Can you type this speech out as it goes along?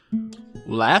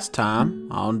Last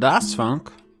time on Das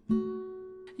Funk.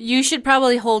 You should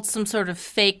probably hold some sort of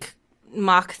fake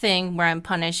mock thing where I'm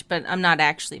punished, but I'm not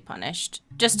actually punished.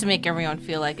 Just to make everyone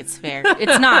feel like it's fair.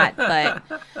 It's not, but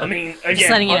I mean, again, just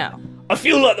letting you know. I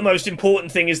feel like the most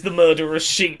important thing is the murderous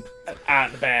sheep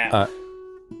at the back.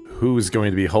 Who's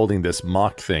going to be holding this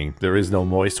mock thing? There is no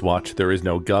Moist Watch, there is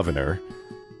no governor.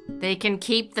 They can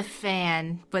keep the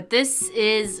fan, but this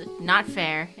is not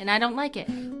fair, and I don't like it.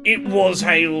 It was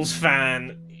Hale's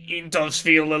fan. It does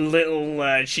feel a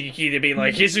little cheeky to be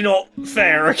like, it's not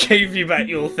fair, I gave you back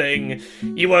your thing.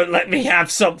 You won't let me have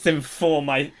something for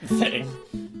my thing.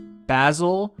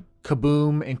 Basil,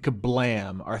 Kaboom, and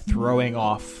Kablam are throwing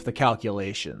off the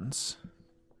calculations.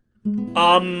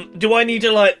 Do I need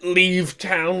to, leave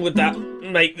town? Would that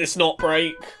make this not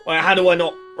break? How do I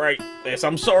not break this?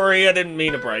 I'm sorry, I didn't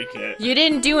mean to break it. You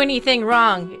didn't do anything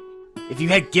wrong. If you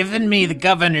had given me the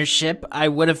governorship, I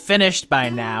would have finished by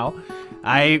now.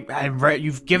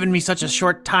 You've given me such a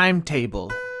short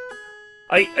timetable.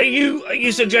 Are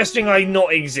you suggesting I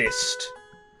not exist?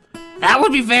 That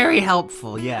would be very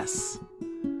helpful, yes.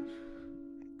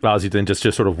 Basil then just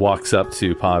sort of walks up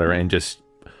to Potter and just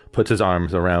puts his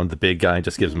arms around the big guy and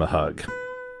just gives him a hug.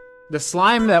 The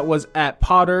slime that was at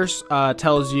Potter's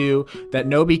tells you that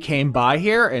Nobi came by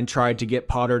here and tried to get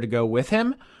Potter to go with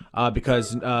him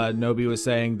because Nobi was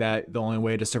saying that the only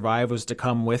way to survive was to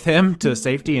come with him to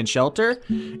safety and shelter.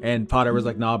 And Potter was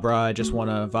like, nah, bruh, I just want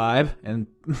to vibe. And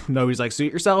Nobi's like,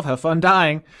 suit yourself, have fun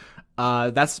dying.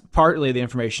 That's partly the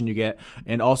information you get.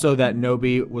 And also that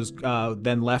Nobi was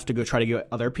then left to go try to get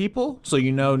other people. So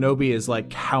you know Nobi is like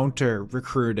counter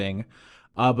recruiting.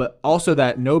 But also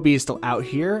that Nobi is still out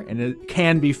here, and it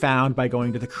can be found by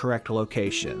going to the correct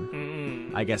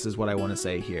location, I guess is what I want to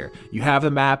say here. You have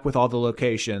the map with all the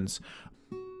locations.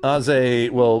 Aze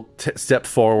will step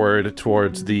forward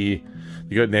towards the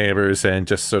good neighbors and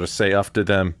just sort of say up to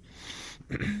them,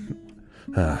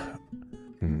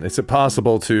 is it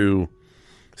possible to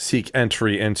seek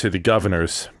entry into the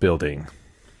governor's building?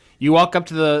 You walk up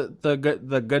to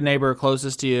the good neighbor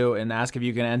closest to you and ask if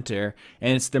you can enter,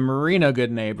 and it's the Marino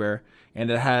good neighbor, and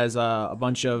it has a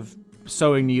bunch of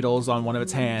sewing needles on one of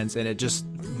its hands, and it just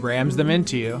rams them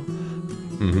into you.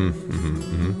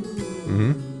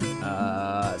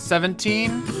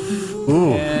 17.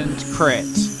 Ooh. And crit.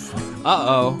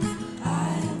 Uh-oh.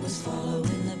 I was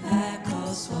following the pack, all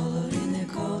swallowed in their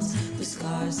coats, with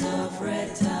scars of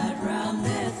red tied round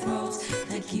their throats,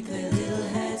 that keep their little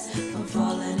heads from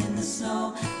falling in the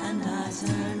snow. And I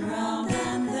turned round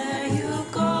and there you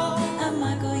go, and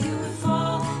Michael, you would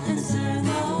fall and turn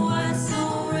the white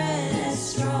so red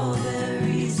as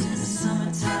strawberries in the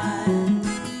summertime.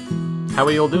 How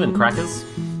are you all doing, crackers?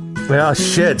 Well,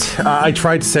 shit. I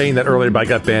tried saying that earlier, but I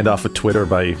got banned off of Twitter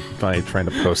by trying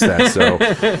to post that, so...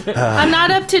 I'm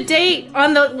not up to date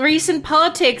on the recent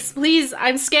politics. Please,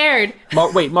 I'm scared.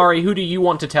 Wait, Mari, who do you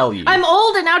want to tell you? I'm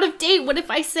old and out of date. What if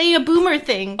I say a boomer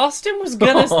thing? Austin was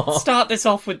gonna start this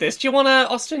off with this. Do you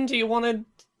wanna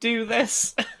do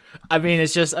this? I mean,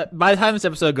 it's just, by the time this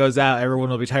episode goes out, everyone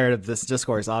will be tired of this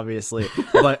discourse, obviously.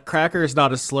 But cracker is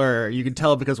not a slur. You can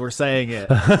tell because we're saying it.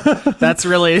 That's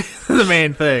really the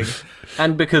main thing.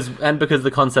 And because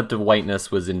the concept of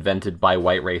whiteness was invented by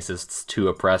white racists to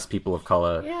oppress people of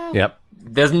color. Yeah. Yep.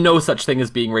 There's no such thing as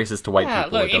being racist to white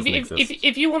people. Look, It doesn't exist.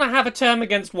 if you want to have a term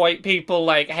against white people,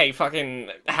 hey, fucking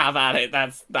have at it.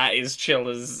 That is chill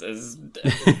as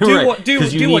Right, what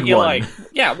 'cause you what need you one. like.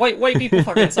 Yeah, white people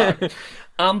fucking suck.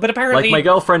 But apparently, Like, my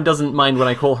girlfriend doesn't mind when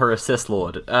I call her a cis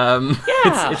lord. Yeah.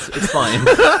 It's fine.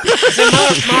 So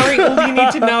Mari, all you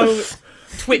need to know,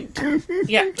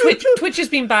 Twitch has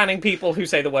been banning people who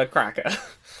say the word cracker.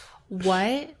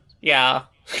 What? Yeah.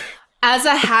 As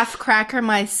a half cracker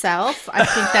myself, I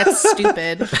think that's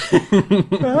stupid.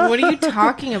 What are you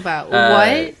talking about?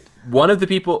 What? One of the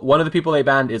people they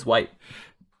banned is white.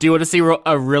 Do you want to see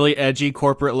a really edgy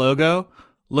corporate logo?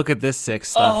 Look at this sick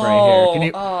stuff right here. Can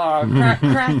you...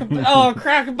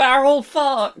 Cracker Barrel,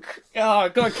 fuck. Oh,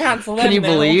 gotta cancel that. Can you now.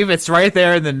 believe it's right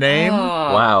there in the name?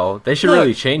 Wow, they should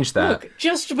really change that. Look,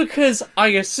 just because I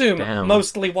assume Damn.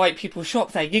 mostly white people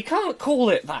shop there, you can't call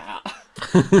it that.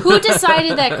 Who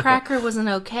decided that cracker wasn't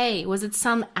okay? Was it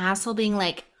some asshole being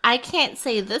like, I can't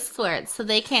say this word, so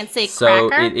they can't say So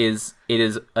cracker? it is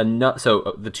so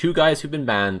the two guys who've been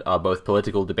banned are both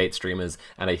political debate streamers,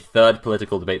 and a third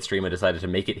political debate streamer decided to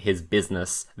make it his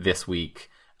business this week,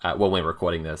 when we're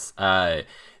recording this, that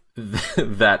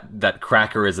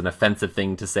cracker is an offensive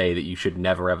thing to say that you should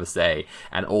never ever say,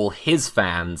 and all his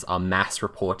fans are mass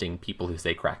reporting people who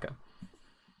say cracker.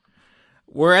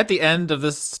 We're at the end of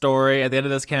this story, at the end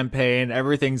of this campaign.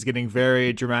 Everything's getting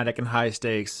very dramatic and high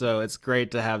stakes, so it's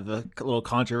great to have the little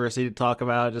controversy to talk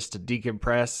about, just to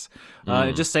decompress.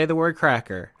 Just say the word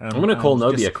cracker. I'm going to call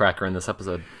Nobi a cracker in this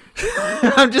episode.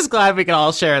 I'm just glad we can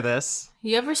all share this.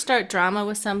 You ever start drama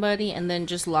with somebody and then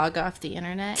just log off the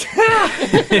internet?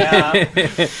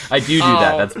 I do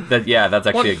that. That's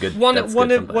actually a good one. that's One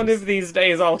good of one of these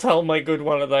days, I'll tell my good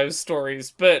one of those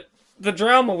stories. But the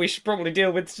drama we should probably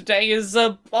deal with today is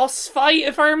a boss fight.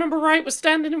 If I remember right, was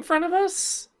standing in front of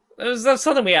us. That's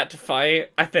something we had to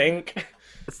fight, I think.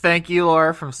 Thank you,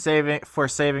 Laura, for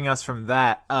saving us from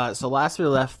that. So last we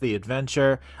left the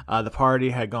adventure, the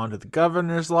party had gone to the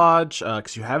governor's lodge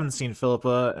because you haven't seen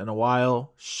Philippa in a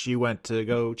while. She went to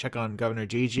go check on Governor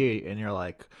Gigi, and you're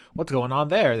like, "What's going on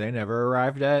there?" They never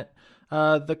arrived at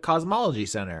the Cosmology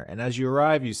Center, and as you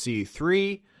arrive, you see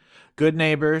 3 good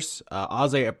neighbors.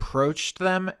 Ozzy approached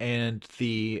them, and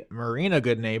the Marina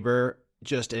good neighbor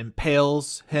just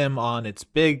impales him on its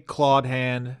big clawed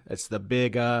hand. It's the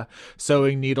big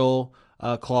sewing needle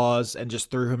claws, and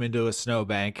just threw him into a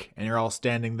snowbank. And you're all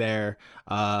standing there.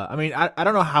 I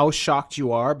don't know how shocked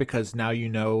you are, because now you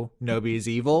know Nobi is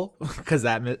evil, because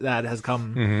that has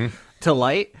come to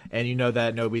light, and you know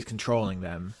that Nobi's controlling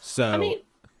them. So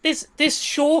This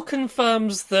sure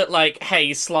confirms that, like,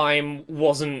 hey, Slime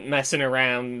wasn't messing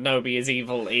around, Nobi is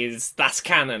evil, that's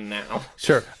canon now.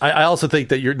 Sure. I also think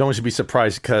that no one should be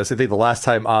surprised, because I think the last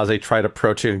time Ozzy tried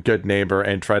approaching a good neighbor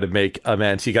and tried to make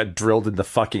amends, he got drilled in the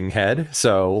fucking head.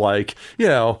 So, like,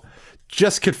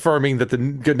 just confirming that the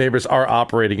good neighbors are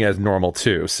operating as normal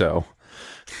too, so.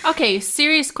 Okay,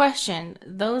 serious question.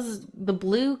 The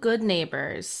blue good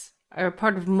neighbors are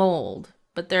part of Mold,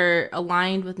 but they're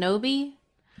aligned with Nobi?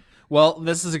 Well,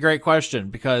 this is a great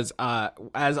question, because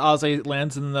as Ozzy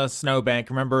lands in the snowbank,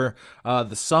 remember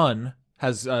the sun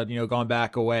has gone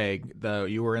back away.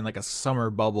 You were in like a summer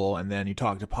bubble, and then you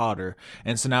talked to Potter,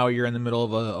 and so now you're in the middle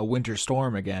of a winter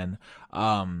storm again.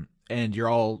 And you're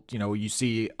all, you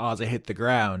see Ozzy hit the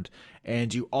ground,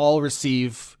 and you all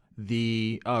receive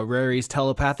the Rary's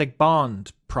telepathic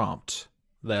bond prompt.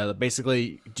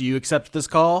 Basically, do you accept this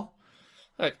call?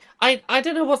 Look, I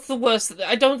don't know what's the worst.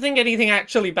 I don't think anything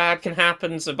actually bad can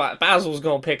happen, so Basil's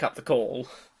gonna pick up the call.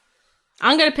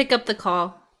 I'm gonna pick up the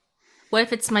call. What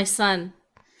if it's my son?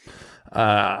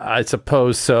 I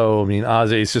suppose so. I mean,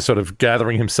 Ozzy's just sort of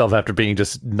gathering himself after being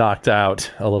just knocked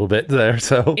out a little bit there,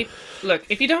 so...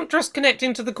 If you don't trust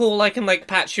connecting to the call, I can,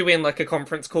 patch you in like a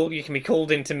conference call. You can be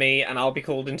called into me, and I'll be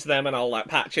called into them, and I'll,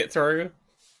 patch it through.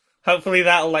 Hopefully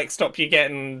that'll, stop you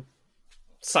getting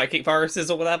psychic viruses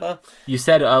or whatever. You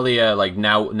said earlier,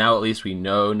 now at least we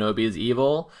know Nobi is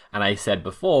evil, and I said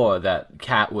before that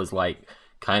Kat was,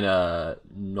 kind of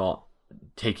not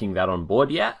taking that on board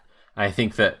yet. I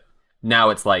think that now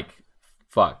it's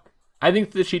fuck. I think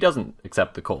that she doesn't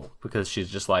accept the call, because she's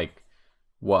just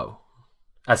whoa.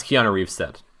 As Keanu Reeves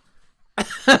said.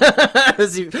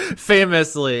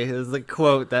 Famously, is the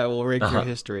quote that will ring through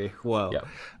history. Whoa.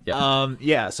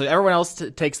 Yeah. So everyone else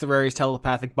takes the Rary's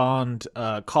telepathic bond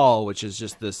call, which is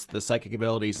just the psychic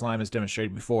ability Slime has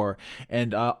demonstrated before.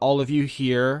 And all of you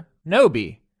hear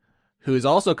Nobi, who is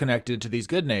also connected to these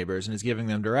good neighbors and is giving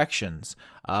them directions.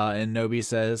 And Nobi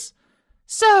says,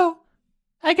 "So,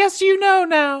 I guess you know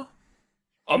now."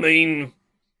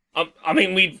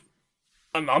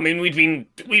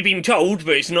 We've been told,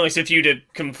 but it's nice of you to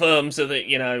confirm so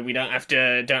that we don't have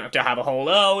to have a whole.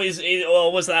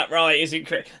 Was that right? Is it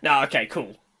correct? No, okay,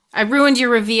 cool. I ruined your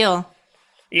reveal.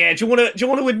 Yeah, do you want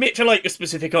to admit to a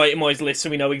specific itemized list so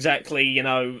we know exactly,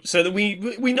 so that we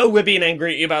know we're being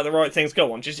angry at you about the right things?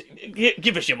 Go on, just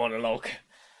give us your monologue.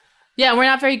 Yeah, we're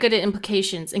not very good at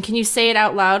implications. And can you say it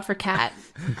out loud for Kat?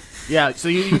 Yeah, so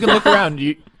you can look around.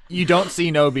 You don't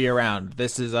see Nobi around.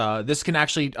 This can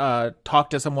actually talk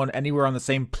to someone anywhere on the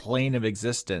same plane of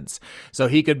existence. So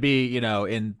he could be,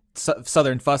 in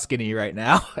southern Fuscany right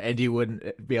now, and you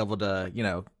wouldn't be able to,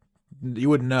 you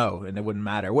wouldn't know, and it wouldn't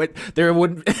matter.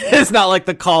 It's not like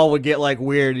the call would get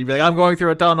weird. You'd be like, "I'm going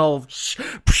through a tunnel."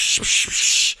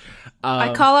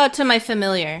 I call out to my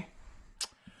familiar.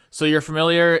 So your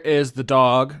familiar is the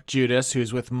dog Judas,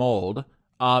 who's with Mold.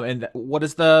 And what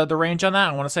is the range on that?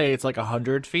 I want to say it's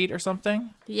 100 feet or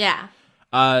something. Yeah.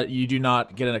 You do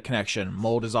not get a connection.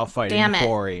 Mold is off fighting Damn it.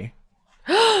 Quarry.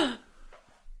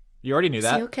 You already knew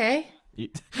that. Is he okay?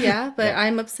 Yeah, but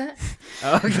I'm upset.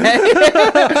 Okay.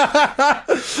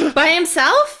 By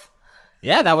himself?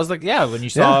 Yeah, that was when you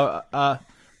saw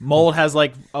Mold has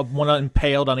one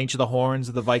impaled on each of the horns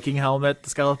of the Viking helmet the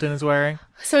skeleton is wearing.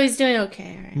 So he's doing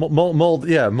okay, right?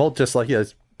 Mold just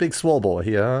it's big swole boy.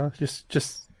 Yeah,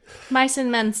 just Mice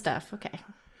and men stuff. Okay.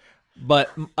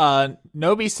 But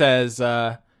Nobi says,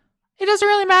 it doesn't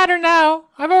really matter now.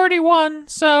 I've already won,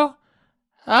 so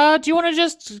do you want to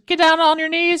just get down on your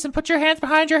knees and put your hands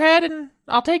behind your head and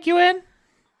I'll take you in?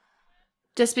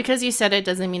 Just because you said it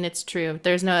doesn't mean it's true.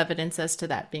 There's no evidence as to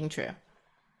that being true.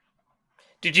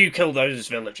 Did you kill those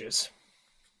villagers?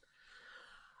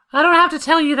 I don't have to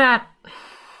tell you that.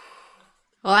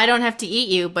 Well, I don't have to eat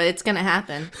you, but it's gonna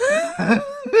happen.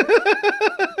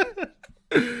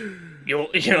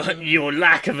 Your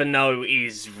lack of a no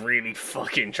is really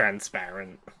fucking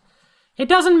transparent. It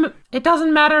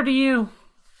doesn't matter to you.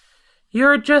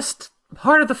 You're just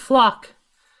part of the flock.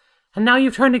 And now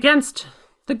you've turned against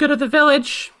the good of the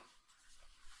village.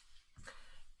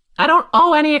 I don't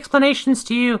owe any explanations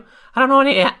to you. I don't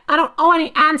owe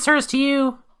any answers to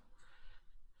you.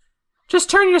 Just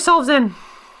turn yourselves in.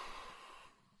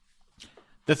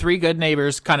 The three good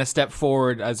neighbors kind of step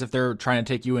forward as if they're trying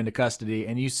to take you into custody,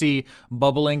 and you see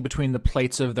bubbling between the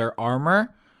plates of their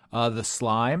armor, the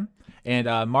slime. And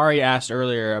Mari asked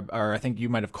earlier, or I think you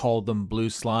might have called them blue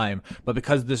slime, but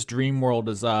because this dream world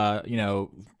is,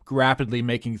 rapidly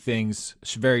making things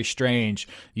very strange,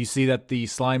 you see that the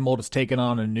slime mold has taken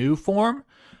on a new form.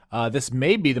 This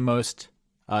may be the most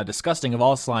disgusting of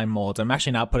all slime molds. I'm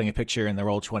actually not putting a picture in the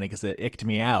Roll20 because it icked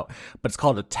me out, but it's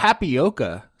called a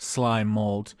tapioca slime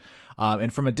mold.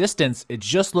 And from a distance, it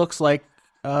just looks like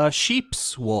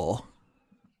sheep's wool.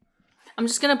 I'm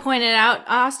just gonna point it out,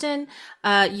 Austin.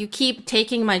 You keep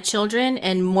taking my children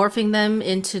and morphing them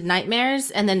into nightmares,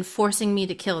 and then forcing me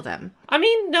to kill them. I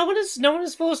mean, no one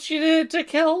has forced you to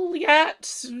kill yet.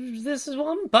 This is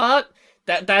one, but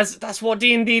that's what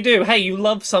D&D do. Hey, you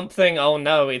love something. Oh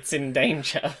no, it's in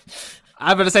danger.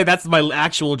 I'm gonna say that's my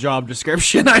actual job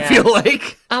description. I feel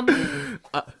like.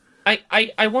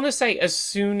 I want to say as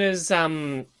soon as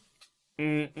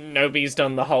Nobi's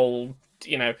done the whole,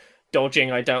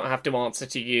 dodging, I don't have to answer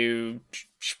to you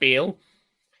spiel.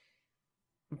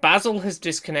 Basil has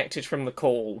disconnected from the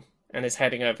call and is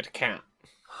heading over to Cat.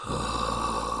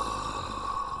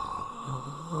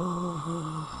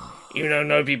 You know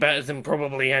Nobi better than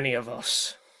probably any of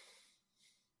us.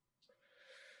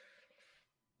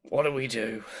 What do we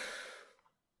do?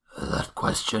 That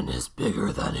question is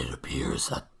bigger than it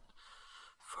appears at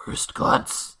first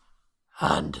glance,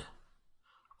 and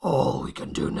all we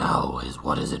can do now is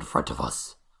what is in front of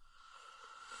us.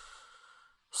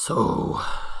 So,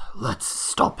 let's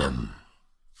stop him.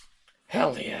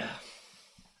 Hell yeah.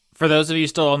 For those of you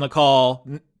still on the call,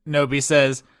 Nobi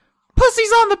says,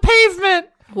 "Pussy's on the pavement."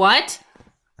 What?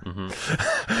 Mm-hmm.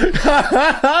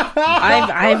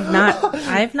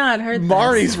 I've not heard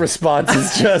Mari's response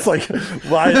is just like,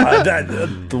 what?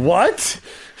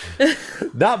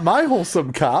 Not my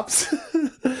wholesome cops.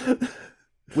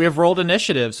 We have rolled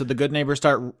initiative, so the good neighbors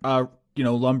start,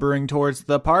 lumbering towards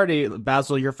the party.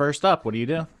 Basil, you're first up. What do you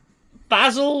do?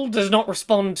 Basil does not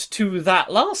respond to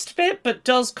that last bit, but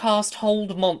does cast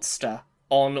Hold Monster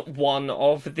on one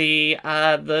of the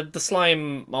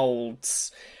slime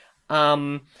molds.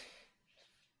 So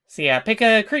yeah, pick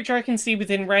a creature I can see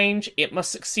within range. It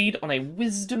must succeed on a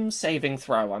Wisdom saving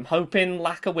throw. I'm hoping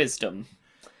lack of Wisdom.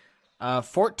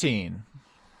 14.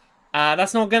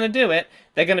 That's not going to do it.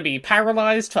 They're going to be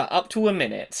paralyzed for up to a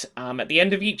minute. At the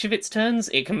end of each of its turns,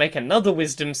 it can make another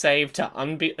Wisdom save to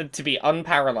be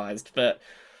unparalyzed, but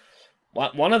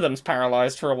one of them's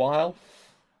paralyzed for a while.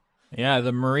 Yeah,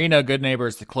 the Marina good neighbor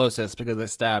is the closest because it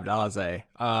stabbed Aze.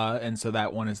 And so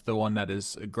that one is the one that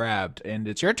is grabbed. And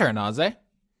it's your turn, Aze.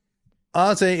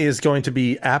 Aze is going to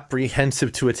be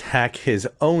apprehensive to attack his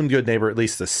own good neighbor, at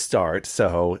least to start.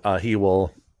 So he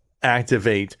will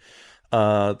activate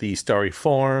the starry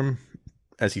form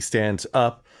as he stands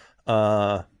up,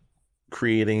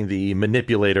 creating the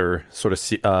manipulator sort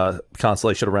of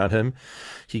constellation around him.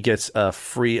 He gets a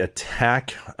free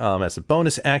attack as a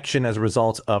bonus action as a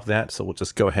result of that. So we'll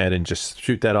just go ahead and just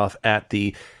shoot that off at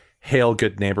the Hail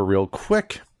Good Neighbor real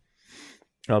quick.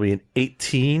 That'll be an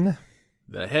 18.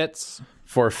 That hits.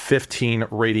 For 15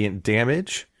 radiant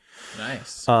damage.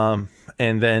 Nice. And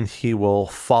then he will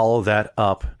follow that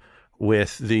up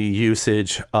with the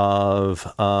usage of,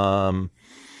 I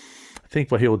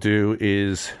think what he'll do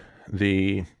is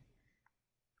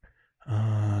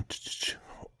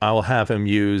I will have him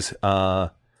use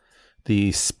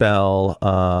the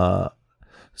spell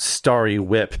Starry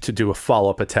Whip to do a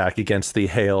follow-up attack against the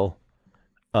hail.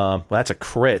 Well, that's a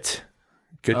crit.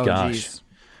 Good gosh. Geez.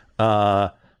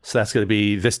 So that's going to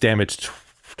be this damage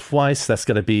twice. That's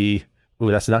going to be,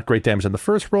 that's not great damage on the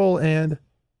first roll, and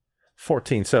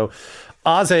 14. So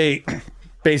Aze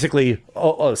basically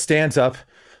stands up,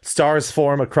 stars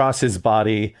form across his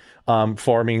body,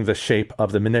 forming the shape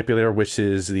of the manipulator, which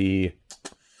is the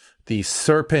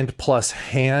serpent plus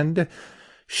hand.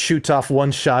 Shoots off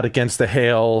one shot against the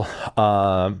hail,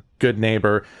 good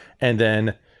neighbor, and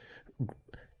then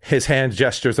his hand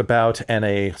gestures about and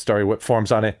a starry whip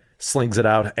forms on it, slings it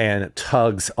out, and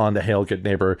tugs on the hail good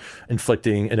neighbor,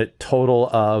 inflicting a total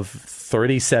of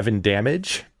 37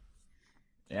 damage.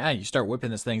 Yeah, you start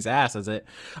whipping this thing's ass as it.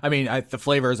 I mean, the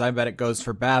flavors, I bet it goes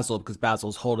for Basil because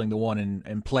Basil's holding the one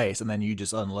in place, and then you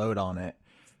just unload on it.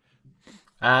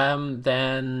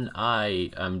 Then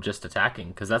I am just attacking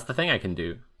because that's the thing I can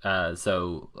do.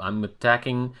 So I'm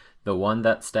attacking the one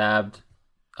that stabbed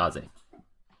Ozzy.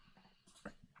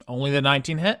 Only the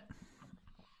 19 hit?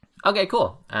 Okay,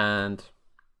 cool. And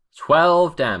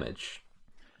 12 damage.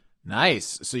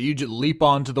 Nice. So you just leap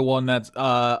onto the one that's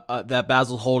that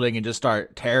Basil's holding and just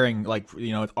start tearing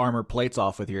with armor plates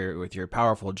off with your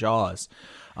powerful jaws.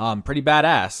 Pretty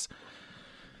badass.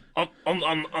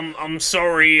 I'm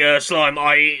sorry, Slime.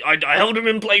 I held him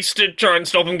in place to try and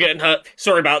stop him getting hurt.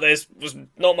 Sorry about this. It was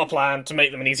not my plan to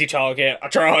make them an easy target. I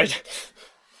tried.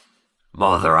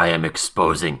 Mother, I am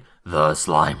exposing the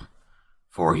slime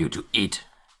for you to eat.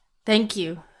 Thank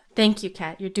you. Thank you,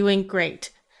 Cat. You're doing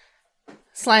great.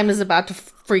 Slime is about to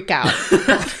freak out.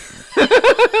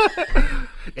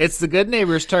 It's the good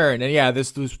neighbor's turn, and yeah,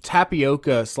 this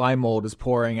tapioca slime mold is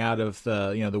pouring out of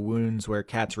the the wounds where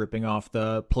Cat's ripping off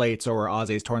the plates or where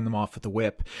Ozzy's torn them off with the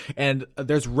whip. And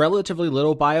there's relatively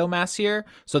little biomass here,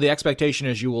 so the expectation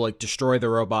is you will destroy the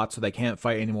robots so they can't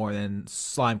fight anymore, and then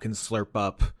slime can slurp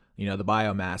up the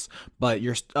biomass. But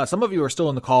some of you are still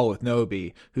in the call with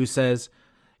Nobi, who says,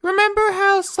 "Remember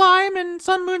how Slime and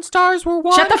Sun, Moon, Stars were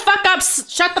one? Shut the fuck up!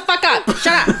 Shut the fuck up!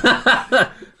 Shut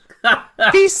up!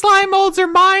 These slime molds are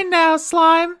mine now,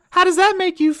 Slime. How does that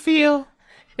make you feel?"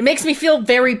 It makes me feel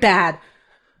very bad.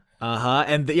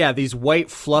 And these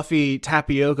white fluffy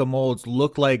tapioca molds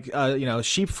look like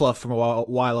sheep fluff from a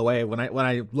while away. When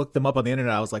I looked them up on the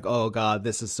internet, I was like, oh god,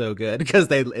 this is so good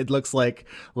because it looks like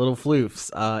little floofs,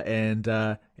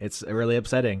 and it's really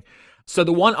upsetting. So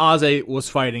the one Ozzy was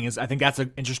fighting I think that's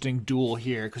an interesting duel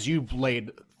here because you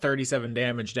laid 37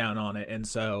 damage down on it, and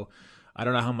so I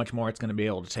don't know how much more it's going to be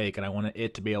able to take, and I want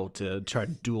it to be able to try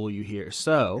to duel you here.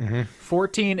 So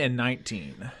 14 and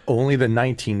 19. Only the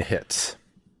 19 hits.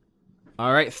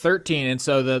 All right, 13. And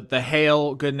so the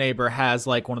Hail Good Neighbor has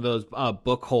one of those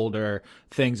book holder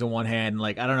things in one hand,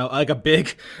 I don't know, a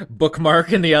big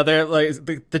bookmark in the other.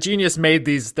 The genius made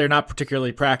these. They're not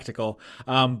particularly practical,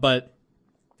 but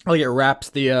it wraps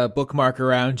the bookmark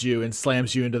around you and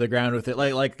slams you into the ground with it,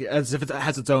 like as if it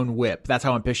has its own whip. That's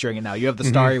how I'm picturing it now. You have the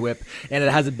starry whip, and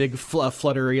it has a big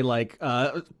fluttery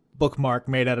bookmark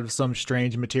made out of some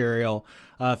strange material,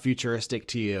 futuristic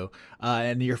to you,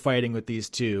 and you're fighting with these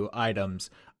two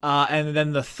items. And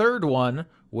then the third one,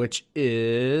 which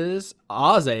is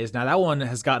Ozzy's. Now that one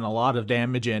has gotten a lot of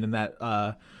damage in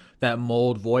that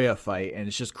mold Voya fight, and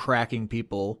it's just cracking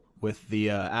people with the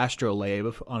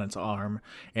astrolabe on its arm.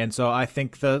 And so I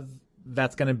think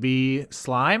that's going to be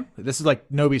Slime. This is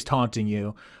Nobi's taunting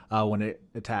you when it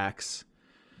attacks.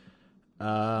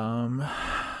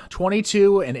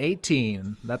 22 and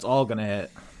 18. That's all going to hit.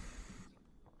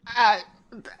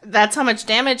 That's how much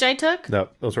damage I took? No,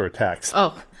 those were attacks.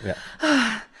 Oh.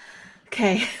 Yeah.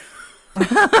 Okay.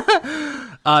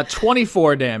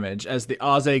 24 damage as the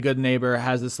Ozzy Good Neighbor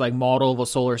has this model of a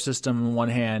solar system in one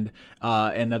hand,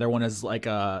 and another one is one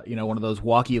of those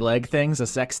walkie leg things, a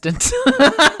sextant.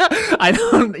 I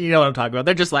don't, what I'm talking about.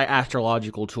 They're just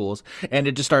astrological tools, and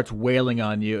it just starts wailing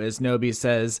on you as Nobi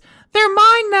says, "They're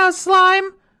mine now,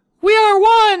 Slime. We are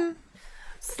one."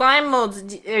 Slime molds,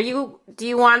 do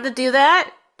you want to do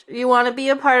that? Do you want to be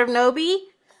a part of Nobi?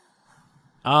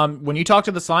 When you talk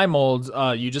to the slime molds,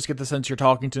 you just get the sense you're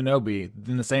talking to Nobi.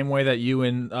 In the same way that you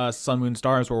and Sun, Moon,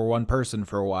 Stars were one person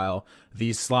for a while,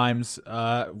 these slimes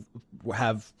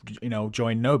have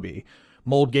joined Nobi.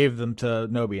 Mold gave them to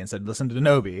Nobi and said, "Listen to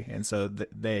Nobi," and so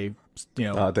they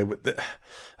I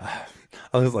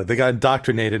was like, they got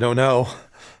indoctrinated. Oh no.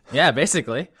 Yeah,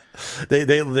 basically. They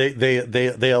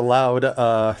allowed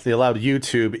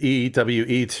YouTube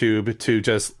EWEtube to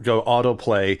just go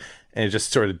autoplay and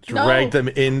just sort of drag them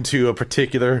into a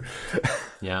particular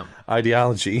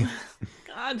ideology.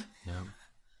 God. Yeah.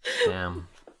 Damn.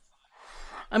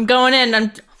 I'm going in.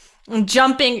 I'm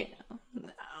jumping.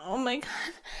 Oh my god.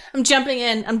 I'm jumping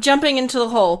in. I'm jumping into the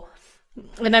hole.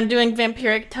 And I'm doing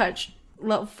Vampiric Touch,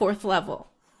 4th level.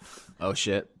 Oh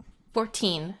shit.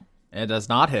 14. It does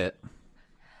not hit.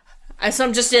 So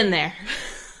I'm just in there.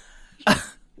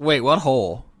 Wait, what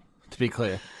hole? To be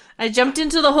clear. I jumped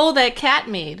into the hole that Cat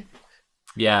made.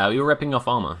 Yeah, we were ripping off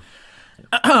armor.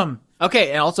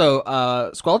 Okay, and also,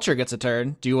 Squelcher gets a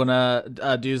turn. Do you want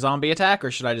to do zombie attack,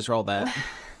 or should I just roll that?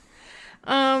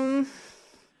 I'm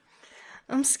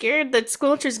scared that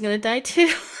Squelcher's gonna die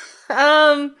too.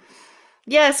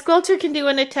 Yeah, Squelcher can do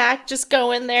an attack. Just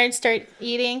go in there and start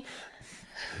eating.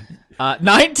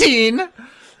 19!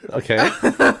 Okay.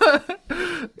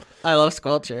 I love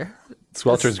Squelcher.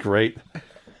 Squelcher's great.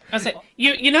 I say,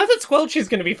 you know that Squelcher's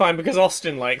going to be fine because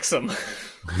Austin likes him.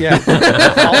 Yeah.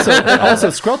 also,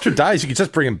 Squelcher dies. You can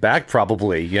just bring him back,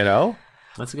 probably. You know.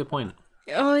 That's a good point.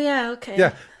 Oh yeah, okay.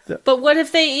 Yeah. But what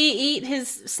if they eat his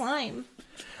slime?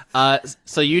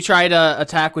 So you try to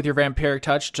attack with your vampiric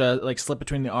touch to like slip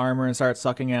between the armor and start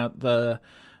sucking out the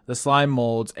slime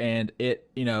molds, and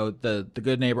it, the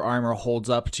good neighbor armor holds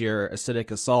up to your acidic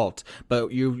assault,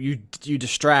 but you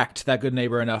distract that good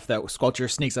neighbor enough that Squelcher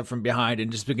sneaks up from behind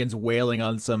and just begins wailing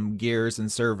on some gears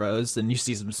and servos, and you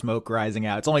see some smoke rising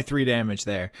out. It's only 3 damage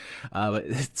there, but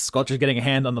Squelcher's getting a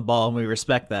hand on the ball, and we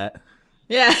respect that.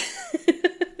 Yeah.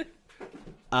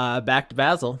 Back to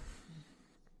Basil.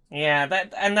 Yeah,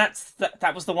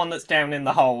 that was the one that's down in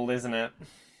the hole, isn't it?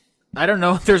 I don't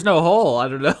know if there's no hole. I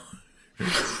don't know. I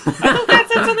thought that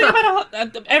said something about a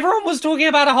hole. Everyone was talking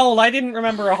about a hole. I didn't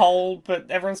remember a hole,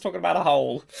 but everyone's talking about a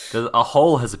hole. A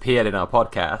hole has appeared in our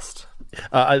podcast.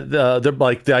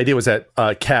 The idea was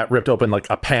that Cat ripped open like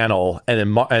a panel,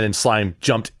 and then Slime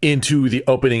jumped into the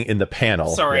opening in the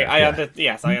panel. Sorry, Yeah.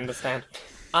 Yes, I understand.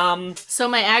 So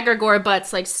my Agragor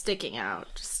butt's like sticking out,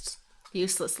 just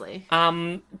uselessly.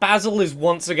 Basil is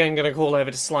once again going to call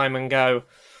over to Slime and go,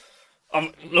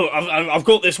 "Look, I've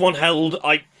got this one held.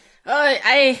 I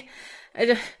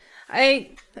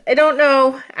don't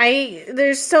know.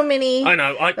 There's so many. I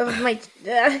know. Of my.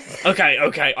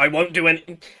 Okay. I won't do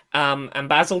anything." And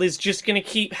Basil is just going to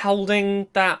keep holding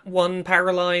that one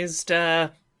paralyzed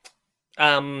one,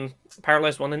 and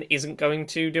isn't going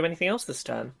to do anything else this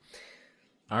turn.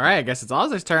 All right, I guess it's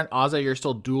Ozzy's turn. Ozzy, you're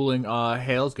still dueling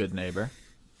Hale's good neighbor.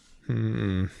 I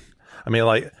mean,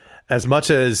 like, as much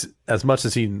as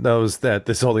he knows that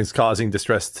this whole thing's causing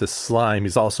distress to Slime,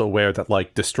 he's also aware that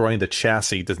like destroying the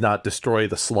chassis does not destroy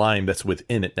the slime that's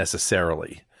within it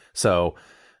necessarily. So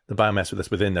the biomass that's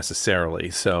within necessarily.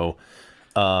 So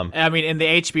I mean, in the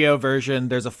HBO version,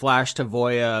 there's a flash to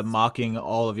Voya mocking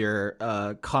all of your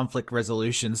conflict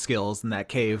resolution skills in that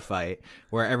cave fight,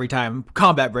 where every time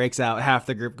combat breaks out, half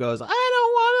the group goes, "I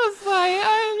don't want to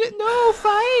fight. No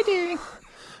fighting."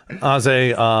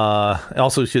 Aze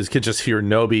also could just hear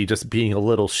Nobi just being a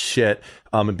little shit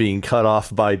and being cut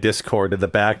off by Discord in the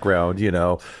background,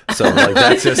 So like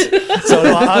that's just so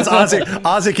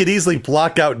Aze could easily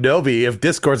block out Nobi if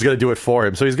Discord's going to do it for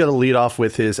him. So he's going to lead off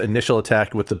with his initial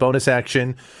attack with the bonus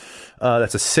action.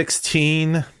 That's a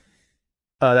 16.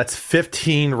 That's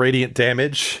 15 radiant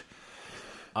damage.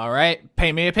 All right,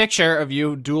 paint me a picture of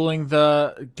you dueling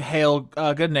the Hale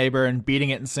good neighbor and beating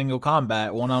it in single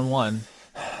combat, 1-on-1.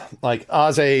 Like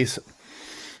Aze's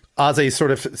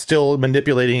sort of still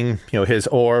manipulating, his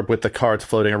orb with the cards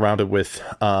floating around it with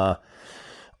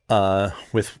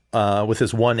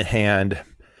his one hand.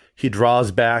 He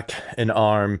draws back an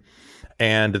arm,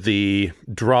 and the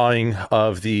drawing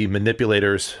of the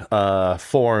manipulator's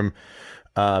form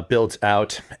builds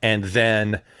out, and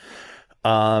then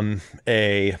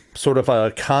a sort of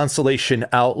a constellation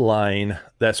outline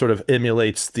that sort of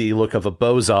emulates the look of a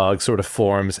bozog sort of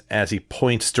forms as he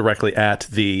points directly at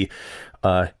the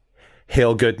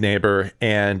Hail Good Neighbor,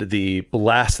 and the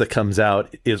blast that comes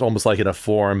out is almost like in a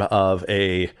form of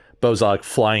a bozog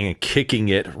flying and kicking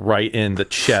it right in the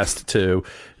chest to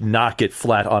knock it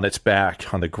flat on its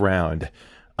back on the ground.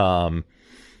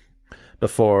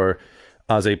 Before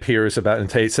Aze peers about and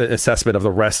takes an assessment of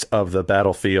the rest of the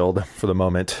battlefield for the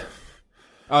moment.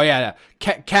 Oh yeah.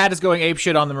 Cat is going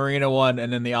apeshit on the Marina one,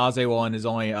 and then the Aze one is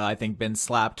only I think been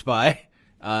slapped by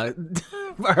the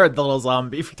little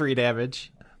zombie for 3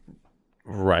 damage.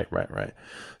 Right.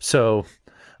 So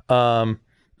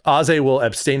Aze will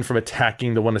abstain from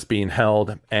attacking the one that's being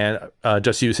held, and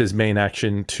just use his main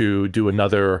action to do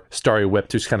another Starry Whip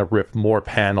to just kind of rip more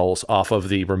panels off of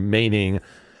the remaining.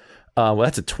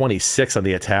 That's a 26 on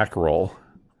the attack roll.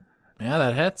 Yeah,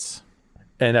 that hits.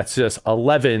 And that's just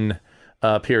 11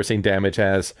 piercing damage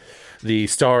as the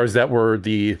stars that were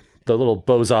the little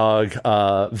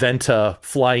bozog Venta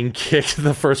flying kick,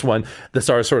 the first one, the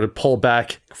stars sort of pull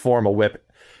back, form a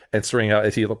whip, and string out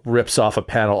as he rips off a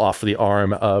panel off the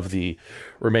arm of the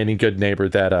remaining good neighbor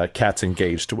that Cat's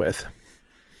engaged with.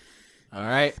 All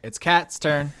right, it's Cat's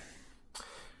turn.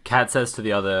 Cat says to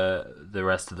the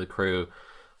rest of the crew,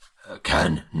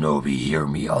 Can Nobi hear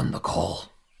me on the call?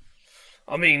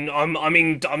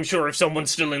 I'm sure if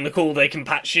someone's still in the call, they can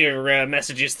patch your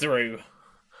messages through.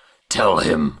 Tell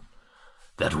him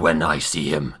that when I see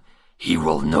him, he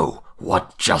will know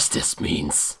what justice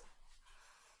means.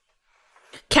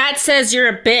 Cat says you're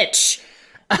a bitch.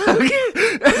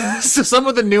 So some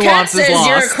of the Cat nuances says lost.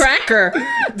 you're a cracker.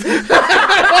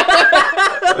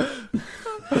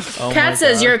 Cat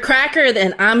says you're a cracker,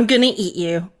 then I'm gonna eat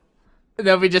you.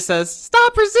 Nobi just says,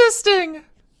 "Stop resisting."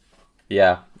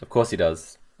 Yeah, of course he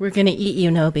does. We're gonna eat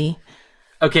you, Nobi.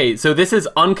 Okay, so this is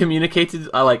uncommunicated.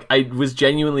 I was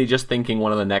genuinely just thinking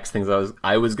one of the next things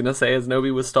I was gonna say as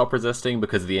Nobi was stop resisting,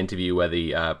 because of the interview where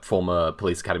the former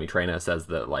police academy trainer says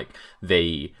that like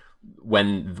they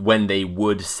when they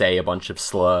would say a bunch of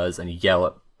slurs and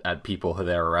yell at people who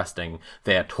they're arresting,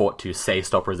 they are taught to say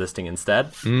stop resisting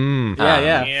instead.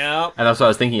 Yeah. Yeah. And that's what I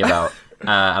was thinking about. And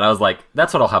I was like,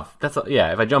 that's what I'll have.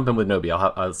 If I jump in with Nobi,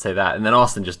 I'll say that. And then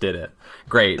Austin just did it.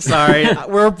 Great. Sorry,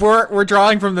 we're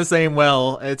drawing from the same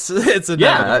well. It's inevitable.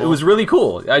 Yeah, it was really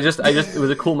cool. It was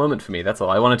a cool moment for me. That's all.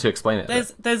 I wanted to explain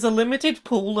it. There's a limited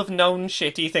pool of known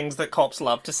shitty things that cops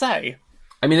love to say.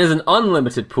 I mean, there's an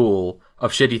unlimited pool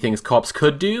of shitty things cops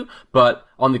could do, but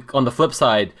on the flip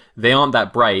side, they aren't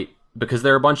that bright because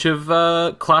they're a bunch of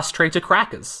class traitor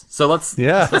crackers. So let's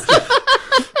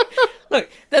Look,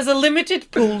 there's a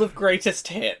limited pool of greatest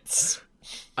hits.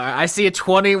 I see a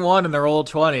 21 and they're all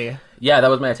 20. Yeah, that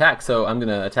was my attack. So I'm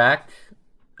gonna attack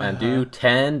and do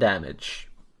 10 damage.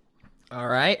 All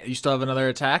right, you still have another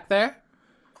attack there?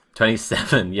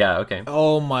 27. Yeah, okay.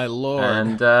 Oh my lord.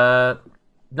 And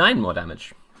 9 more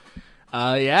damage.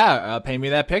 Pay me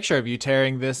that picture of you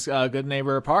tearing this good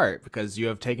neighbor apart because you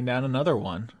have taken down another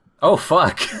one. Oh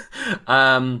fuck.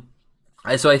 I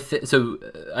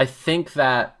think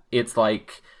that it's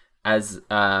like as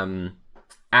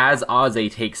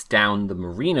Arze takes down the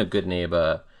Marina good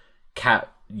neighbor, Cat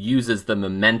uses the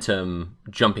momentum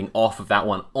jumping off of that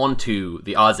one onto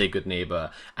the Arze good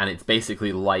neighbor, and it's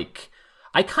basically like,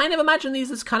 I kind of imagine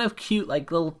these as kind of cute,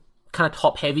 like little kind of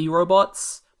top heavy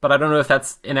robots, but I don't know if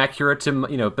that's inaccurate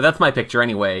to, but that's my picture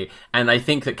anyway. And I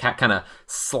think that Cat kind of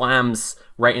slams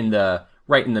right in the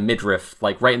midriff,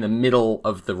 like right in the middle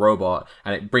of the robot,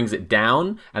 and it brings it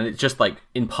down, and it's just like,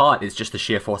 in part, it's just the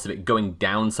sheer force of it going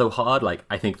down so hard, like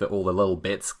I think that all the little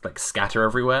bits like scatter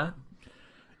everywhere.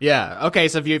 Yeah, okay,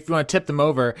 so if you want to tip them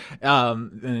over,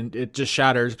 and it just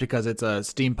shatters because it's a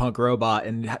steampunk robot,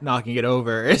 and knocking it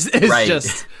over is right.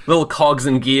 just... Little cogs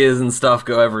and gears and stuff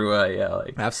go everywhere, yeah.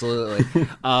 Like. Absolutely.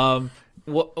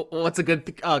 What's a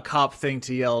good cop thing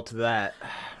to yell to that?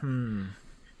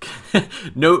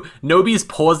 Nobi's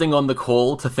pausing on the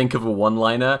call to think of a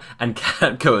one-liner, and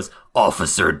Cat goes,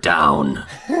 "Officer down."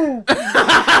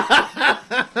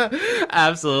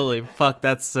 Absolutely. Fuck,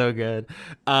 that's so good.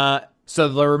 So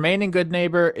the remaining good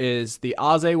neighbor is the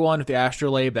Aze one with the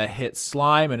astrolabe that hits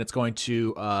slime, and it's going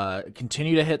to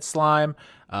continue to hit slime.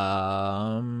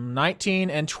 19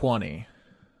 and 20.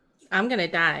 I'm gonna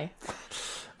die.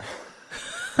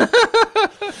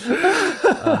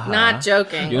 Not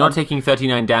joking. You're not taking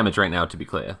 39 damage right now, to be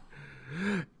clear.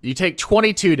 You take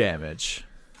 22 damage.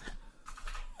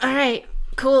 All right,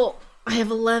 cool. I have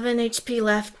 11 HP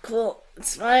left. Cool.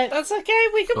 It's fine. That's okay.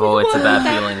 We can Oh, work it's a with bad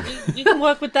that. feeling. You can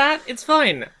work with that. It's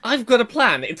fine. I've got a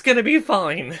plan. It's gonna be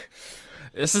fine.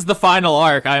 This is the final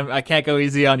arc. I can't go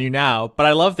easy on you now, but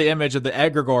I love the image of the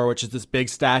egregore, which is this big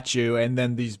statue, and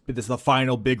then this is the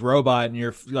final big robot, and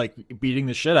you're like beating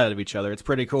the shit out of each other. It's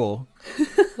pretty cool.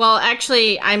 Well,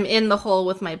 actually, I'm in the hole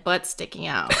with my butt sticking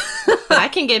out. But I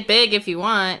can get big if you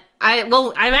want. I've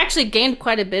actually gained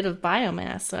quite a bit of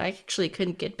biomass, so I actually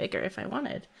couldn't get bigger if I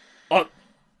wanted.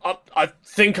 I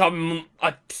think I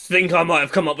might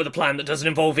have come up with a plan that doesn't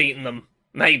involve eating them.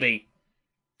 Maybe.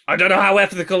 I don't know how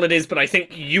ethical it is, but I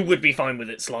think you would be fine with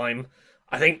it, Slime.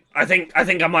 I think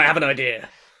I might have an idea.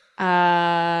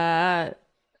 I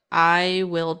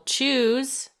will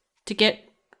choose to get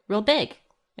real big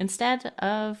instead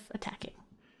of attacking.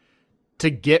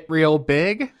 To get real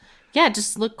big? Yeah,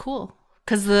 just look cool.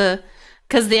 Cause the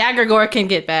Agrigore can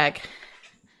get back.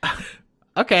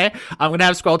 Okay, I'm gonna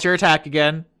have Sculpture attack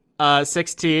again.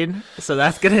 16, so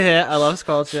that's gonna hit. I love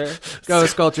Sculpture. Go,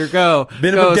 Sculpture, go.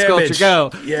 Minimum go, damage. Sculpture,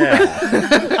 go. Yeah.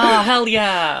 Oh, hell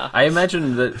yeah. I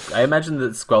imagine that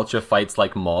Squelcher fights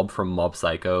like Mob from Mob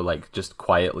Psycho, like just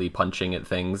quietly punching at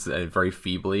things very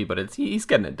feebly, but he's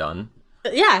getting it done.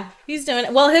 Yeah, he's doing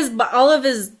it. Well, all of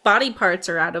his body parts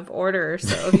are out of order,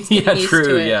 so he's getting used true,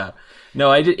 to it. yeah.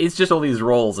 No, it's just all these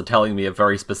rolls are telling me a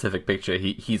very specific picture.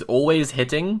 He's always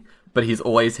hitting, but he's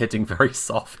always hitting very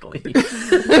softly.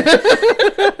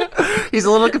 He's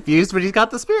a little confused, but he's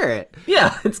got the spirit.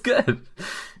 Yeah, it's good.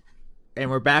 And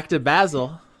we're back to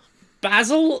Basil.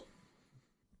 Basil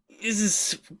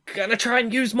is gonna try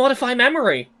and use Modify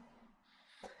Memory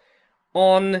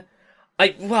on...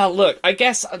 if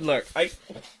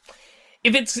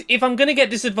I'm gonna get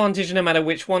disadvantage no matter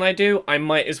which one I do, I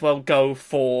might as well go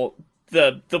for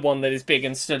the one that is big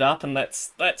and stood up, and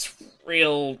that's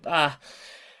real.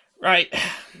 Right.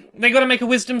 They gotta make a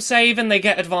wisdom save, and they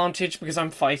get advantage because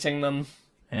I'm fighting them.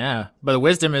 Yeah, but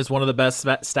wisdom is one of the best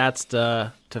stats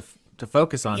to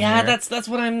focus on. Yeah, here. that's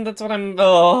what I'm.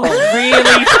 Oh,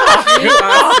 really?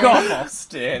 Fuck off,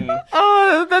 Austin.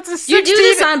 Oh, that's a 16. You do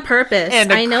this on purpose.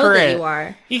 and a I know crit. that you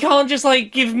are. You can't just,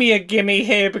 like, give me a gimme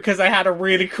here because I had a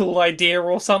really cool idea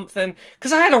or something.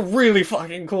 Because I had a really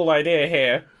fucking cool idea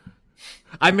here.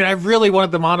 I mean, I really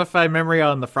wanted the modified memory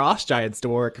on the Frost Giants to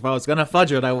work. If I was gonna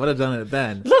fudge it, I would have done it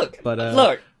then. Look, But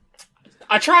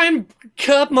I try and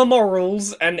curb my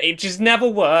morals, and it just never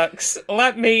works.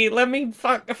 Let me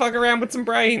fuck around with some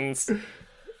brains.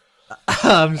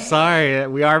 I'm sorry,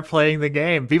 we are playing the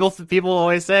game. People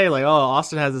always say like, "Oh,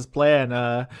 Austin has this plan,"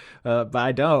 but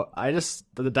I don't.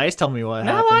 The dice tell me what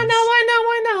happens. I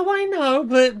know,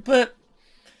 but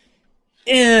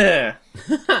yeah.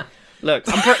 Look,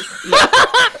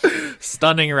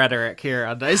 Stunning rhetoric here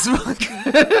on Dice Book.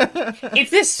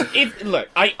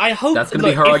 I hope That's going to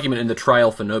be her argument in the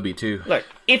trial for Nobi too. Look,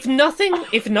 if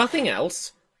nothing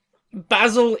else,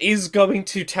 Basil is going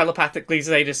to telepathically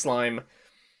say to Slime,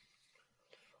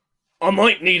 I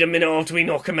might need a minute after we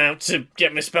knock him out to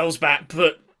get my spells back,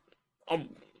 but I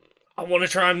want to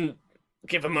try and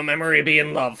give him a memory of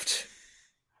being loved.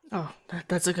 Oh,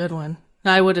 that's a good one.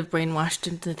 I would have brainwashed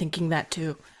into thinking that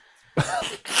too.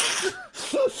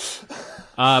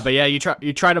 But yeah, you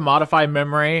try to modify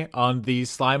memory on these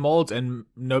slime molds, and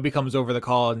Nobi comes over the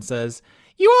call and says,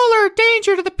 "You all are a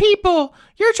danger to the people.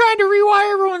 You're trying to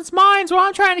rewire everyone's minds while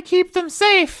I'm trying to keep them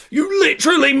safe." You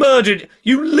literally murdered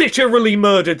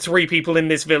 3 people in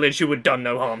this village who had done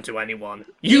no harm to anyone.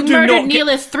 You do murdered not get...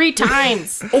 Neelis 3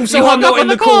 times. Also, You I'm hung up not in on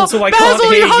the the call, call. so I Basil,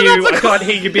 can't you hear hung up you. the I can't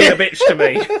hear you being a bitch to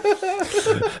me.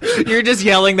 You're just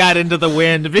yelling that into the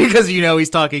wind because you know he's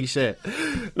talking shit.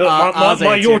 Look, my Ozzy, it's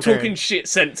you're your turn. talking shit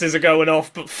senses are going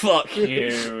off, but fuck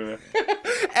you.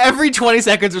 Every 20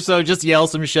 seconds or so, just yell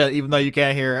some shit, even though you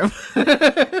can't hear him.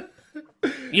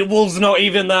 Your wool's not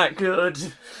even that good.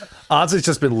 Ozzy's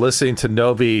just been listening to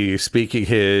Nobi speaking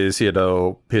his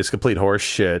complete horse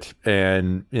shit,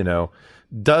 and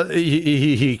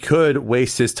he could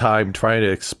waste his time trying to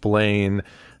explain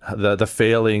the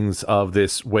failings of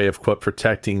this way of quote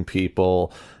protecting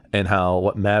people, and how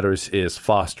what matters is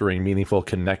fostering meaningful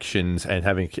connections and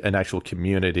having an actual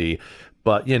community.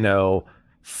 But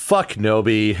fuck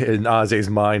Nobi in Ozzy's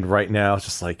mind right now. It's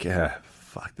just like,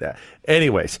 fuck that.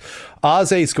 Anyways,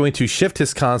 Aze is going to shift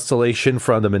his constellation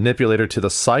from the manipulator to the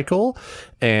cycle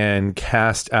and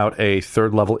cast out a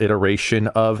 3rd level iteration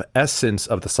of essence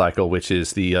of the cycle, which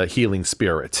is the healing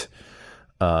spirit.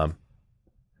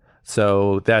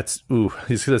 So that's,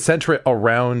 he's going to center it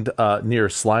around near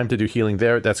Slime to do healing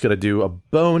there. That's going to do a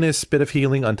bonus bit of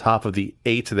healing on top of the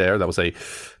 8 there. That was a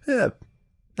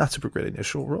not super great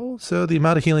initial roll. So the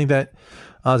amount of healing that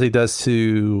Ozzy does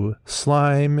to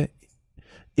Slime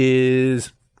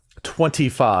is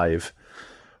 25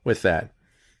 with that.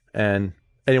 And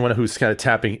anyone who's kind of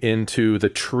tapping into the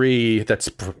tree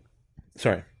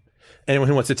anyone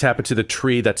who wants to tap into the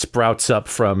tree that sprouts up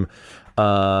from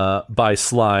by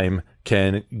Slime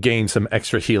can gain some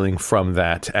extra healing from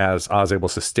that, as Ozzy will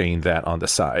sustain that on the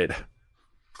side.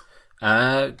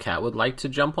 Cat would like to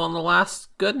jump on the last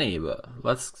good neighbor.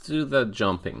 Let's do the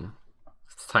jumping.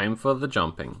 It's time for the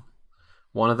jumping.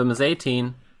 One of them is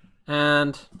 18,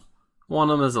 and one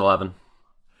of them is 11.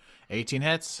 18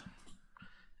 hits.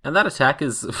 And that attack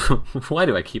is... Why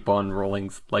do I keep on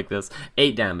rolling like this?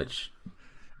 8 damage.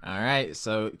 All right,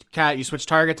 so Cat, you switch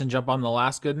targets and jump on the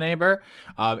last good neighbor,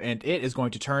 and it is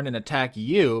going to turn and attack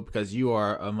you because you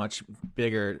are a much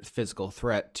bigger physical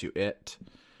threat to it.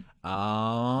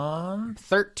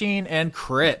 13 and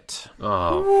crit.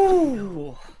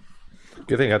 Oh.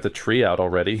 Good thing I got the tree out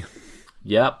already.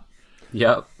 Yep.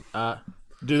 Do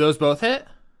those both hit?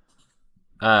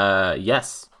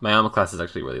 Yes. My armor class is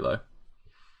actually really low.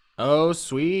 Oh,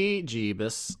 sweet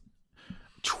Jeebus.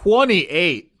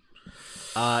 28.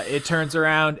 It turns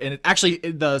around and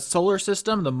the solar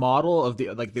system, the model of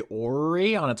the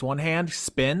orrery on its one hand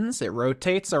spins. It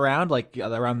rotates around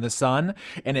around the sun,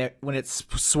 and when it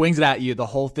swings it at you, the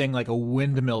whole thing like a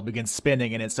windmill begins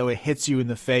spinning, and it hits you in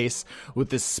the face with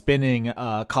this spinning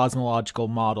cosmological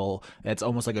model that's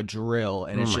almost like a drill,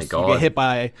 and it's my just God. you get hit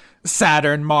by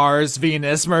Saturn, Mars,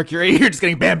 Venus, Mercury. You're just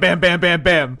getting bam, bam, bam, bam,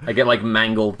 bam. I get like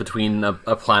mangled between a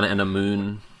planet and a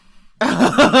moon.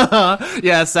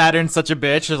 Yeah, Saturn's such a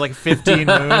bitch. There's like 15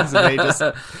 moons, and they just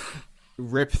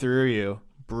rip through you.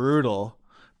 Brutal.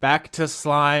 Back to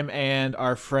Slime and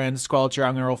our friend Squelcher.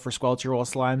 I'm gonna roll for Squelcher while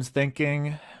Slime's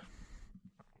thinking.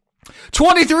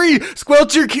 23.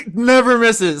 Squelcher never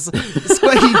misses.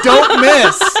 He don't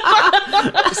miss.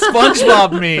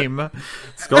 SpongeBob meme.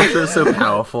 Sculpture is so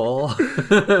powerful.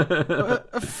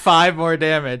 5 more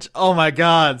damage. Oh my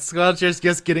god. Squelcher's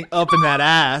just getting up in that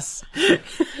ass.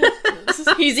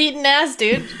 He's eating ass,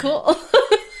 dude. Cool.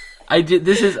 I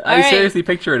right. seriously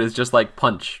picture it as just like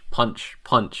punch, punch,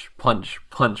 punch, punch,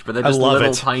 punch, but they're just love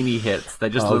little it. tiny hits. They're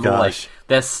just Oh, little gosh.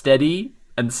 they're steady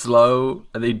and slow,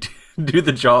 and they do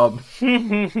the job.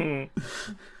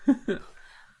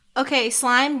 Okay,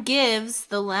 Slime gives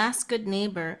the last good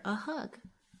neighbor a hug.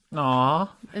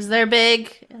 Aw. Is they're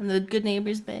big, and the good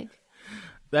neighbor's big.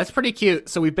 That's pretty cute.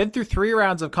 So we've been through 3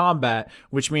 rounds of combat,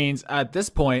 which means at this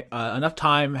point, enough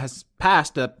time has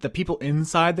passed that the people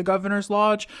inside the governor's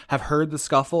lodge have heard the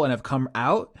scuffle and have come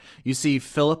out. You see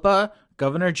Philippa,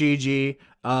 Governor Gigi,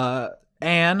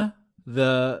 Anne,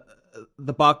 the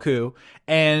Baku,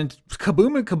 and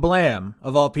Kaboom and Kablam,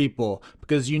 of all people,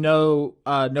 because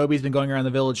Nobi's been going around the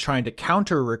village trying to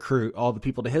counter-recruit all the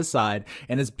people to his side,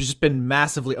 and has just been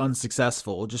massively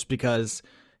unsuccessful just because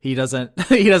he doesn't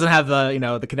have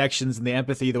the the connections and the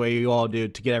empathy the way you all do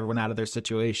to get everyone out of their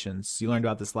situations. You learned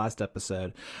about this last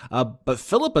episode. But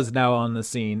Philippa's now on the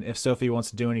scene if Sophie wants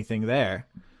to do anything there.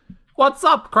 What's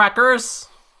up, crackers?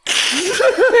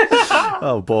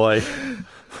 Oh boy.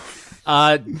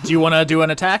 Do you want to do an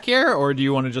attack here, or do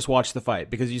you want to just watch the fight?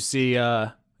 Because you see,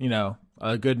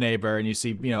 a good neighbor, and you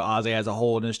see, Ozzy has a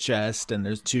hole in his chest, and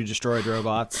there's 2 destroyed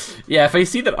robots. Yeah, if I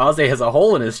see that Ozzy has a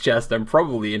hole in his chest, I'm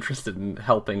probably interested in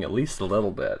helping at least a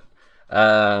little bit.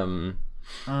 I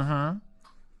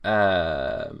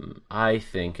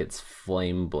think it's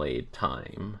Flame Blade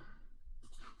time.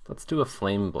 Let's do a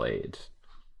Flame Blade.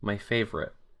 My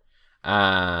favorite.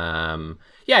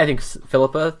 Yeah, I think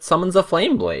Philippa summons a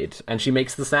Flame Blade, and she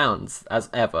makes the sounds, as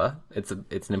ever. It's an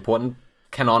important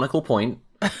canonical point.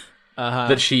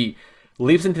 That she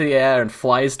leaps into the air and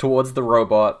flies towards the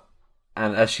robot,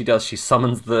 and as she does, she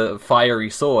summons the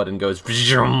fiery sword and goes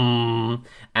and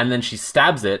then she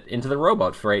stabs it into the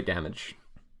robot for 8 damage.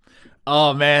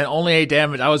 Oh man, only 8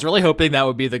 damage. I was really hoping that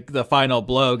would be the final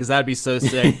blow, because that'd be so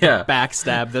sick. Yeah.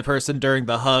 Backstab the person during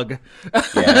the hug.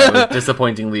 Yeah, it was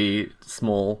disappointingly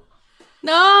small.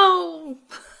 No.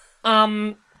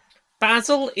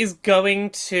 Basil is going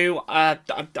to. I'm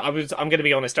going to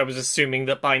be honest. I was assuming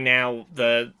that by now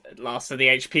the last of the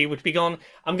HP would be gone.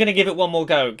 I'm going to give it one more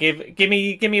go. Give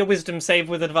me a wisdom save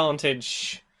with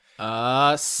advantage.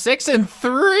 6 and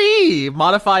 3.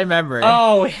 Modify memory.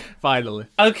 Oh, Finally.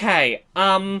 okay.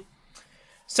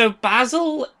 So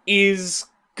Basil is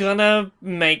gonna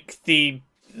make the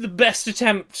best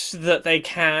attempt that they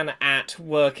can at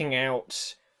working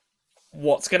out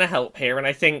what's gonna help here, and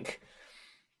I think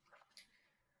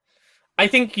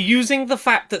using the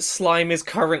fact that Slime is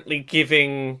currently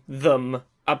giving them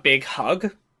a big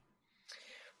hug,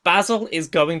 Basil is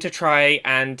going to try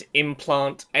and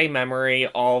implant a memory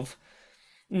of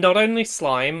not only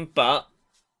Slime, but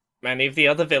many of the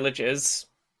other villagers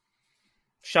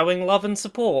showing love and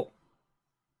support.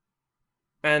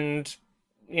 And,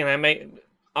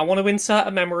 I want to insert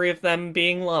a memory of them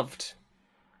being loved.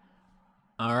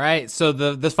 All right, so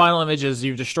the final image is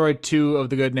you've destroyed 2 of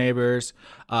the good neighbors.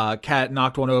 Cat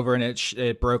knocked one over and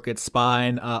it broke its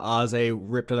spine. Aze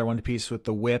ripped another one to pieces with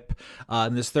the whip.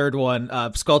 And this third one,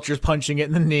 Sculpture's punching it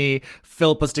in the knee.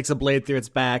 Philippa sticks a blade through its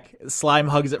back. Slime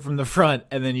hugs it from the front,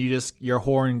 and then your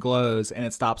horn glows and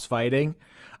it stops fighting.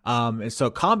 And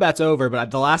so combat's over, but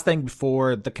the last thing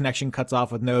before the connection cuts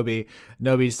off with Nobi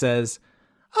says,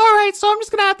 "All right, so I'm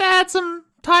just gonna have to add some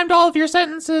time to all of your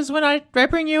sentences when I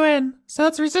bring you in. So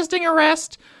it's resisting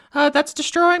arrest, that's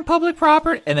destroying public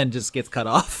property," and then just gets cut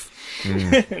off.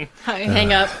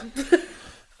 Hang up.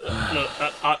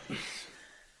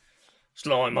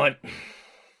 Slime, mate.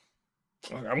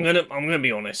 I'm gonna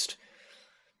be honest.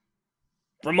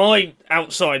 From my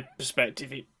outside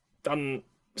perspective, it doesn't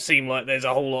seem like there's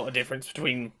a whole lot of difference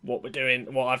between what we're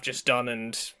doing, what I've just done,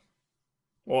 and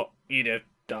what you'd have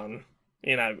done.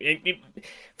 You know,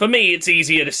 for me, it's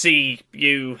easier to see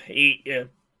you eat your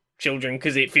children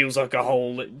because it feels like a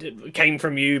whole it came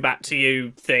from you back to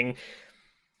you thing.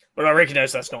 But I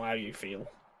recognize that's not how you feel.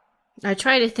 I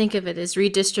try to think of it as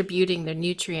redistributing their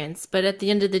nutrients, but at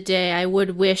the end of the day, I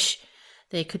would wish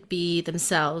they could be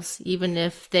themselves, even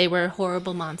if they were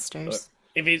horrible monsters.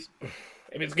 If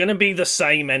it's gonna be the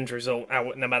same end result,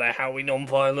 no matter how we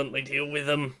non-violently deal with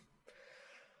them,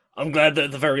 I'm glad that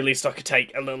at the very least I could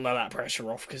take a little of that pressure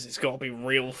off, because it's got to be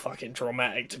real fucking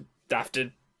traumatic to have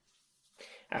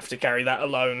to carry that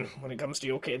alone when it comes to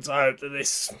your kids. I hope that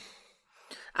this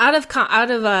Out of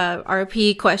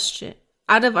RP question,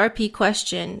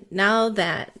 now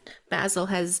that Basil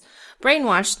has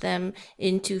brainwashed them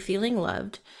into feeling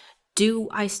loved, do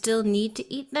I still need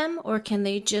to eat them, or can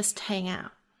they just hang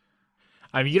out?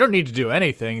 I mean, you don't need to do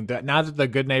anything. That now that the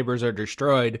good neighbors are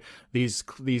destroyed, these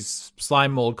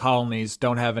slime mold colonies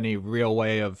don't have any real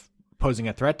way of posing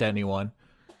a threat to anyone.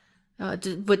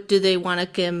 But do they want to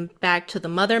come back to the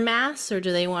mother mass, or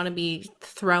do they want to be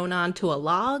thrown onto a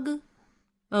log?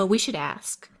 Oh, we should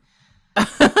ask.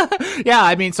 Yeah,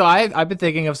 I mean, so I've been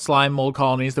thinking of slime mold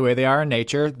colonies the way they are in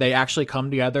nature. They actually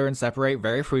come together and separate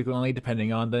very frequently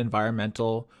depending on the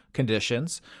environmental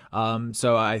conditions.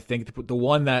 So I think the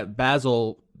one that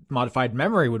Basil modified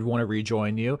memory would want to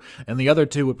rejoin you, and the other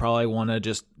two would probably want to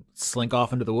just slink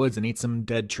off into the woods and eat some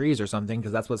dead trees or something,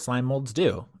 because that's what slime molds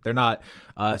do. They're not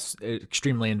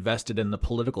extremely invested in the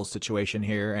political situation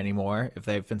here anymore if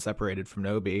they've been separated from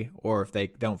Nobi, or if they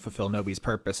don't fulfill Nobi's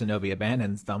purpose and Nobi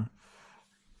abandons them.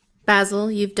 Basil,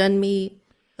 you've done me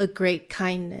a great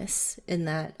kindness in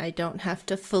that I don't have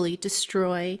to fully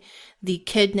destroy the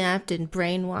kidnapped and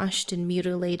brainwashed and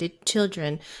mutilated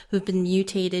children who've been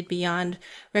mutated beyond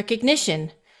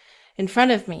recognition in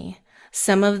front of me.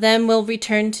 Some of them will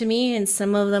return to me, and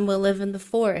some of them will live in the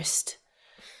forest.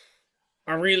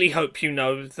 I really hope you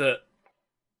know that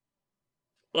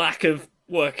lack of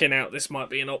working out this might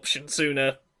be an option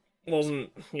sooner wasn't,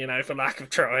 for lack of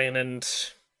trying, and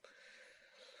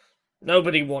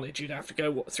nobody wanted you to have to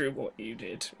go through what you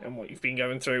did and what you've been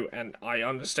going through, and I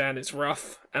understand it's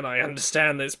rough, and I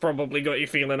understand that it's probably got you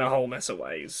feeling a whole mess of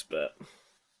ways, but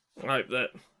I hope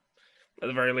that at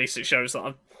the very least it shows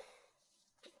that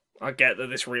I get that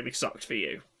this really sucked for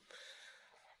you.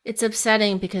 It's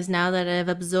upsetting because now that I've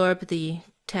absorbed the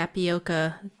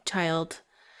tapioca child,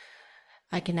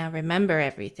 I can now remember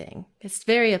everything. It's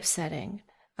very upsetting.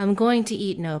 I'm going to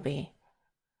eat Nobi.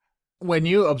 When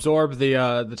you absorb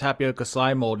the tapioca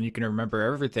slime mold and you can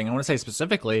remember everything, I want to say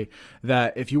specifically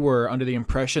that if you were under the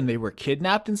impression they were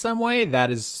kidnapped in some way,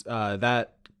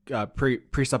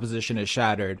 presupposition is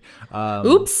shattered.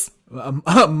 Oops.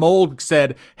 Mold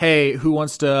said, "Hey, who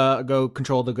wants to go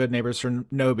control the good neighbors for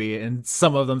Nobi?" And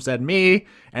some of them said me,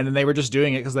 and then they were just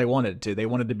doing it because they wanted to. They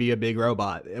wanted to be a big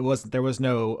robot. There was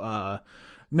no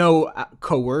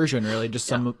coercion really. Just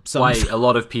some. Why a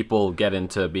lot of people get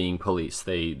into being police.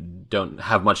 They don't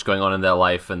have much going on in their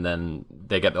life, and then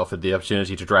they get offered the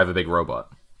opportunity to drive a big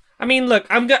robot. I mean, look,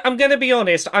 I'm gonna be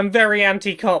honest, I'm very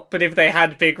anti-cop, but if they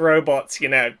had big robots,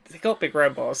 they got big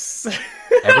robots.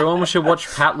 Everyone should watch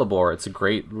Pat Labor. It's a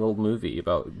great little movie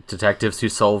about detectives who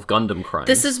solve Gundam crimes.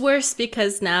 This is worse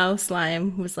because now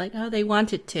Slime was like, oh, they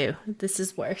wanted to. This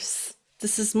is worse.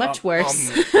 This is much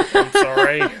worse. I'm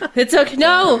sorry. It's okay.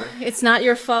 No, it's not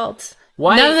your fault.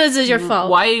 Why, none of this is your fault.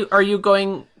 Why are you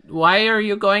going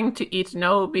to eat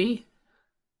Nobi?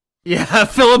 Yeah,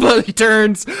 Philippa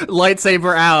turns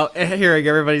lightsaber out, hearing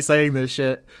everybody saying this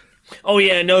shit. Oh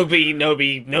yeah,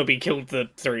 Nobi killed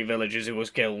the 3 villagers who was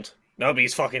killed.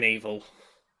 Nobi's fucking evil.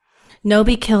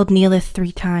 Nobi killed Neelith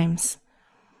 3 times.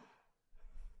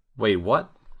 Wait,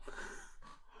 what?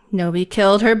 Nobi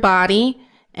killed her body,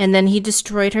 and then he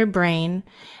destroyed her brain,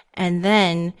 and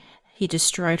then he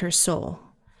destroyed her soul.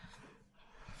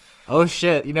 Oh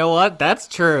shit, you know what? That's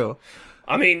true.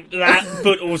 I mean, that,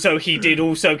 but also he did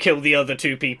also kill the other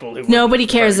 2 people who Nobody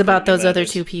cares about those other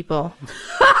 2 people.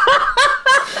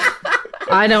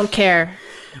 I don't care.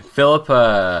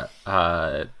 Philippa,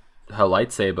 her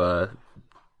lightsaber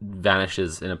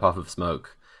vanishes in a puff of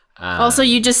smoke. Also,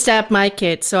 you just stabbed my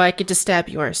kid, so I could just stab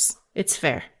yours. It's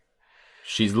fair.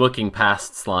 She's looking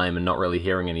past Slime and not really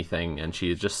hearing anything, and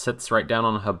she just sits right down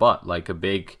on her butt like a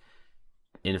big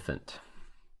infant.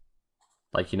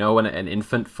 Like, when an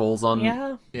infant falls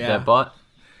on their butt?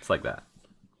 It's like that.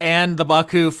 And the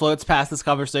Baku floats past this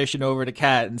conversation over to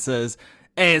Kat and says,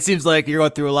 "Hey, it seems like you're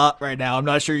going through a lot right now. I'm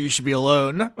not sure you should be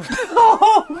alone."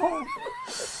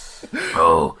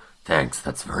 Oh, thanks.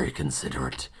 That's very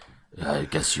considerate. I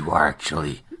guess you are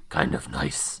actually kind of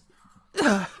nice.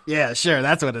 Yeah, sure,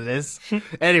 that's what it is.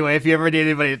 Anyway, if you ever need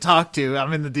anybody to talk to,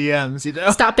 I'm in the DMs, you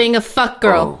know? Stop being a fuck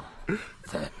girl.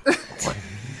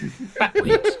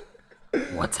 Wait.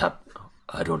 What's up?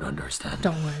 I don't understand.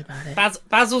 Don't worry about it.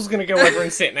 Basil's gonna go over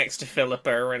and sit next to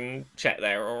Philippa and check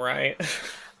they're alright.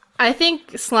 I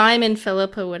think Slime and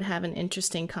Philippa would have an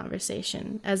interesting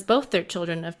conversation, as both their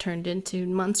children have turned into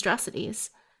monstrosities.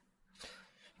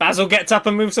 Basil gets up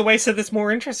and moves away so this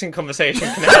more interesting conversation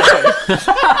can happen.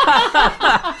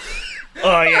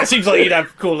 Oh yeah, seems like you'd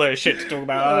have cooler shit to talk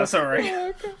about. Sorry.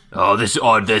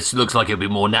 This looks like it'd be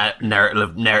more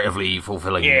narratively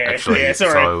fulfilling. Yeah, actually. yeah,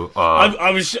 sorry. So,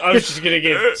 I was just gonna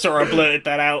give. Sorry, I blurted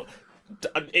that out.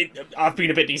 I've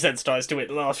been a bit desensitized to it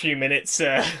the last few minutes.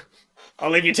 I'll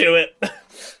leave you to it.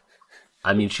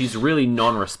 I mean, she's really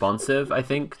non-responsive, I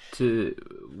think, to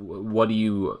what do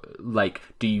you like?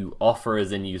 Do you offer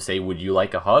as in you say, would you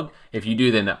like a hug? If you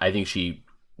do, then I think she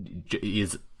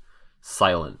is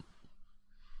silent.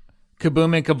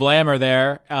 Kaboom and Kablam are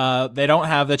there. They don't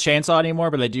have the chainsaw anymore,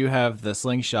 but they do have the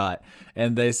slingshot.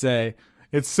 And they say,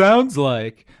 it sounds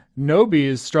like Nobi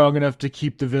is strong enough to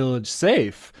keep the village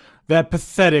safe. That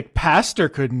pathetic pastor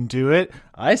couldn't do it.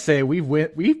 I say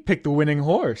we've picked the winning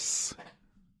horse.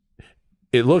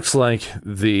 It looks like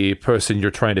the person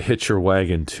you're trying to hitch your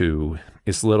wagon to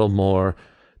is little more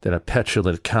than a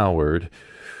petulant coward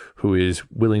who is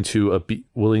willing to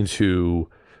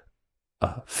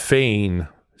feign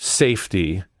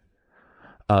safety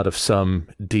out of some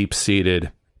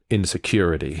deep-seated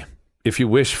insecurity. If you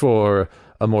wish for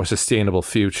a more sustainable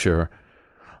future,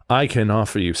 I can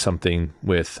offer you something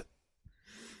with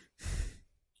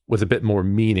a bit more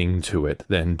meaning to it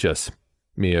than just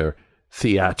mere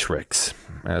theatrics,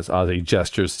 as Ozzy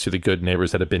gestures to the good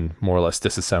neighbors that have been more or less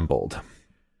disassembled.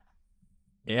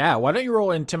 Yeah, why don't you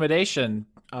roll intimidation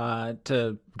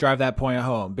to drive that point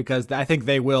home? Because I think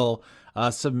they will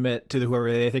submit to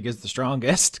whoever they think is the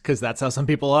strongest, because that's how some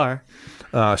people are.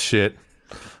 Ah, shit.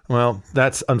 Well,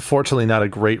 that's unfortunately not a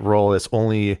great roll. It's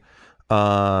only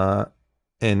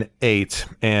an 8,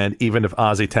 and even if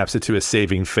Ozzy taps it to a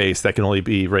saving face, that can only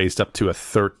be raised up to a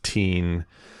 13.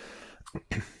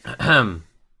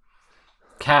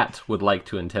 Cat would like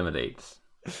to intimidate.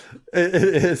 It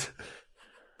is.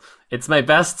 It's my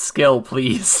best skill,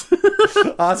 please.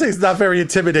 Ozzy's not very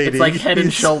intimidating. It's like head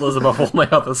and shoulders above all my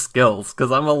other skills,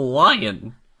 because I'm a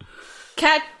lion.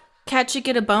 Cat should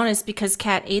get a bonus because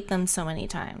Cat ate them so many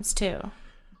times, too.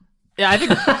 Yeah, I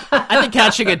think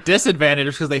Cat should get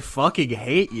disadvantaged because they fucking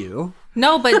hate you.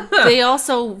 No, but they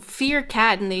also fear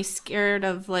Cat and they scared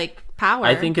of, like, power.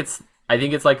 I think it's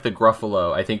like the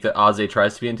Gruffalo. I think that Aze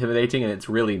tries to be intimidating and it's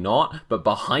really not, but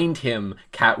behind him,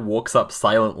 Cat walks up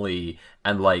silently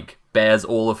and, like, bares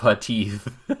all of her teeth.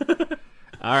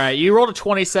 All right, you rolled a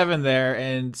 27 there,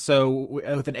 and so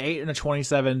with an 8 and a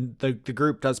 27, the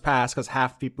group does pass because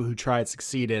half the people who tried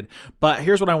succeeded. But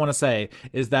here's what I want to say,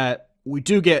 is that we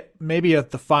do get maybe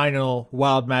the final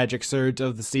wild magic surge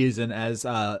of the season as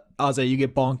Aze, you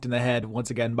get bonked in the head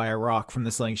once again by a rock from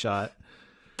the slingshot.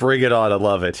 Bring it on, I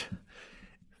love it.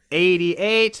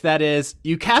 88, that is,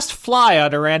 you cast fly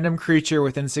on a random creature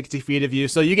within 60 feet of you,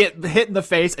 so you get hit in the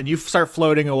face and you start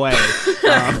floating away.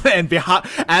 And behind,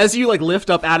 as you like lift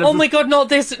up out of Oh my god, not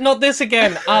this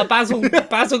again.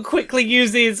 Basil quickly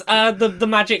uses the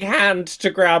magic hand to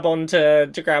grab onto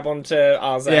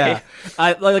Aze. Yeah,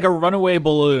 like a runaway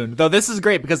balloon. Though this is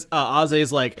great because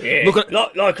Aze's like, Yeah, look at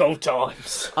like old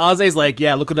times. Aze's like,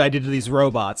 yeah, look what I did to these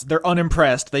robots. They're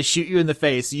unimpressed. They shoot you in the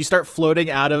face. You start floating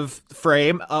out of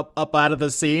frame, up out of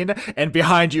the scene, and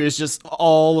behind you is just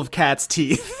all of Cat's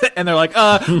teeth. And they're like,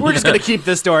 we're just gonna keep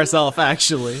this to ourselves,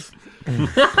 actually.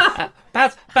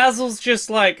 Basil's just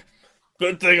like,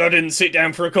 good thing I didn't sit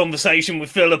down for a conversation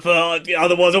with Philippa,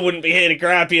 otherwise I wouldn't be here to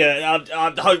grab you.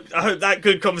 I hope that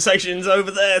good conversation's over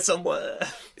there somewhere.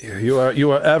 You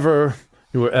are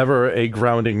ever a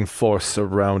grounding force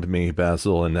around me,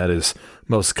 Basil, and that is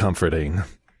most comforting.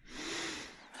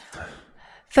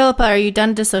 Philippa, are you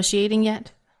done dissociating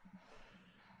yet?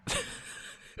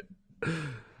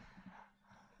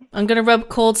 I'm gonna rub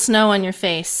cold snow on your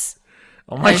face.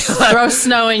 Oh my god. Throw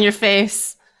snow in your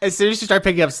face. As soon as you start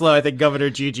picking up slow, I think Governor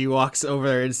Gigi walks over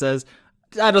there and says,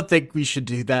 I don't think we should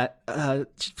do that.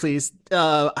 Please.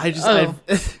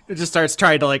 It just starts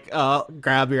trying to like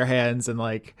grab your hands and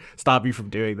like stop you from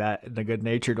doing that in a good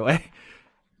natured way.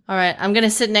 All right, I'm gonna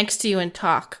sit next to you and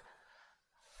talk.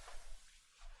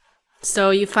 So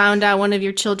you found out one of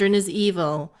your children is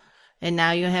evil, and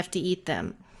now you have to eat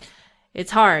them.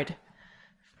 It's hard.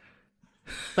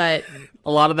 But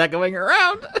a lot of that going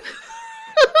around.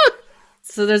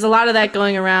 So there's a lot of that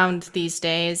going around these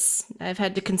days. I've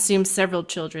had to consume several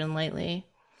children lately.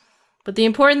 But the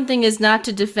important thing is not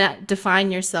to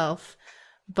define yourself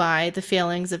by the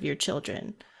failings of your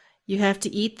children. You have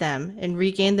to eat them and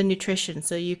regain the nutrition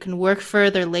so you can work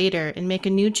further later and make a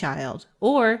new child.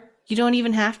 Or you don't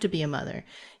even have to be a mother.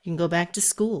 You can go back to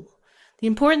school. The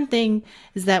important thing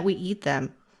is that we eat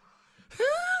them.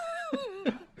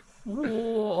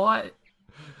 What?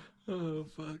 Oh,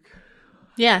 fuck.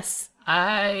 Yes.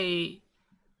 Don't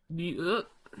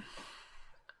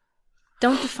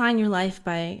define your life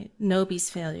by Nobi's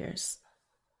failures.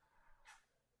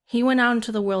 He went out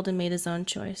into the world and made his own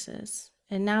choices.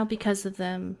 And now because of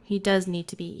them, he does need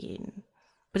to be eaten.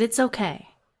 But it's okay.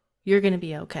 You're going to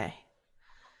be okay.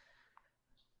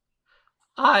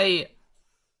 I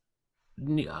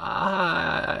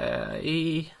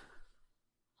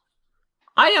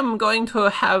am going to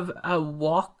have a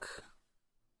walk.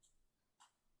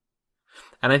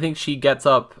 And I think she gets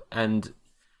up and,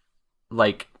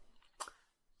 like,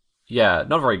 yeah,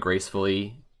 not very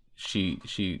gracefully.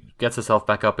 She gets herself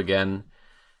back up again,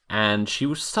 and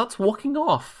she starts walking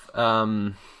off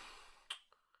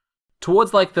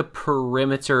towards, like, the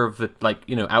perimeter of the, like,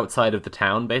 you know, outside of the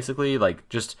town, basically. Like,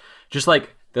 just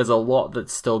like, there's a lot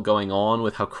that's still going on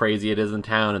with how crazy it is in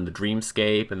town and the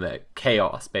dreamscape and the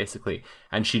chaos, basically.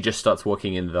 And she just starts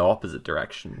walking in the opposite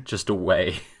direction, just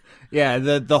away. Yeah,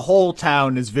 the whole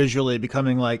town is visually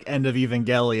becoming like End of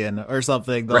Evangelion or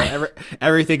something.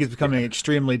 Everything is becoming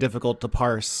extremely difficult to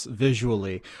parse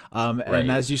visually. And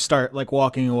as you start like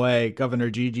walking away, Governor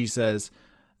Gigi says,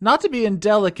 "Not to be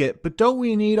indelicate, but don't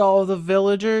we need all of the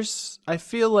villagers?" I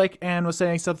feel like Anne was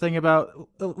saying something about,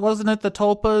 wasn't it the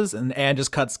Tulpas? And Anne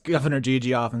just cuts Governor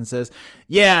Gigi off and says,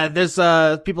 "Yeah, there's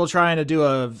people trying to do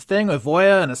a thing with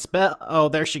Voya and a spell." Oh,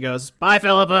 there she goes. Bye,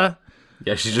 Philippa.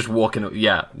 Yeah, she's just walking.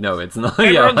 Yeah, no, it's not.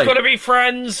 Everyone's like, got to be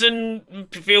friends and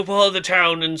feel part of the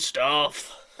town and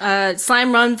stuff.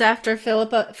 Slime runs after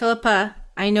Philippa. Philippa,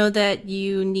 I know that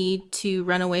you need to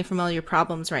run away from all your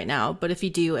problems right now, but if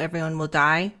you do, everyone will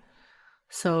die.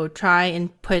 So try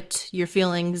and put your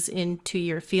feelings into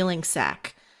your feeling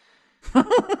sack.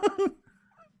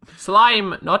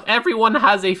 Slime, not everyone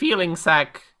has a feeling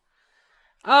sack.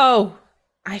 Oh,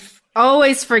 I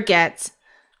always forget.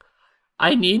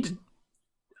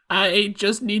 I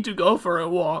just need to go for a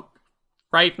walk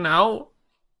right now,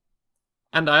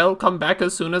 and I'll come back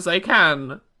as soon as I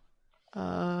can.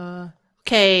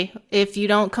 Okay, if you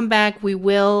don't come back, we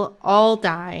will all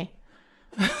die.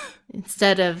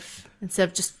 instead of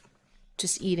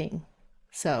just eating.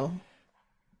 So,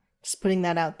 just putting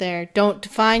that out there. Don't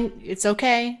define, it's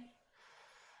okay.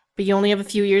 But you only have a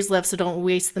few years left, so don't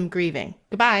waste them grieving.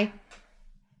 Goodbye.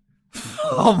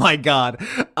 Oh my god.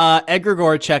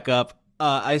 Egregore checkup.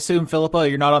 I assume, Philippa,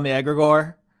 you're not on the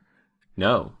Egregore?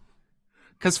 no.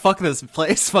 Because fuck this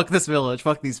place, fuck this village,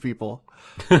 fuck these people.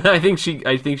 I think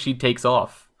she takes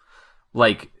off.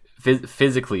 Like,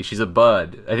 physically, she's a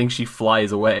bird. I think she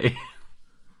flies away.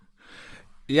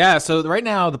 Yeah, so right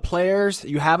now, the players,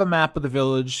 you have a map of the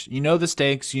village, you know the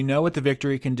stakes, you know what the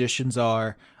victory conditions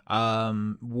are.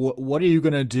 What are you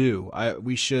going to do?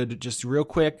 We should just real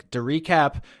quick, to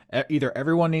recap, either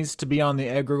everyone needs to be on the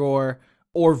Egregore,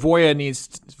 or Voya needs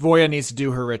to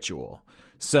do her ritual.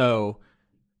 So,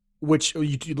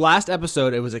 last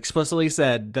episode, it was explicitly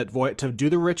said that Voya, to do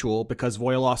the ritual, because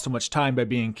Voya lost so much time by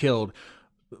being killed,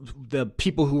 the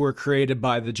people who were created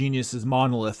by the genius's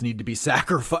monolith need to be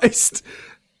sacrificed.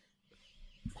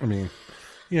 I mean,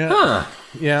 yeah. Huh.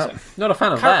 Yeah. Not a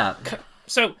fan of that.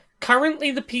 So,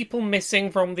 currently the people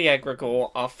missing from the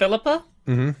Egregore are Philippa,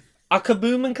 are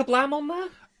Kaboom and Kablam on there?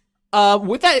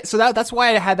 With that, so that's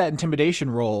why I had that intimidation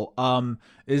roll.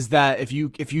 Is that if you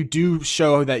do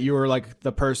show that you're like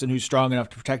the person who's strong enough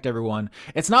to protect everyone,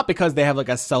 it's not because they have like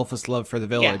a selfless love for the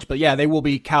village, but yeah, they will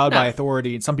be cowed by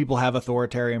authority. And some people have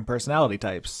authoritarian personality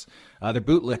types. They're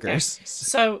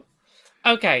bootlickers.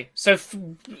 Okay. So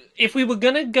if we were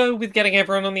gonna go with getting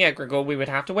everyone on the Egregore, we would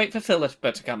have to wait for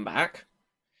Philippa to come back.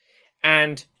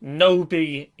 And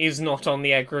Nobi is not on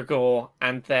the Egregore,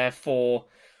 and therefore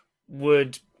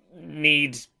would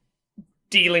need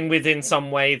dealing with in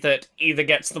some way that either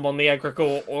gets them on the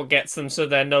Egregore or gets them so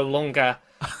they're no longer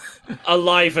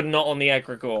alive and not on the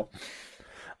Egregore.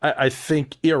 I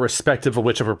think irrespective of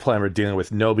whichever plan we're dealing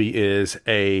with, Nobi is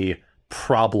a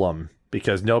problem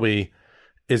because Nobi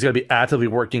is going to be actively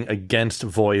working against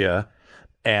Voya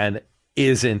and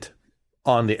isn't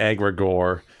on the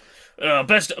Egregore.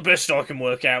 Best I can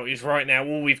work out is right now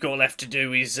all we've got left to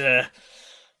do is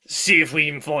see if we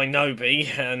can find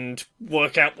Nobi and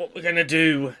work out what we're going to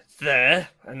do there,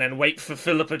 and then wait for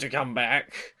Philippa to come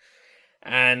back.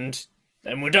 And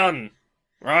then we're done,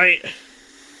 right?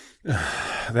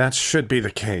 That should be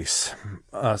the case.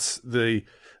 The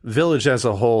village as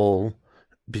a whole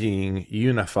being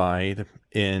unified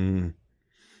in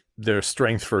their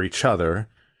strength for each other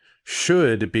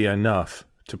should be enough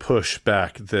to push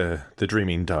back the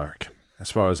Dreaming Dark,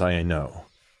 as far as I know.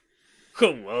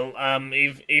 Cool. Well,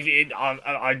 as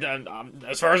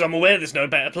far as I'm aware, there's no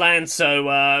better plan.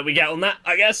 So we get on that,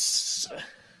 I guess.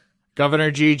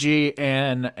 Governor Gigi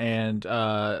and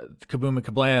Kaboom and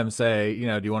Kablam say,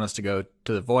 do you want us to go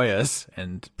to the Voyas?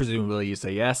 And presumably you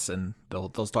say yes, and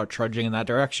they'll start trudging in that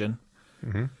direction.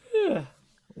 Mm-hmm. Yeah.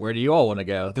 Where do you all want to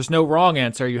go? There's no wrong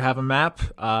answer. You have a map.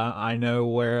 I know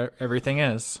where everything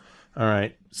is. All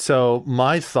right. So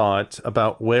my thought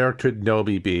about where could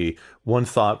Nobi be, one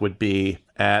thought would be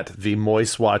at the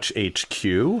Moist Watch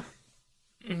HQ.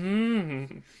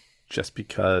 Mm-hmm. Just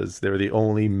because they're the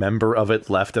only member of it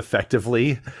left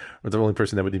effectively, or the only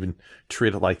person that would even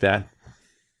treat it like that.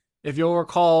 If you'll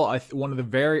recall, one of the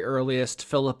very earliest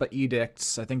Philippa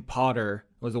edicts, I think Potter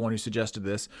was the one who suggested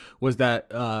this, was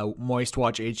that Moist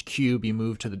Watch HQ be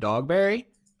moved to the Dogberry.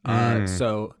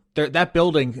 So that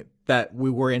building that we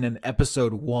were in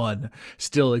episode 1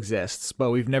 still exists,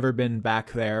 but we've never been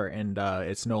back there, and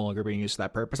it's no longer being used for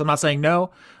that purpose. I'm not saying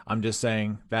no. I'm just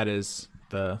saying that is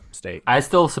the state. I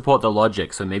still support the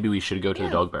logic, so maybe we should go to the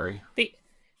Dogberry.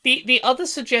 The other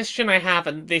suggestion I have,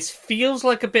 and this feels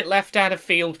like a bit left out of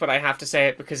field, but I have to say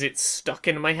it because it's stuck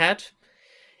in my head,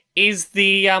 is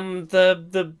the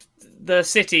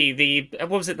city, what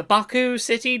was it, the Baku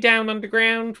city down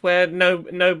underground, where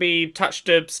Nobi touched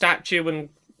a statue and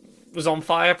was on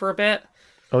fire for a bit.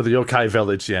 Oh, the yokai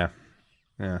village, yeah.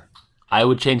 I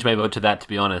would change my vote to that, to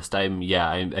be honest. I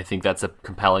think that's a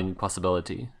compelling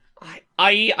possibility.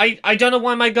 I don't know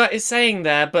why my gut is saying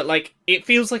there, but it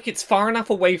feels like it's far enough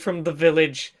away from the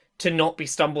village to not be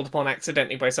stumbled upon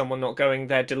accidentally by someone not going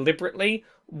there deliberately,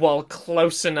 while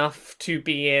close enough to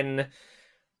be in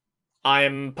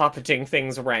I'm puppeting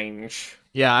things range.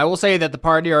 Yeah, I will say that the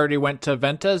party already went to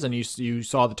Ventas, and you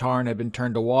saw the Tarn had been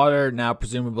turned to water. Now,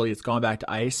 presumably, it's gone back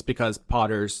to ice because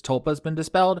Potter's tulpa has been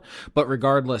dispelled. But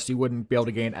regardless, you wouldn't be able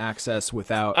to gain access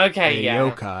without a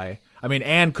yokai. I mean,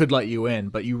 Anne could let you in,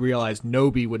 but you realize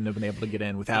Nobi wouldn't have been able to get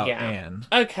in without Anne.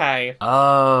 Okay.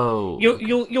 Oh.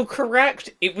 You're correct.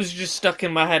 It was just stuck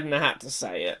in my head and I had to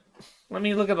say it. Let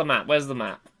me look at the map. Where's the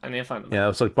map? I need to find the map. Yeah,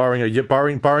 it's like barring a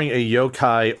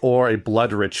yokai or a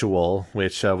blood ritual,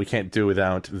 which we can't do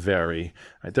without Very.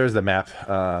 Right, there's the map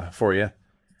for you.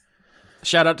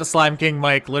 Shout out to Slime King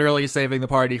Mike, literally saving the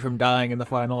party from dying in the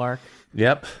final arc.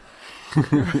 Yep.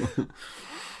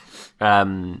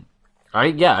 All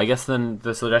right, yeah, I guess then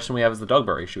the suggestion we have is the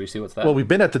Dogberry. Should we see what's there? Well, we've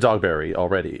been at the Dogberry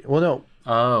already. Well, no.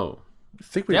 Oh. I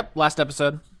think we... Yep, last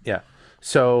episode. Yeah.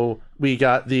 So we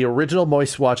got the original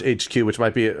Moist Watch HQ, which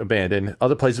might be abandoned.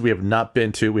 Other places we have not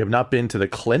been to. We have not been to the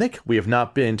clinic. We have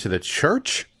not been to the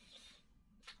church.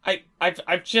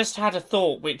 I've just had a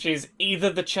thought, which is either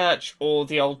the church or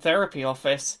the old therapy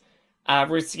office.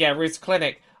 Ruth's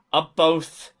clinic are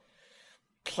both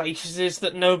places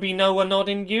that Nobi know are not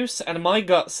in use, and my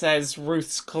gut says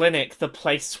Ruth's clinic, the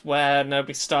place where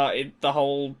Nobi started the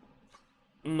whole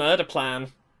murder plan.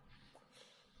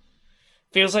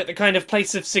 Feels like the kind of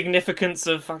place of significance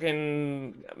of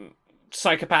fucking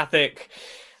psychopathic.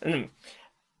 It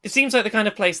seems like the kind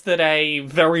of place that a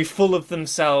very full of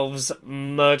themselves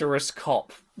murderous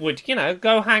cop would,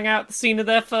 go hang out at the scene of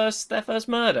their first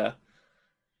murder.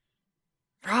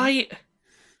 Right?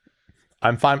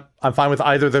 I'm fine with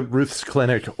either the Ruth's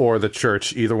clinic or the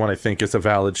church. Either one I think is a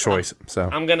valid choice. So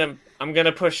I'm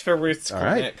gonna push for Ruth's clinic.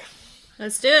 Right.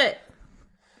 Let's do it.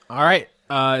 All right.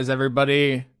 Is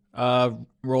everybody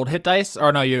rolled hit dice?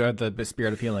 Or no, you have the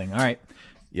spirit of healing. All right.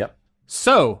 Yep.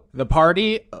 So the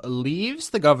party leaves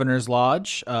the governor's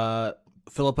lodge.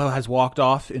 Filippo has walked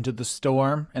off into the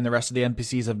storm, and the rest of the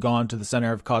NPCs have gone to the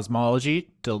Center of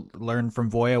Cosmology to learn from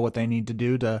Voya what they need to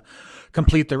do to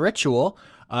complete the ritual.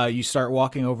 You start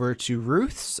walking over to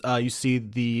Ruth's. You see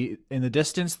in the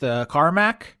distance the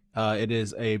Carmack. It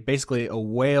is basically a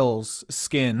whale's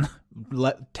skin,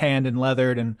 tanned and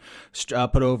leathered and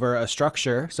put over a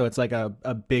structure. So it's like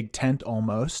a big tent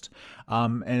almost.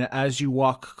 And as you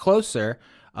walk closer,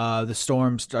 the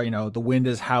storms, the wind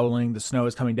is howling, the snow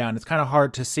is coming down. It's kind of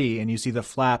hard to see, and you see the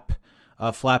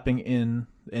flapping in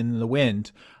the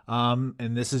wind.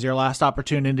 And this is your last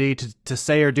opportunity to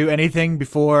say or do anything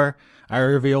before I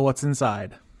reveal what's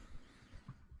inside.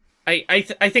 I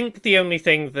think the only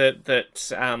thing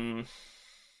that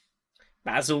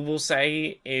Basil will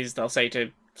say is they'll say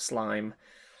to Slime,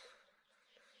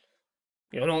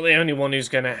 "You're not the only one who's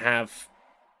going to have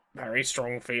very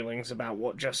strong feelings about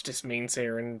what justice means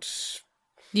here, and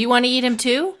Do you want to eat him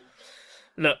too?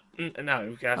 look,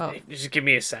 no, just give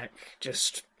me a sec.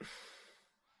 Just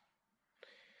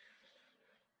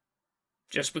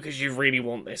because you really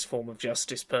want this form of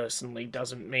justice personally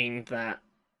doesn't mean that,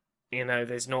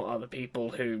 there's not other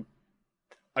people who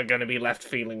are going to be left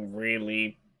feeling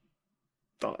really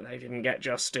that they didn't get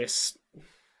justice.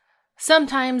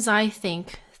 Sometimes I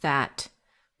think that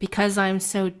because I'm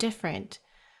so different,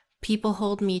 people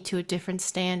hold me to a different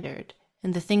standard,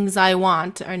 and the things I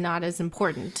want are not as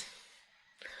important.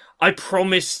 I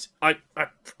promise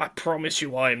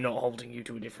you I am not holding you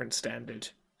to a different standard.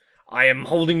 I am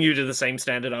holding you to the same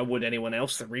standard I would anyone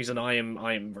else. The reason I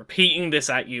am repeating this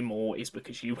at you more is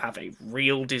because you have a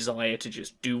real desire to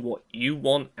just do what you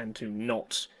want and to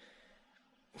not...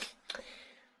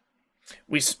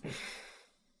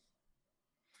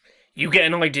 You get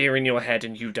an idea in your head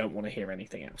and you don't want to hear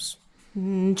anything else.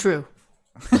 True.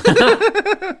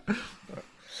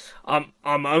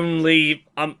 I'm only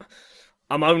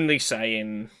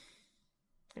saying,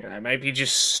 maybe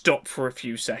just stop for a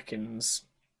few seconds.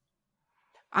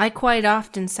 I quite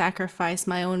often sacrifice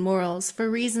my own morals for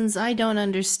reasons I don't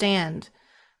understand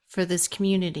for this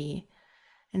community,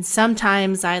 and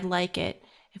sometimes I'd like it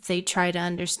if they try to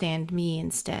understand me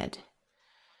instead.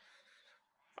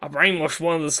 I brainwashed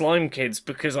one of the slime kids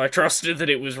because I trusted that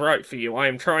it was right for you. I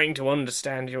am trying to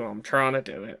understand you. I'm trying to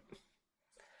do it.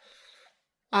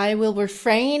 I will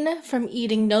refrain from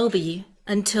eating Nobi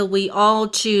until we all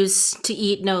choose to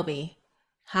eat Nobi.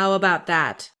 How about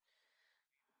that?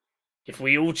 If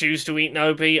we all choose to eat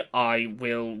Nobi, I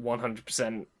will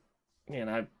 100%,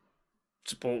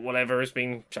 support whatever is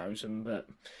being chosen, but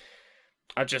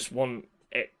I just want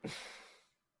it...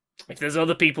 If there's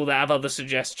other people that have other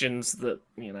suggestions that,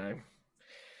 I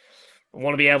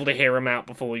want to be able to hear them out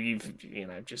before you've,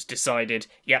 just decided,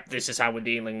 yep, this is how we're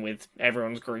dealing with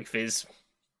everyone's grief is,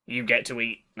 you get to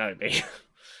eat Nobi.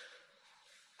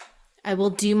 I will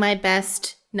do my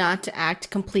best not to act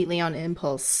completely on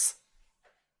impulse.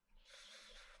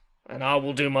 And I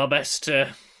will do my best to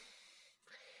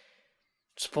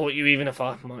support you even if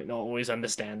I might not always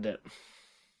understand it.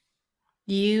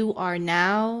 You are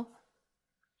now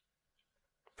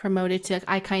promoted to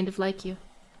I kind of like you.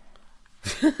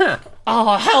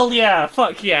 Oh, hell yeah!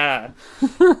 Fuck yeah!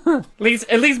 at least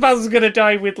Basil's gonna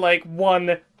die with,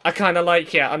 one I kind of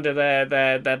like you under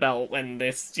their belt when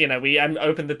this, we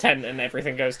open the tent and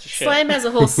everything goes to shit. Slime has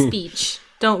a whole speech.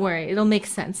 Don't worry, it'll make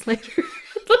sense later.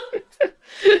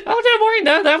 Oh, don't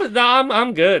worry,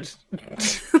 I'm good.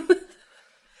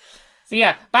 So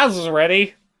yeah, Basil's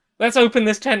ready. Let's open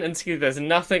this tent and see if there's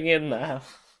nothing in there.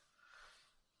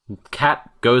 Cat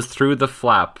goes through the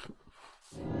flap.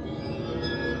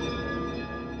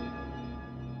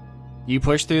 You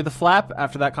push through the flap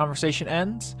after that conversation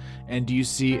ends, and you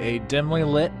see a dimly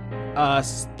lit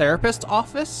therapist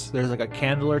office. There's a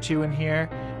candle or two in here.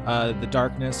 The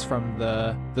darkness from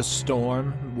the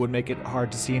storm would make it hard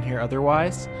to see in here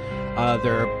otherwise.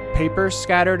 There are papers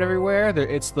scattered everywhere.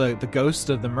 It's the ghost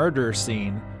of the murder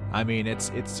scene. I mean,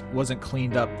 it wasn't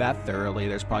cleaned up that thoroughly.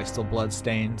 There's probably still blood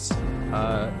stains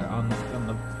on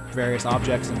the various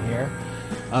objects in here.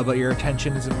 But your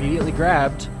attention is immediately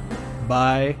grabbed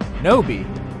by Nobi,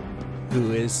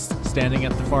 who is standing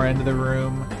at the far end of the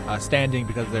room. Standing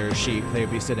because they're a sheep. They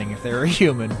would be sitting if they were a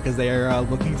human, because they are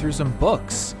looking through some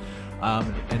books.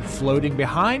 And floating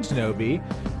behind Nobi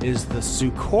is the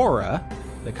Sukora,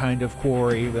 the kind of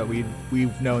quarry that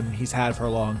we've known he's had for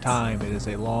a long time. It is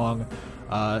a long,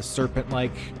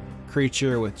 serpent-like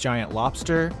creature with giant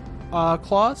lobster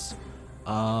claws.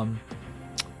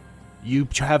 You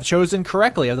have chosen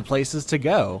correctly of the places to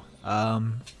go.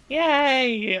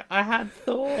 Yay! I had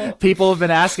thought. People have been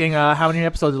asking how many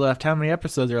episodes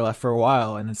are left, for a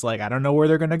while, and it's I don't know where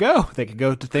they're going to go. They could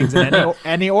go to things in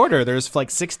any order. There's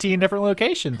 16 different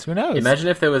locations. Who knows? Imagine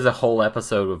if there was a whole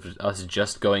episode of us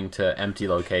just going to empty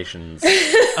locations.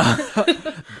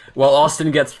 While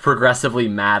Austin gets progressively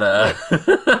madder.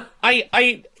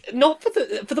 I not for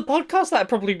the podcast, that'd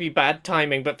probably be bad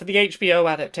timing, but for the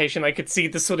HBO adaptation, I could see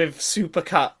the sort of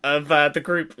supercut of the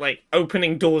group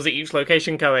opening doors at each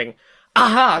location going,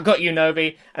 aha, got you,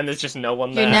 Nobi, and there's just no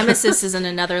one there. Your nemesis is in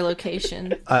another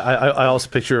location. I also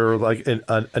picture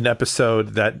an episode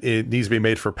that it needs to be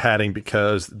made for padding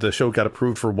because the show got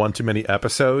approved for one too many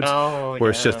episodes. Where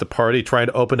it's just the party trying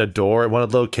to open a door at one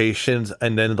of the locations,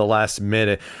 and then in the last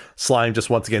minute, Slime just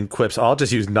once again quips, I'll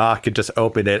just use knock and just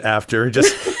open it after,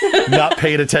 just not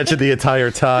paying attention the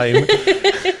entire time.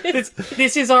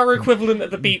 This is our equivalent of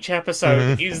the beach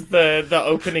episode. Is the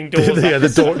opening doors.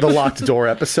 The locked door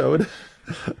episode.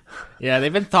 Yeah,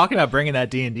 they've been talking about bringing that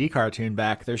D&D cartoon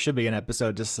back. There should be an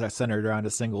episode just centered around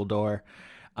a single door.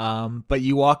 But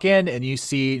you walk in and you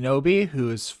see Nobi,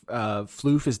 whose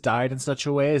floof has died in such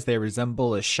a way as they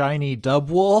resemble a shiny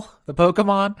Dubwool, the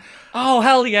Pokemon. Oh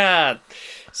hell yeah!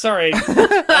 Sorry,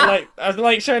 I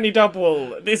like shiny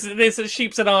Dubwool. This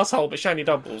sheep's an asshole, but shiny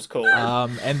Dubwool's cool.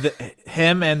 And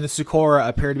him and the Sukora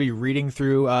appear to be reading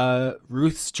through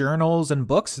Ruth's journals and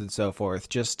books and so forth.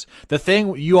 Just the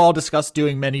thing you all discussed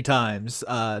doing many times.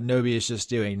 Nobi is just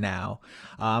doing now.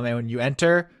 And when you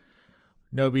enter,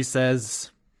 Nobi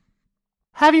says,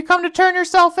 "Have you come to turn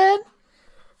yourself in?"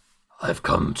 I've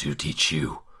come to teach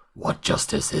you what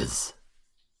justice is.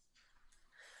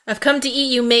 I've come to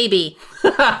eat you, maybe.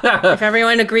 If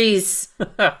everyone agrees.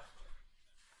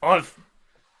 I've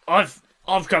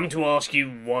come to ask you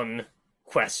one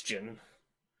question.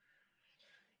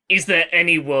 Is there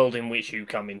any world in which you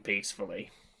come in peacefully?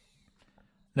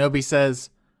 Nobi says,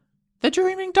 "The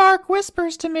dreaming dark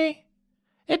whispers to me.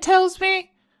 It tells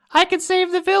me I can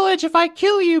save the village if I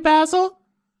kill you, Basil."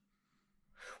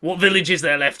 What village is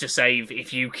there left to save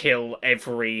if you kill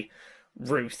every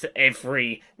Ruth,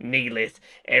 every Neelith,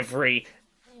 everyone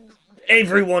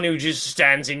who just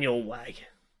stands in your way?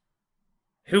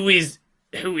 Who is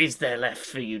there left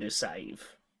for you to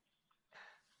save?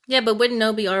 Yeah, but wouldn't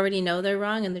Nobi already know they're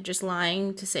wrong and they're just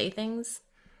lying to say things?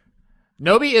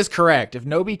 Nobi is correct. If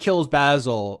Nobi kills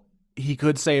Basil, he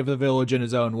could save the village in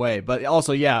his own way. But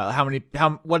also, yeah,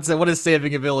 what is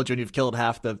saving a village when you've killed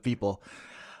half the people?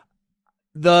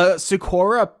 The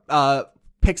Sukora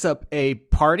picks up a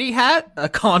party hat, a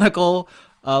conical,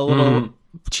 little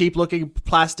cheap-looking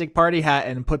plastic party hat,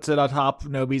 and puts it on top of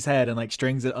Nobi's head and like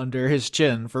strings it under his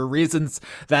chin for reasons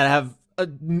that have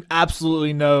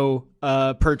absolutely no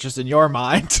purchase in your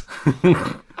mind.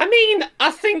 I mean,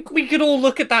 I think we could all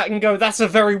look at that and go, that's a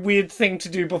very weird thing to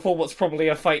do before what's probably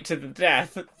a fight to the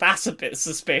death. That's a bit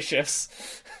suspicious.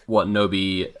 What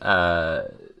Nobi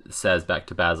says back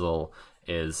to Basil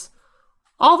is,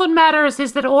 All that matters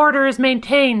is that order is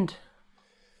maintained.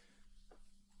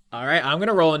 All right, I'm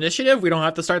gonna roll initiative. We don't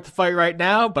have to start the fight right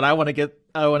now, but I want to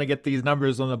get these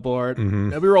numbers on the board.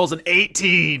 Nobi rolls an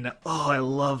 18. Oh, I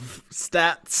love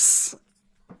stats.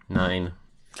 9.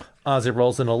 Ozzy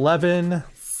rolls an 11.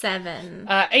 7.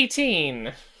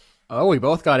 18. Oh, we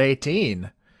both got 18.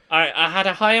 I had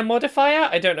a higher modifier.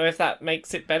 I don't know if that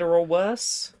makes it better or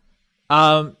worse.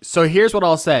 So here's what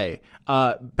I'll say.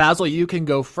 Basil, you can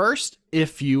go first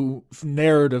if you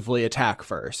narratively attack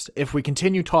first. If we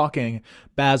continue talking,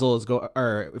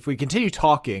 if we continue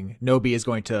talking, Nobi is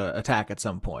going to attack at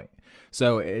some point.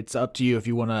 So it's up to you if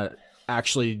you want to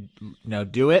actually,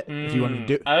 do it. If you want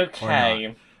to do Okay. or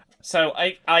not. So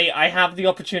I have the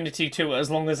opportunity to,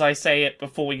 as long as I say it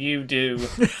before you do,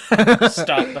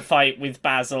 start the fight with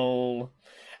Basil.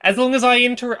 As long as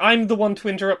I'm the one to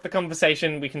interrupt the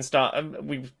conversation, we can start.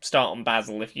 We start on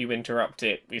Basil. If you interrupt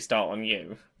it, we start on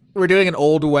you. We're doing an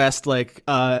Old West,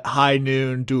 high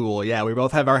noon duel. Yeah, we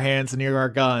both have our hands near our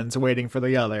guns waiting for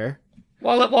the other.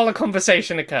 While a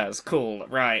conversation occurs. Cool,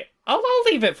 right. I'll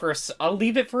leave it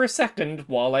for a second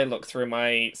while I look through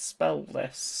my spell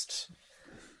list.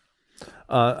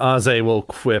 Aze will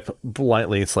quip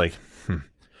bluntly. It's like,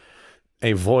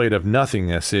 a void of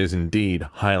nothingness is indeed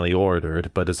highly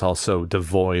ordered, but is also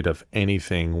devoid of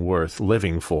anything worth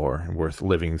living for and worth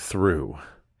living through.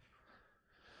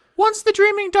 Once the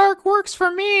Dreaming Dark works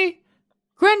for me,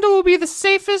 Grendel will be the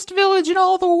safest village in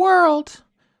all the world.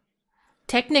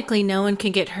 Technically, no one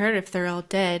can get hurt if they're all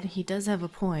dead. He does have a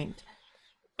point.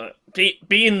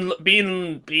 Being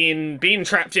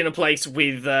trapped in a place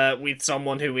with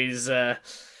someone who is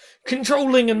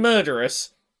controlling and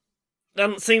murderous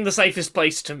doesn't seem the safest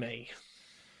place to me.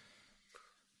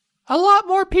 A lot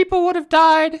more people would have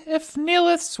died if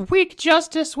Neelith's weak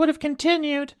justice would have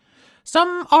continued.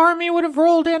 Some army would have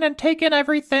rolled in and taken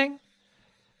everything.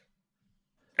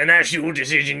 And that's your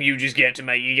decision you just get to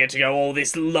make. You get to go,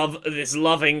 this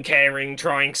loving, caring,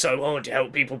 trying so hard to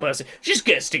help people person just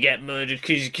gets to get murdered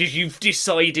because you've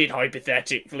decided,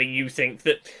 hypothetically, you think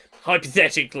that,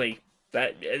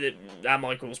 that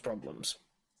might cause problems.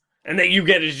 And that you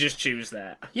get to just choose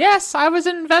that. Yes, I was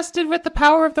invested with the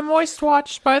power of the Moist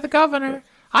Watch by the governor.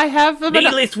 I have a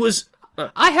Neelith was...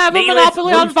 I have a Neelith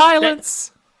monopoly on was-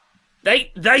 violence.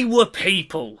 They were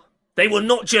people. They were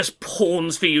not just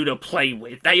pawns for you to play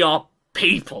with. They are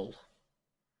people.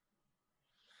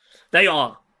 They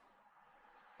are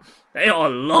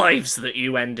lives that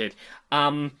you ended.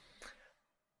 Basil...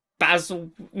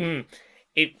 Basil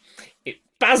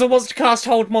wants to cast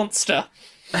Hold Monster.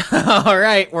 All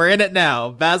right, we're in it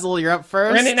now. Basil, you're up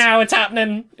first. We're in it now. It's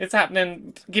happening. It's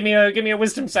happening. Give me a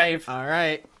wisdom save. All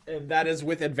right, and that is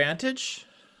with advantage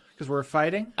because we're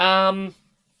fighting.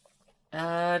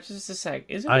 Just a sec.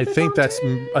 Is it? I with think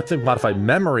advantage? I think modified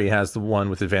memory has the one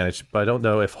with advantage, but I don't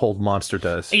know if hold monster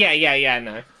does. Yeah.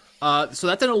 No. So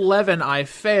that's an 11. I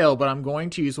fail, but I'm going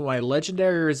to use my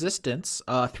legendary resistance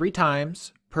 3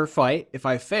 times per fight. If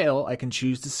I fail, I can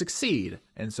choose to succeed,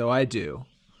 and so I do.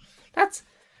 That's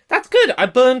good. I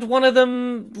burned one of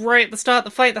them right at the start of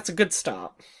the fight. That's a good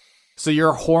start. So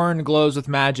your horn glows with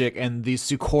magic, and the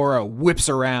Sukora whips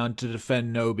around to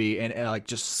defend Nobi, and like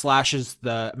just slashes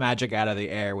the magic out of the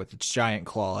air with its giant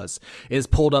claws. It is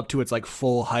pulled up to its like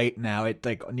full height now. It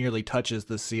like nearly touches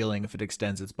the ceiling if it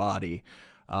extends its body.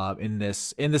 In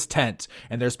this tent,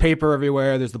 and there's paper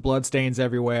everywhere. There's the blood stains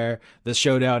everywhere. The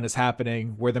showdown is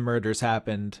happening where the murders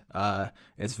happened.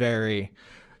 It's very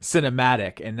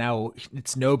cinematic, and now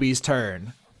it's Nobi's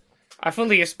turn. I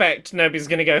fully expect Nobody's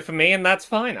gonna go for me, and that's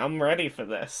fine. I'm ready for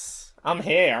this. I'm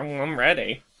here. I'm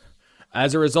ready.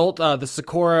 As a result, the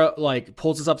Sakura like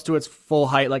pulls us up to its full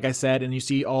height, like I said, and you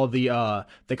see all the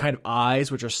kind of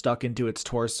eyes which are stuck into its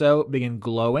torso begin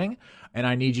glowing. And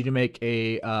I need you to make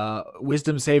a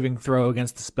wisdom saving throw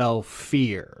against the spell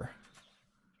Fear.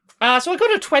 So I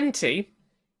got a 20.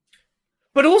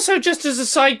 But also, just as a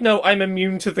side note, I'm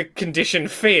immune to the condition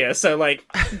Fear, so, like,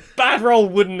 bad roll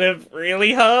wouldn't have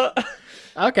really hurt.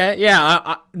 Okay,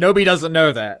 yeah, Nobi doesn't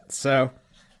know that, so...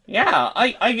 Yeah,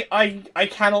 I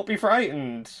cannot be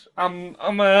frightened. I'm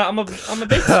a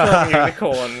big strong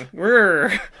unicorn.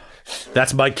 Rrr.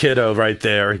 That's my kiddo right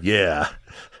there. Yeah.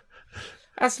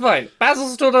 That's fine. Basil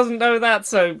still doesn't know that,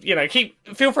 so,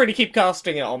 feel free to keep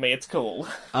casting it on me, it's cool.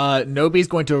 Nobi's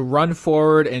going to run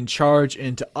forward and charge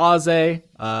into Aze,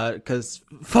 because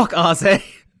fuck Aze.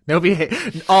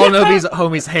 All Nobi's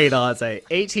homies hate Aze.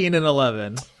 18 and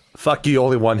 11. Fuck you,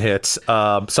 only one hits.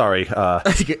 Sorry. Got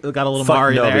a little Fuck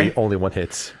Mari Nobi, there. only one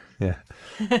hits. Yeah.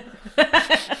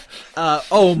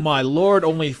 Oh my lord,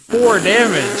 only 4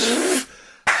 damage.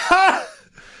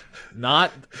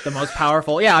 Not the most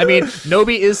powerful. Yeah, I mean,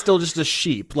 Nobi is still just a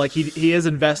sheep. Like, he is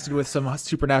invested with some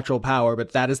supernatural power,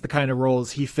 but that is the kind of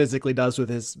rolls he physically does with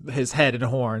his head and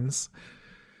horns.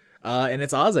 And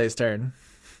it's Aze's turn.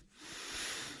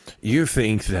 You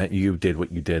think that you did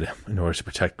what you did in order to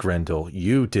protect Grendel.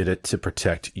 You did it to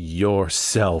protect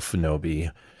yourself,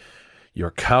 Nobi.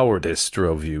 Your cowardice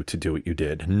drove you to do what you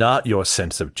did, not your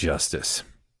sense of justice.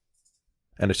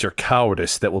 And it's your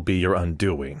cowardice that will be your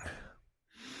undoing.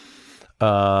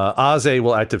 Aze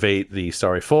will activate the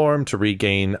Starry Form to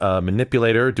regain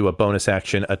Manipulator, do a bonus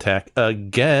action attack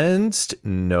against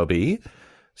Nobi.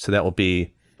 So that will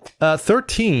be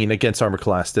 13 against armor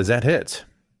class. Does that hit?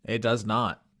 It does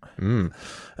not.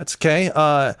 That's okay.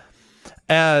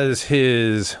 As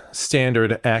his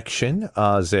standard action,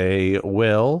 Aze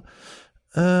will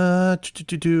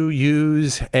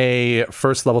use a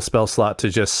first level spell slot to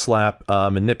just slap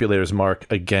Manipulator's Mark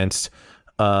against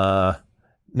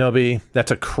Nobi.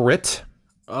 That's a crit.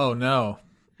 Oh no.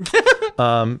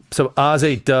 So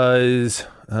Aze does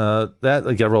that.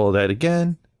 I gotta roll that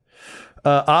again.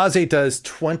 Aze does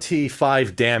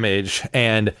 25 damage,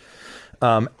 and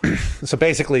so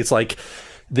basically it's like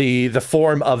the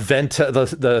form of Venta,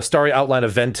 the starry outline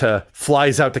of Venta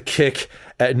flies out to kick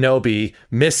at Nobi,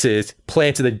 misses,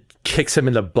 plants, and then kicks him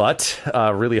in the butt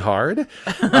really hard,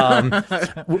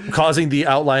 causing the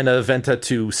outline of Venta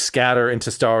to scatter into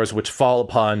stars, which fall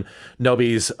upon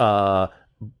Nobi's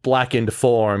blackened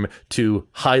form to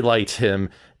highlight him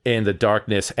in the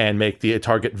darkness and make the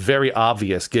target very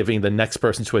obvious, giving the next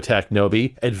person to attack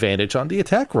Nobi advantage on the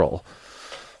attack roll.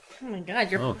 Oh my god,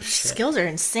 your skills are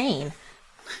insane.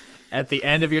 At the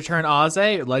end of your turn,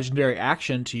 Aze, legendary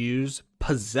action to use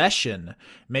Possession.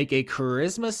 Make a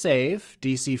Charisma save,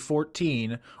 DC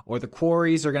 14, or the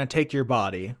quarries are going to take your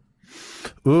body.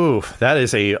 Ooh, that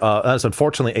is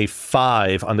unfortunately a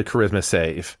 5 on the Charisma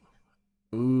save.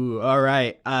 Ooh, all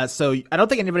right. So I don't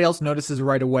think anybody else notices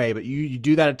right away, but you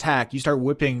do that attack. You start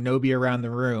whipping Nobi around the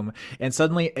room, and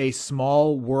suddenly a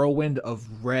small whirlwind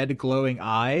of red glowing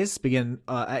eyes begin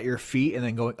at your feet and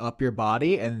then going up your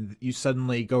body, and you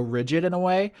suddenly go rigid in a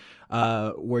way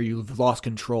where you've lost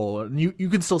control. And you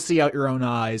can still see out your own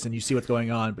eyes, and you see what's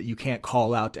going on, but you can't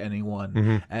call out to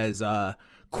anyone as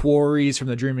quarries from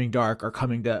the Dreaming Dark are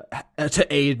coming to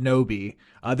aid Nobi.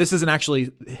 This isn't actually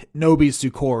Nobi's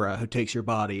Sukora who takes your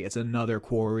body. It's another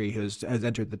quarry who has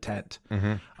entered the tent.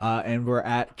 And we're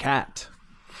at Cat.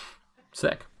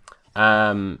 Sick.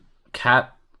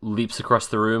 Cat leaps across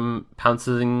the room,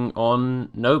 pouncing on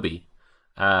Nobi.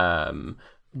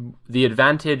 The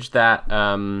advantage that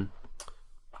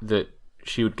that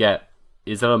she would get,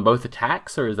 is that on both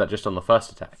attacks or is that just on the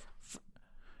first attack?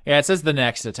 Yeah, it says the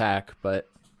next attack, but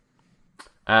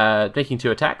Taking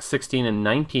 2 attacks, 16 and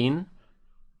 19.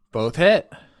 both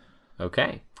hit.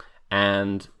 Okay.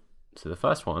 And so the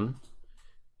first one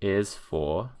is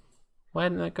for... Why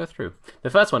didn't that go through? The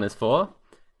first one is for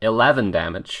 11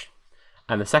 damage.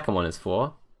 And the second one is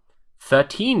for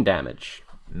 13 damage.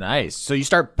 Nice. So you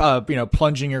start,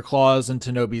 plunging your claws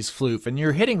into Nobi's floof, and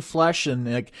you're hitting flesh,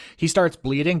 and like he starts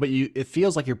bleeding, but it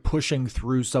feels like you're pushing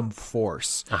through some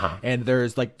force. And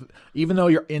there's like, even though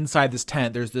you're inside this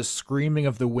tent, there's this screaming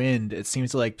of the wind. It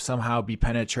seems to like somehow be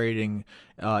penetrating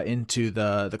into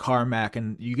the Carmack,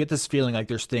 and you get this feeling like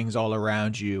there's things all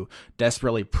around you,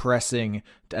 desperately pressing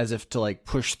as if to like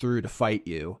push through to fight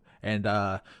you. And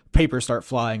papers start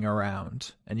flying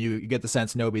around, and you get the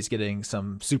sense Nobi's getting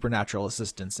some supernatural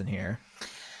assistance in here.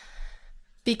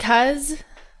 Because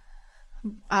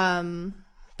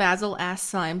Basil asked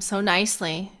Slime so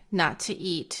nicely not to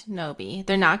eat Nobi,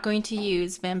 they're not going to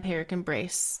use Vampiric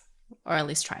Embrace, or at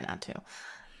least try not to.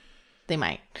 They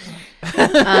might.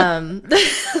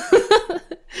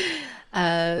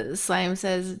 Slime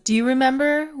says, "Do you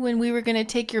remember when we were going to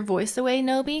take your voice away,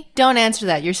 Nobi? Don't answer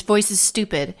that. Your voice is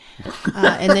stupid."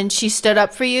 And then she stood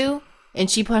up for you,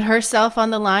 and she put herself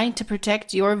on the line to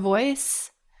protect your voice.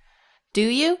 Do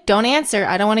you? Don't answer.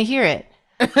 I don't want to hear it.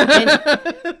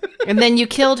 And then you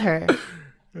killed her.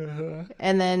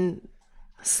 And then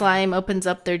Slime opens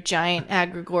up their giant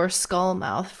Agrigore skull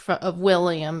mouth of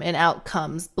William, and out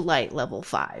comes Blight level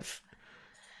 5.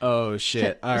 Oh,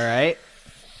 shit. All right.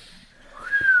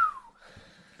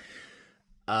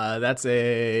 That's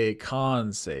a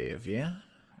con save, yeah?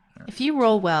 If you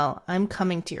roll well, I'm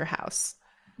coming to your house.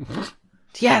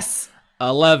 Yes.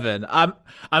 11. I'm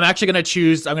actually going to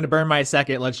choose, I'm going to burn my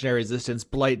second legendary resistance.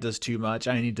 Blight does too much.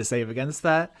 I need to save against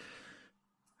that.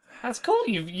 That's cool.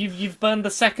 You've burned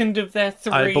the second of their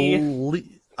 3.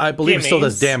 I believe it still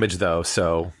does gimmies. damage, though,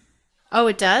 so... Oh,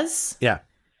 it does? Yeah.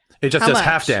 It just How does much?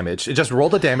 half damage. It just roll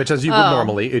the damage as you would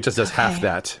normally. It just does half Okay.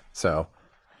 that, so...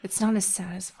 It's not as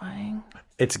satisfying.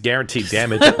 It's guaranteed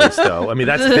damage at least, though. I mean,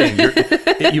 that's the thing.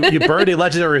 You burned a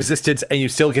legendary resistance, and you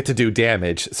still get to do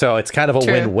damage, so it's kind of a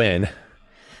True. win-win.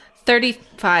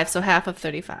 35, so half of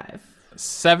 35.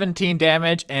 17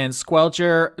 damage, and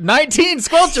Squelcher... 19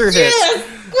 Squelcher hits!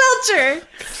 Squelcher!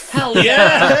 Hell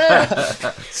yeah!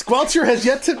 Squelcher has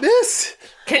yet to miss!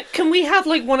 Can we have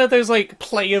like one of those like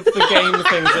play of the game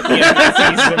things at the end of the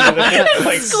season with it,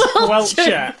 like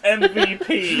Squelcher,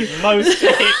 MVP, most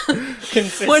hit,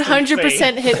 consistency.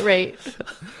 100% hit rate.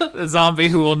 The zombie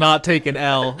who will not take an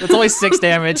L. It's only 6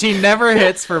 damage. He never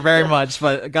hits for very much,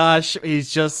 but gosh,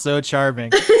 he's just so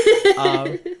charming.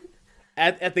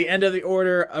 At the end of the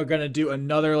order, I'm going to do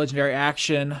another legendary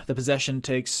action. The possession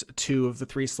takes 2 of the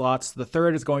 3 slots. The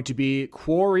third is going to be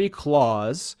Quarry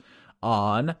Claws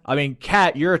on... I mean,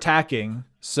 Cat, you're attacking,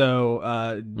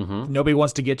 so nobody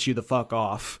wants to get you the fuck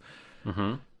off.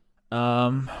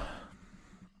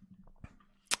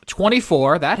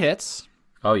 24, that hits.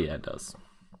 Oh, yeah, it does.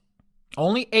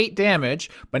 Only 8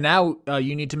 damage, but now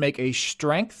you need to make a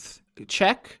strength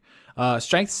check.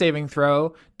 Strength saving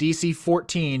throw, DC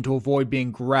 14 to avoid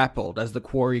being grappled as the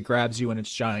quarry grabs you in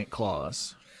its giant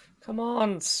claws. Come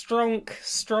on, strong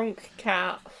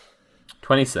cat.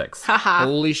 26.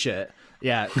 Holy shit.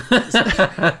 Yeah.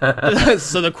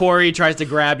 So the quarry tries to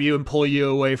grab you and pull you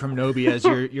away from Nobi as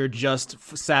you're just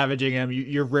savaging him.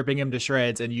 You're ripping him to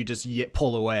shreds, and you just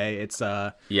pull away. It's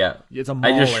Yeah. it's a I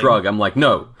mauling. just shrug. I'm like,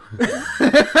 no.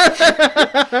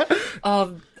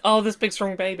 Oh, this big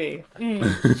strong baby.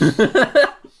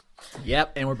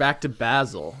 Yep, and we're back to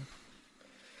Basil.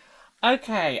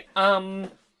 Okay,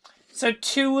 so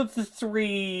 2 of the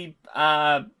 3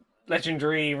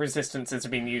 legendary resistances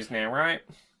have been used now, right?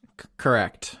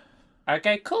 Correct.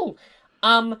 Okay, cool.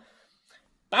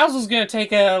 Basil's gonna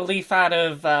take a leaf out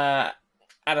of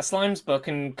Slime's book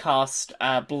and cast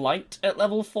Blight at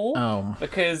level 4. Oh.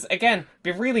 Because, again, it'd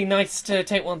be really nice to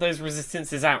take one of those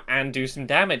resistances out and do some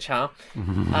damage, huh?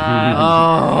 Oh,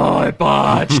 I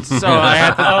botched. So I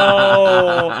had to...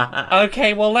 Oh,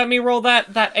 okay, well, let me roll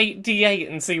that 8d8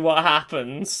 and see what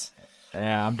happens.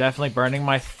 Yeah, I'm definitely burning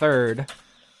my third.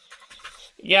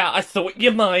 Yeah, I thought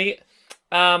you might.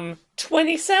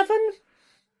 27?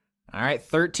 All right,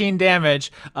 13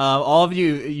 damage. All of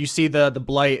you see the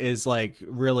blight is like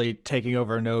really taking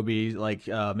over Nobi, like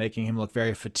making him look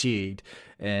very fatigued,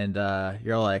 and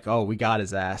you're like, oh, we got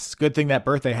his ass. Good thing that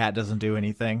birthday hat doesn't do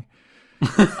anything.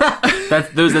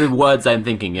 Those are the words I'm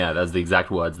thinking. Yeah, that's the exact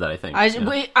words that I think.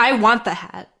 Wait, I want the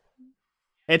hat.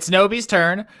 It's Nobi's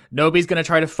turn. Nobi's gonna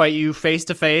try to fight you face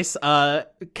to face.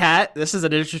 Kat, this is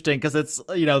an interesting because it's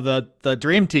the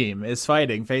dream team is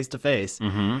fighting face to face.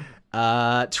 22. The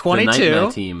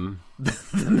Nightmare team.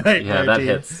 The Nightmare that team.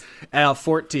 hits.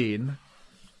 14.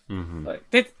 Like,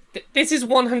 this is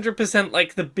 100%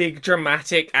 like the big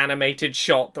dramatic animated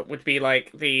shot that would be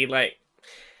like the like.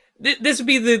 This would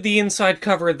be the inside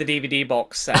cover of the DVD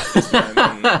box set.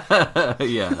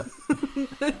 Yeah.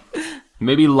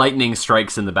 Maybe lightning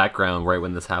strikes in the background right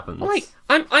when this happens. Like,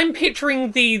 I'm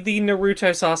picturing the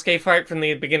Naruto Sasuke fight from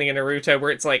the beginning of Naruto,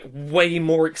 where it's like way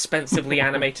more expensively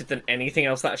animated than anything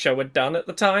else that show had done at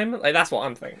the time. Like, that's what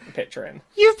I'm picturing.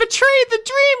 You've betrayed the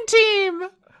dream team.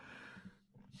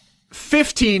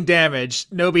 15 damage.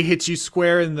 Nobi hits you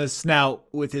square in the snout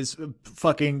with his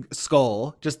fucking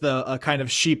skull. Just a kind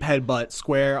of sheep headbutt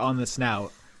square on the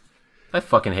snout. I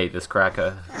fucking hate this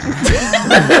cracker.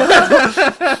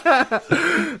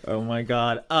 Oh my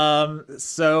god.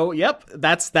 So yep,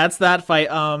 that's that fight.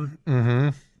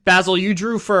 Basil, you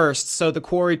drew first, so the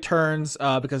quarry turns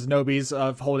because Nobi's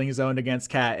holding his own against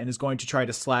Cat and is going to try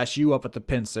to slash you up with the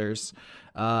pincers.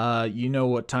 You know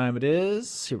what time it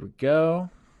is. Here we go.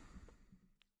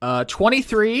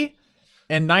 23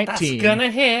 and 19. That's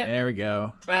gonna hit. There we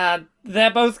go.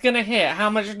 They're both gonna hit. How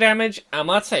much damage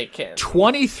am I taking?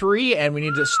 23, and we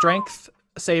need a strength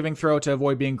saving throw to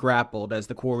avoid being grappled as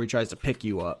the quarry tries to pick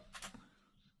you up.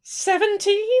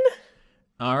 17?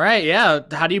 All right, yeah.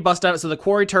 How do you bust out? So the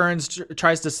quarry turns,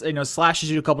 tries to, slashes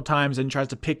you a couple times and tries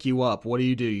to pick you up. What do?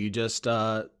 You just,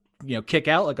 kick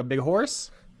out like a big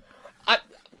horse?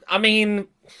 I mean,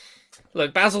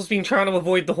 look, Basil's been trying to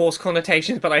avoid the horse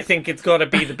connotations, but I think it's got to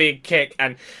be the big kick.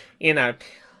 And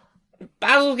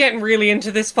Basil's getting really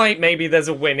into this fight. Maybe there's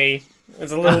a whinny.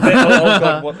 There's a little bit. Oh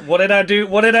god, what did I do?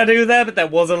 What did I do there? But there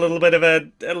was a little bit of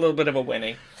a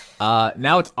whinny.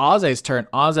 Now it's Aze's turn.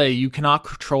 Aze, you cannot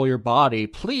control your body.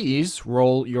 Please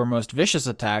roll your most vicious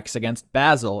attacks against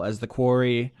Basil as the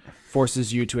quarry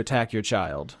forces you to attack your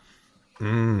child.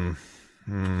 Oh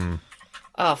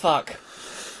fuck.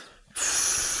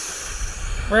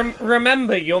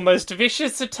 Remember, your most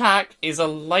vicious attack is a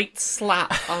light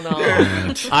slap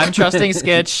unarmed. I'm trusting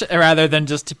Skitch rather than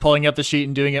just pulling up the sheet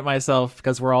and doing it myself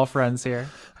because we're all friends here.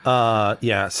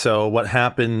 Yeah, so what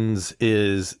happens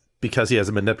is, because he has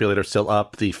a manipulator still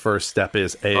up, the first step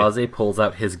is Aze pulls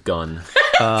out his gun.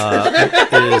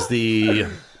 is the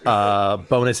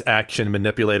bonus action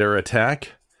manipulator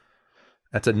attack.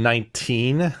 That's a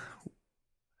 19,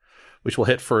 which will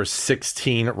hit for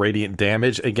 16 radiant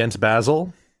damage against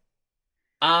Basil.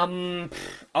 I'll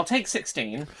take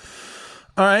 16.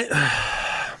 All right.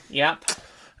 Yep.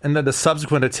 And then the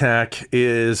subsequent attack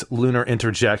is Lunar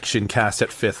Interjection cast at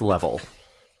 5th level.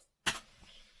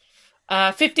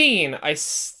 15. I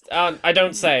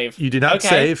don't save. You do not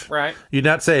save. Right. You do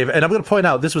not save. And I'm going to point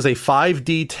out, this was a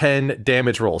 5d10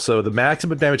 damage roll. So the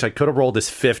maximum damage I could have rolled is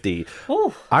 50.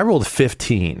 Ooh. I rolled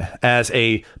 15 as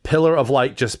a pillar of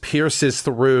light just pierces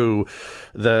through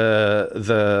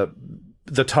the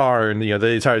tarn, the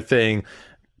entire thing,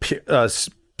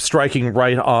 striking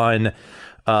right on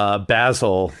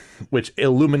Basil, which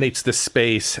illuminates the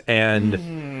space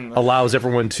and allows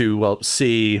everyone to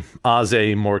see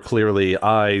Aze more clearly,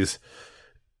 eyes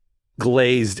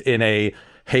glazed in a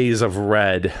haze of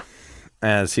red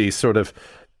as he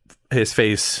his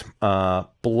face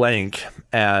blank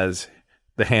as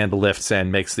the hand lifts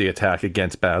and makes the attack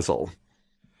against Basil.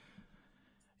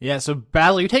 Yeah, so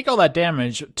Basil, you take all that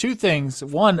damage. Two things.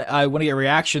 One, I want to get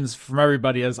reactions from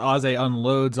everybody as Aze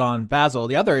unloads on Basil.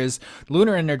 The other is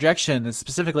Lunar Interjection, is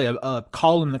specifically a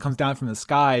column that comes down from the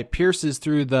sky, pierces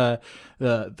through the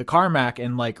Carmack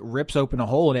and rips open a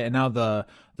hole in it, and now the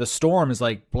storm is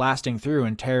blasting through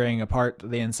and tearing apart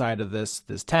the inside of this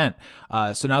tent.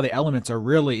 So now the elements are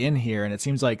really in here, and it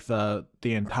seems like the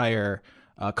entire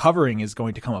covering is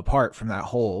going to come apart from that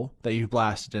hole that you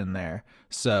blasted in there.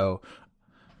 So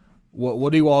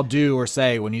what do you all do or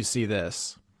say when you see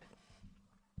this?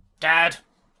 Dad,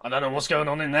 I don't know what's going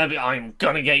on in there, but I'm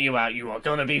gonna get you out. You are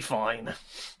gonna be fine.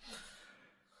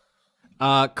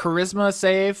 Charisma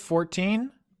save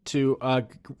 14 to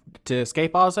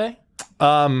escape Aze.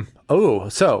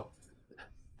 So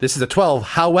this is a 12.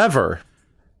 However,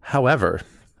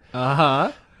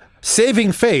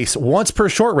 saving face once per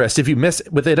short rest. If you miss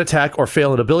with an attack or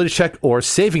fail an ability check or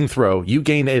saving throw, you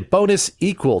gain a bonus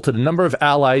equal to the number of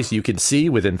allies you can see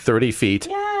within 30 feet.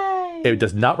 Yay! It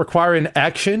does not require an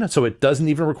action, so it doesn't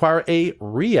even require a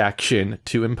reaction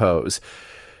to impose,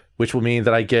 which will mean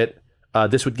that I get,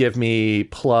 this would give me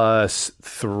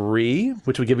 +3,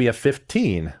 which would give me a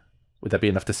 15. Would that be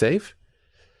enough to save?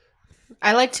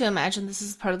 I like to imagine this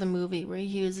is part of the movie where he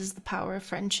uses the power of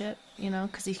friendship,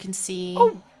 because he can see.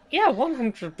 Oh, yeah,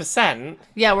 100%.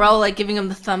 Yeah, we're all like giving him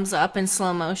the thumbs up in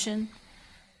slow motion.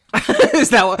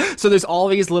 Is that what? So there's all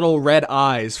these little red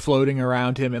eyes floating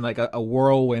around him in like a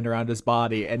whirlwind around his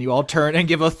body, and you all turn and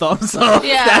give a thumbs up.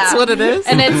 Yeah. That's what it is?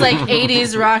 And it's like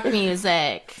 80s rock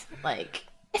music. Like,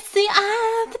 it's the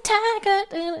eye of the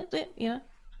tiger.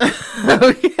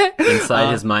 Okay.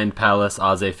 Inside his mind palace,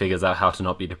 Aze figures out how to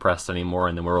not be depressed anymore,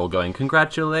 and then we're all going,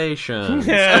 "Congratulations!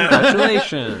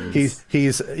 Congratulations!"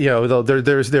 He's though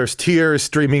there's tears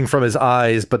streaming from his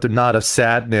eyes, but they're not of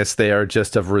sadness. They are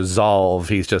just of resolve.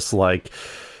 He's just like,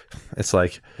 it's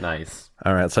like Nice.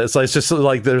 all right. So it's just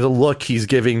like there's a look he's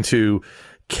giving to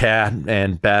Cat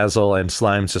and Basil, and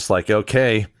Slime's just like,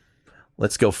 okay,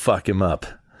 let's go fuck him up.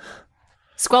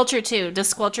 Squelcher too.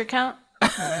 Does Squelcher count?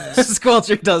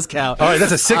 Squelcher does count. All right,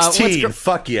 that's a 16.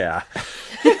 Fuck yeah.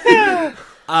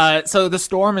 So the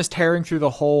storm is tearing through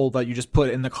the hole that you just put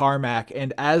in the Carmack,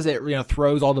 and as it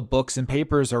throws all the books and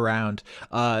papers around,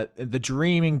 the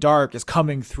dreaming dark is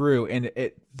coming through, and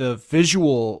the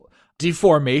visual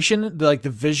deformation, the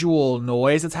visual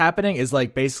noise that's happening is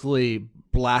like basically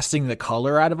blasting the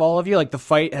color out of all of you. Like the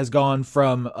fight has gone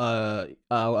from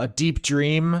a deep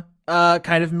dream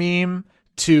kind of meme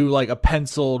to like a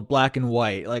penciled black and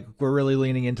white. Like we're really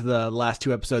leaning into the last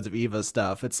 2 episodes of Eva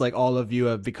stuff. It's like all of you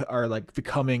are like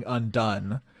becoming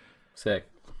undone. Sick.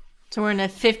 So we're in a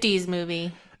 50s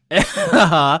movie.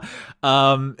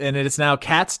 And it's now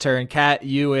Kat's turn. Kat,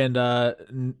 you and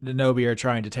Nobi are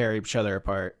trying to tear each other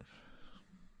apart.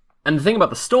 And the thing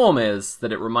about the storm is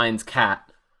that it reminds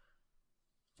Kat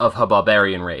of her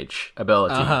barbarian rage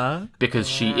ability, because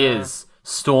she is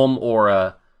storm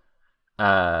aura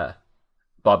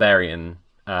barbarian,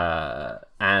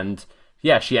 and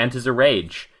yeah, she enters a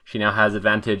rage. She now has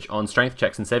advantage on strength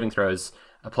checks and saving throws,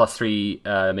 a +3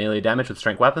 melee damage with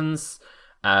strength weapons,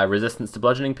 resistance to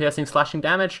bludgeoning, piercing, slashing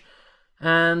damage,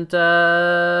 and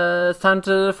it's time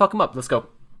to fuck him up. Let's go.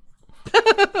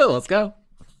 Let's go.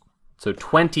 So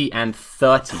 20 and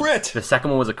 30. Crit! The second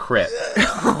one was a crit.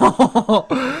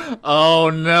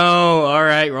 Oh no. All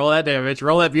right, roll that damage.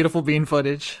 Roll that beautiful bean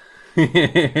footage.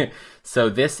 So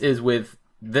this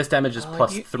damage is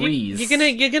 +3s.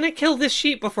 You're gonna kill this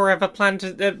sheep before I have a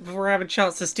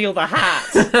chance to steal the hat.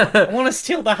 I want to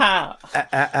steal the hat.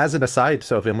 As an aside,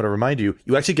 Sophie, I'm going to remind you,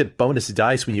 you actually get bonus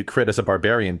dice when you crit as a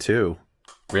barbarian too.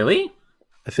 Really?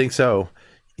 I think so.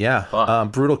 Yeah.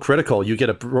 Brutal critical. You get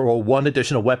a roll 1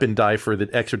 additional weapon die for the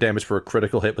extra damage for a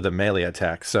critical hit with a melee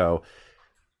attack. So.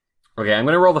 Okay, I'm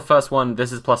going to roll the first one.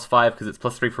 This is +5 because it's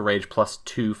 +3 for rage,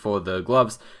 +2 for the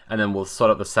gloves, and then we'll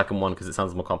sort out the second one because it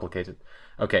sounds more complicated.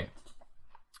 Okay.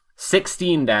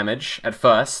 16 damage at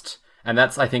first, and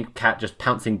that's, I think, Kat just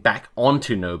pouncing back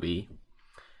onto Nobi.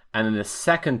 And then the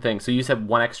second thing, so you said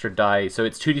 1 extra die, so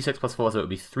it's 2d6 +4, so it would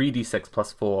be 3d6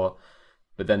 +4,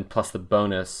 but then plus the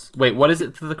bonus. Wait, what is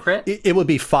it for the crit? It would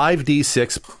be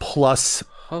 5d6 plus...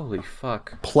 Holy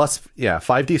fuck.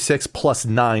 5d6 plus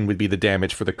 9 would be the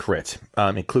damage for the crit,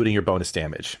 including your bonus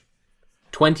damage.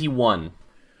 21.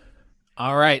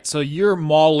 All right, so you're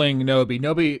mauling Nobi.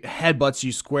 Nobi headbutts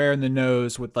you square in the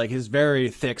nose with like his very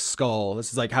thick skull.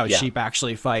 This is like how sheep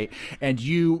actually fight. And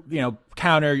you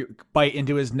counter, bite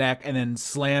into his neck, and then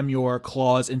slam your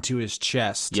claws into his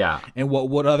chest. Yeah. And what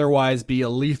would otherwise be a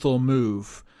lethal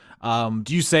move. Do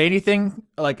you say anything?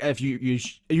 Like if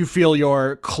you feel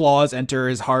your claws enter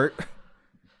his heart?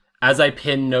 As I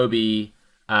pin Nobi,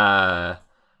 I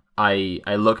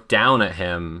look down at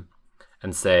him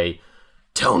and say,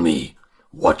 Tell me,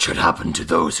 what should happen to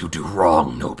those who do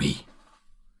wrong, Nobi?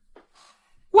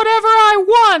 Whatever I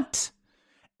want!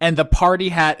 And the party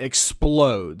hat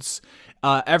explodes.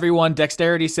 Everyone,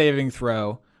 dexterity saving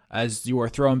throw as you are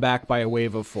thrown back by a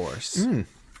wave of force.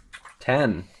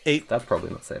 10. 8. That's probably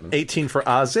not saving. 18 for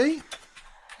Ozzy.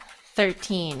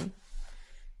 13.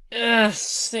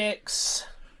 6.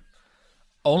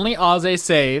 Only Aze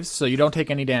saves, so you don't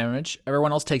take any damage.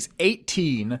 Everyone else takes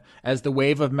 18 as the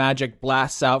wave of magic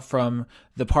blasts out from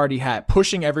the party hat,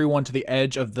 pushing everyone to the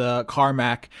edge of the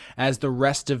Carmack as the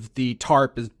rest of the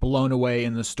tarp is blown away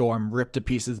in the storm, ripped to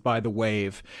pieces by the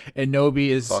wave. And Nobi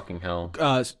is... Fucking hell.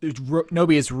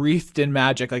 Nobi is wreathed in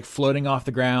magic, like floating off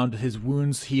the ground. His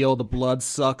wounds heal. The blood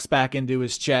sucks back into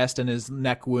his chest and his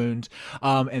neck wound.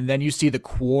 And then you see the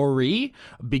quarry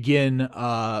begin...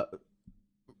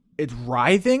 it's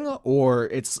writhing, or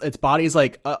its body is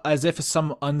like as if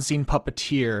some unseen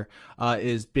puppeteer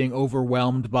is being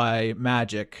overwhelmed by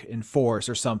magic and force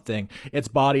or something. Its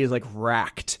body is like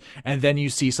racked, and then you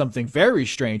see something very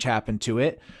strange happen to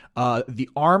it. The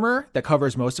armor that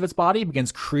covers most of its body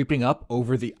begins creeping up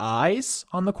over the eyes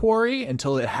on the quarry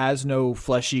until it has no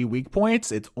fleshy weak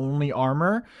points. It's only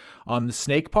armor on the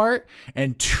snake part,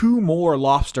 and 2 more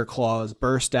lobster claws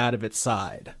burst out of its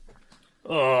side.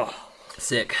 Oh,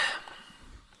 Sick.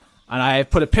 And I have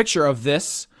put a picture of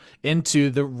this into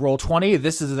the Roll20.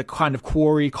 This is a kind of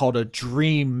quarry called a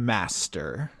Dream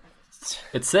Master.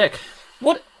 It's sick.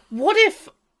 what if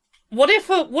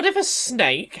a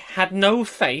snake had no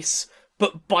face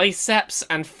but biceps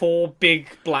and 4 big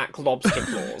black lobster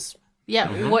claws?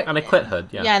 Yeah, what? And a clit hood,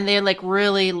 yeah. Yeah, and they're like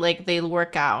really like they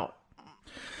work out.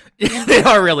 They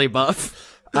are really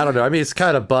buff. I don't know. I mean, it's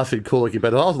kind of buff and cool looking,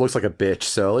 but it also looks like a bitch.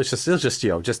 So it's just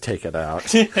just take it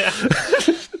out.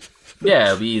 Yeah,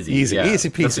 it'll be easy. Easy yeah.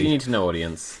 peasy. That's what you need to know,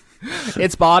 audience.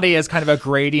 Its body is kind of a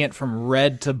gradient from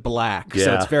red to black,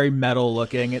 so Yeah. it's very metal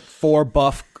looking. It's 4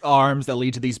 buff arms that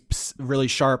lead to these really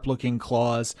sharp looking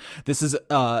claws. This is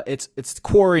its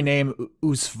quarry name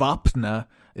Usvapna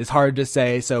is hard to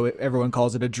say, so everyone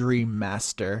calls it a Dream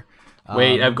Master.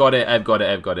 Wait, I've got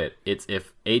it. It's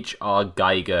if H.R.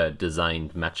 Geiger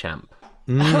designed Machamp.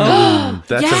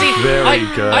 That's a very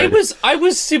good. I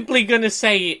was simply gonna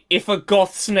say if a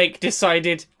goth snake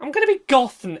decided I'm gonna be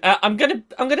goth. I'm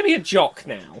gonna be a jock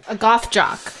now. A goth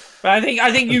jock. But I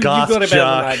think you got it better than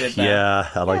I did. There. Yeah,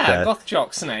 I like that. Goth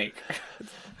jock snake.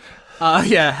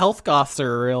 Yeah, health goths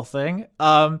are a real thing.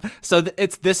 So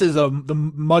this is the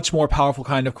much more powerful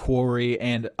kind of quarry,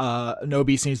 and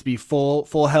Nobi seems to be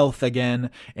full health again,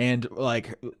 and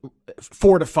like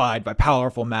fortified by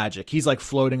powerful magic. He's like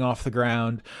floating off the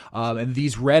ground, and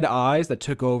these red eyes that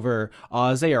took over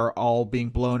Ozzy are all being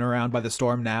blown around by the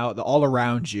storm now. All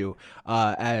around you,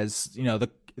 as you know,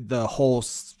 the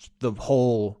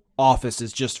whole office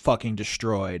is just fucking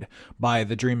destroyed by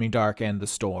the Dreaming Dark and the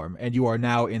storm, and you are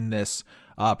now in this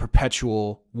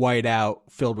perpetual whiteout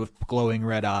filled with glowing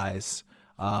red eyes.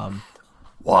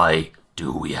 Why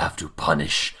do we have to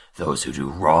punish those who do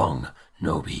wrong,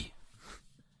 Nobi?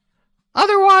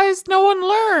 Otherwise, no one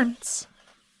learns.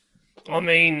 I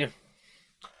mean,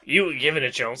 you were given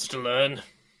a chance to learn.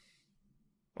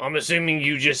 I'm assuming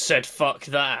you just said fuck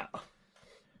that.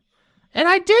 And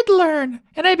I did learn,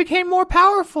 and I became more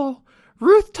powerful.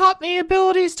 Ruth taught me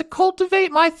abilities to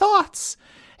cultivate my thoughts,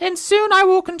 and soon I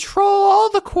will control all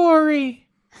the quarry.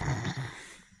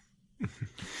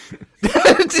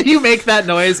 Do you make that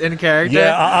noise in character?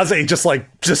 Yeah, I was saying just like.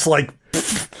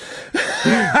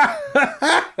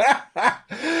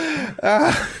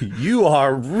 You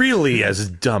are really as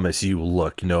dumb as you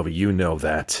look, Nobi. You know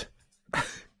that.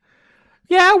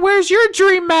 Yeah, where's your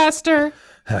Dream Master?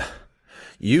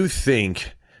 You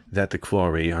think that the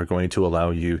quarry are going to allow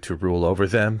you to rule over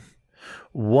them?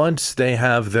 Once they've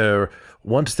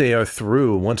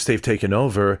taken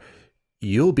over,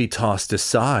 you'll be tossed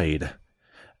aside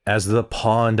as the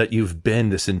pawn that you've been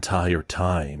this entire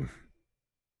time.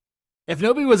 If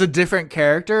Nobi was a different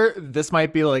character, this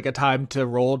might be like a time to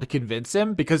roll to convince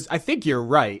him, because I think you're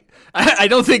right. I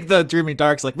don't think the Dreaming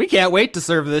Dark's like, we can't wait to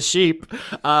serve this sheep,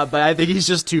 but I think he's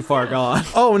just too far gone.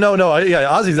 Oh, no, yeah,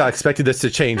 Ozzy's not expecting this to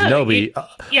change Nobi.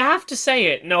 You have to say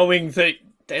it, knowing that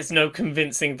there's no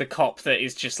convincing the cop that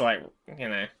is just like, you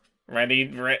know, ready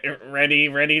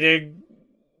to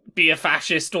be a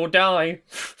fascist or die.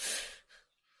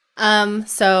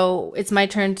 So it's my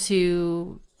turn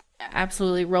to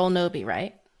absolutely roll Nobi,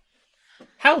 right?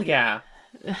 Hell yeah.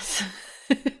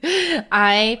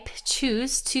 I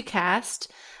choose to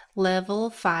cast level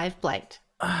 5 Blight.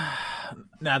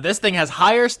 Now, this thing has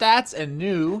higher stats and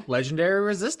new legendary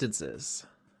resistances.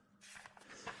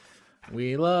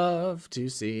 We love to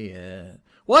see it.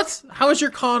 What? How is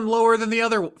your con lower than the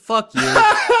other? Fuck you.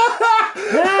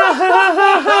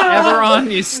 Everon,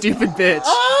 you stupid bitch.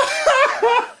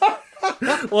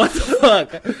 What the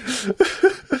fuck?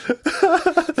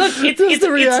 Look,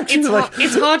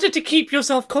 it's harder to keep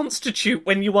yourself constitute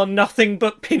when you are nothing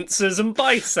but pincers and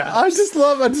biceps. I just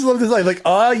love this line. Like,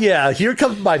 oh yeah, here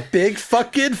comes my big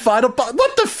fucking final boss.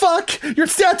 What the fuck? Your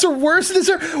stats are worse than this.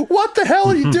 What the hell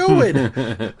are you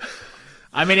doing?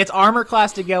 I mean, it's armor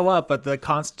class to go up, but the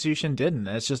Constitution didn't.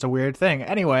 It's just a weird thing.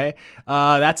 Anyway,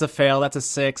 that's a fail. That's a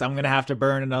 6. I'm gonna have to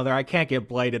burn another. I can't get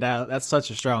blighted out. That's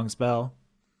such a strong spell.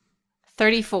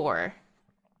 34.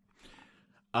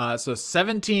 So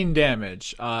 17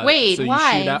 damage. Wait, so you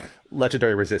why? shoot out,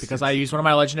 Legendary resistance. because I used one of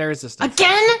my legendary resistance.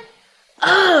 Again?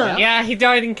 Yeah, he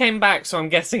died and came back, so I'm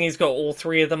guessing he's got all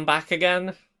 3 of them back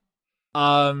again.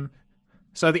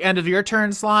 So at the end of your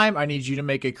turn, Slime, I need you to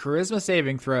make a charisma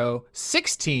saving throw,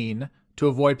 16, to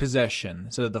avoid possession.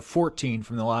 So the 14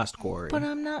 from the last quarry. But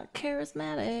I'm not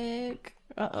charismatic.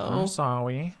 I'm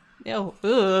sorry. Yo,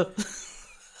 ugh.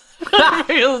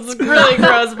 Feels really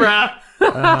gross, bro.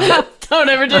 Don't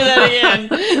ever do that again.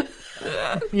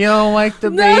 You don't like the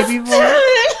baby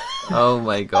voice? Oh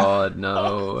my god,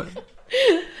 no.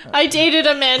 I dated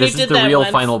a man who This did is the that real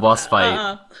once. final boss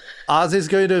fight. Oz is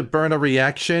going to burn a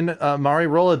reaction. Mari,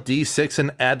 roll a d6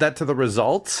 and add that to the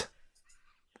results.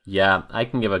 Yeah, I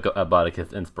can give a bardic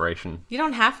inspiration. You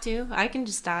don't have to. I can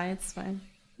just die. It's fine.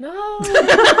 No.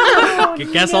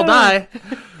 Guess I'll die.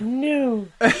 No.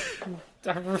 I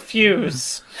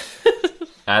refuse.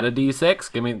 Add a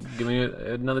d6. Give me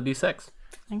another d6.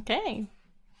 Okay.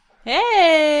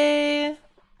 Hey.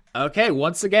 Okay,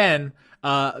 once again,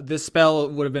 this spell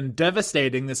would have been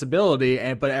devastating, this ability,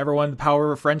 but everyone, the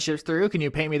power of friendship's through. Can you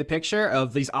paint me the picture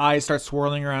of these eyes start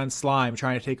swirling around Slime,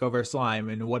 trying to take over Slime,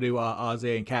 and what do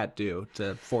Ozzy and Kat do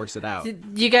to force it out?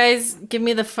 You guys give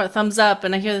me the thumbs up,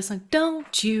 and I hear this like,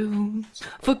 "Don't you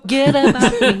forget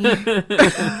about me?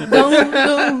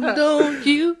 Don't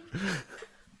you?"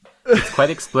 It's quite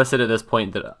explicit at this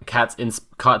point that Kat's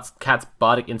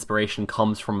bardic inspiration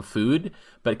comes from food,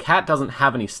 but Kat doesn't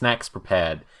have any snacks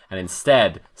prepared, and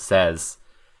instead says,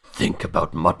 Think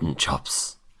about mutton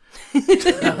chops.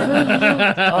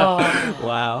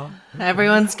 Wow.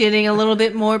 Everyone's getting a little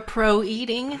bit more pro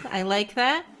eating. I like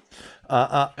that.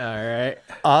 All right.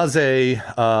 Aze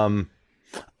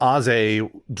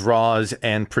draws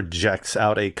and projects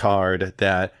out a card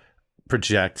that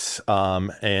projects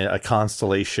a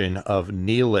constellation of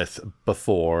Neelith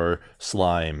before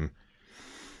Slime.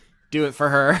 Do it for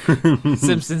her.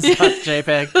 Simpsons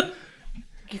JPEG.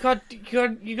 You gotta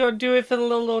do it for the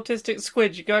little autistic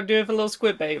squid. You gotta do it for the little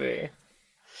squid baby.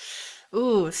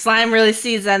 Ooh, Slime really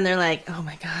sees that, and they're like, "Oh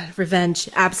my god, revenge!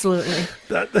 Absolutely."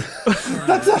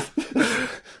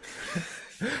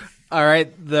 All right,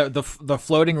 the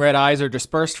floating red eyes are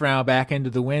dispersed now back into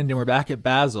the wind, and we're back at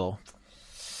Basil.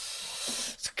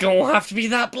 It's gonna have to be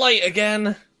that blight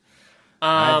again.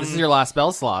 All right, this is your last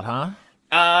spell slot, huh?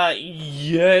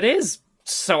 Yeah, it is.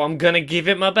 So I'm gonna give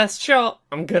it my best shot.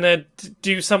 I'm gonna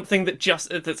do something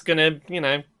that's gonna,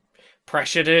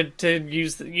 pressure to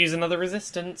use another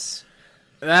resistance.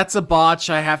 That's a botch.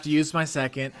 I have to use my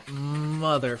second.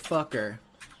 Motherfucker.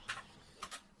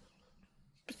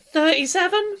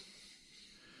 37.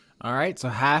 All right, so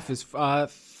half is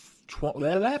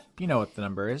you know what the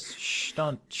number is.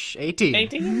 18.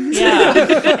 18?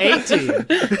 Yeah. 18. Good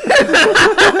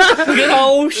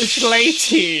old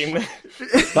Schlatine.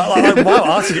 Wow,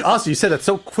 Austin, you said that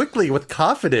so quickly with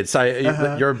confidence.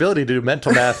 Your ability to do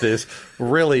mental math is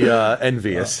really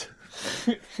envious.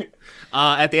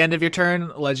 At the end of your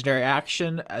turn, legendary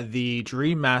action, the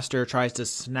Dream Master tries to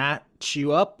snatch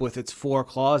you up with its 4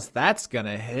 claws. That's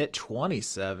gonna hit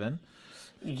 27.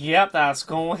 Yep, that's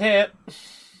gonna hit.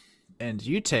 And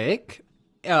you take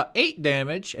 8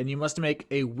 damage, and you must make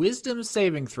a Wisdom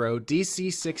saving throw,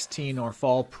 DC 16, or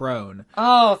fall prone.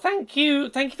 Oh, thank you.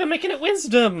 Thank you for making it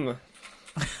wisdom.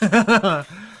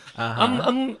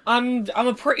 I'm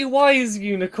a pretty wise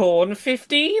unicorn.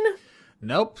 15?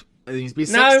 Nope. It needs to be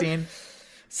 16. No.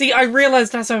 See, I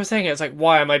realized as I was saying it, it's like,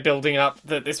 why am I building up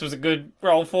that this was a good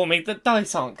roll for me? The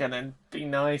dice aren't gonna be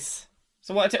nice.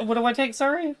 So what do I take,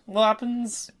 sorry? What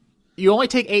happens? You only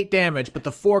take 8 damage, but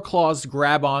the 4 claws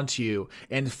grab onto you,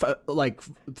 and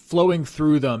flowing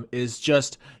through them is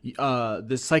just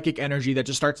the psychic energy that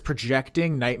just starts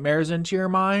projecting nightmares into your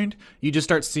mind. You just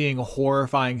start seeing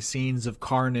horrifying scenes of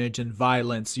carnage and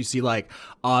violence. You see like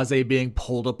Aze being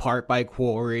pulled apart by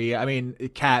Quarry. I mean,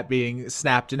 Cat being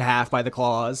snapped in half by the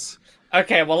claws.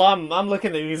 Okay, well I'm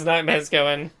looking at these nightmares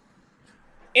going,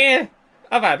 I've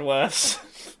had worse.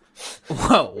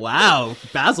 Whoa, wow,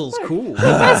 Basil's cool.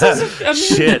 Basil's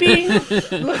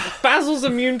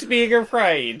immune to being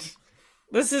afraid.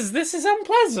 This is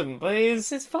unpleasant, but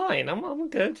it's fine. I'm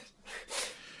good.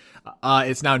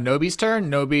 It's now Nobi's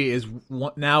turn. Nobi is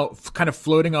now kind of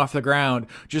floating off the ground,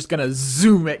 just gonna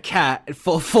zoom at Cat at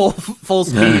full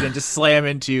speed and just slam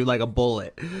into you like a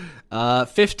bullet.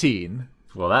 15.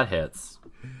 well, that hits.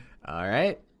 All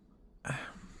right.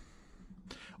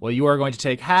 Well, you are going to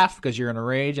take half because you're in a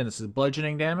rage, and this is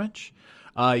bludgeoning damage.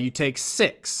 You take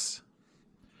 6.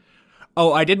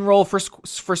 Oh, I didn't roll for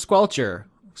Squelcher.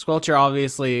 Squelcher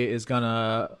obviously is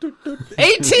gonna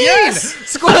 18.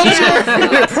 Yes!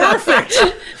 Squelcher, perfect.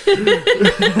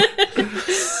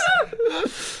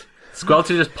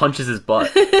 Squelcher just punches his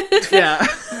butt. Yeah.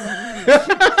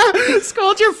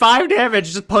 Squelcher 5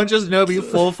 damage, just punches Nobi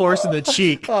full force in the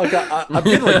cheek. Oh god, I'm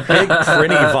getting like big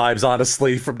Prinny vibes,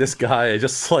 honestly, from this guy.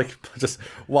 Just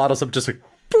waddles up, just like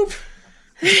boop.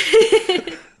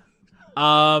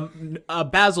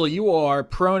 Basil, you are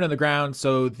prone on the ground,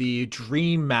 so the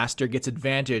Dream Master gets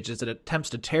advantage as it attempts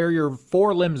to tear your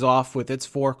 4 limbs off with its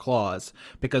 4 claws,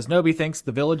 because Nobi thinks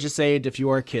the village is saved if you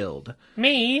are killed.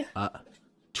 Me?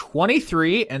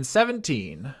 23 and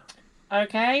 17.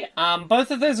 Okay,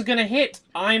 both of those are gonna hit.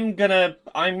 I'm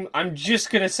just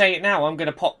gonna say it now. I'm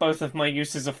gonna pop both of my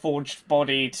uses of Forged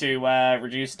Body to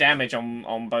reduce damage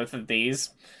on both of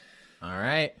these. All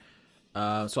right.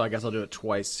 So I guess I'll do it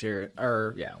twice here.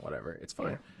 Or, yeah, whatever. It's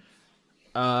fine.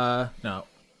 No.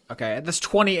 Okay, that's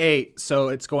 28, so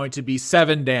it's going to be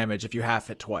 7 damage if you half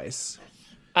it twice.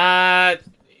 Yeah.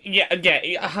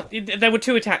 There were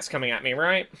 2 attacks coming at me,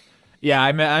 right? Yeah,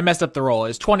 I messed up the roll.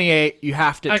 It's 28, you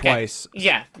halved it twice.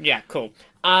 Yeah, cool.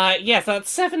 Yeah, so that's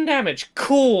 7 damage.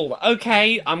 Cool.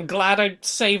 Okay, I'm glad I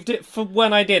saved it for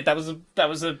when I did. That was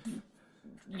a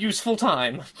useful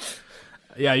time.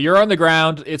 Yeah, you're on the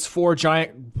ground. It's 4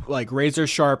 giant, like,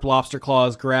 razor-sharp lobster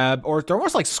claws grab, or they're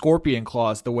almost like scorpion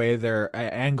claws, the way they're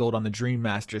angled on the Dream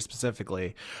Master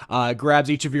specifically.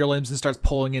 Grabs each of your limbs and starts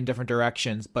pulling in different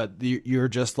directions, but you're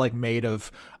just, like, made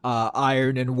of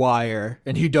iron and wire,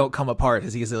 and you don't come apart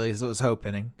as easily as I was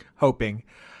hoping.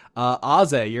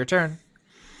 Aze, your turn.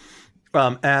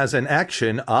 As an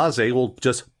action, Aze will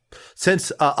just...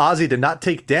 Since Ozzy did not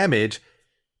take damage,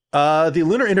 the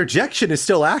Lunar Interjection is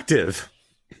still active.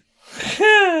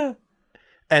 And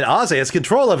Ozzy has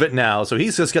control of it now, so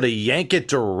he's just going to yank it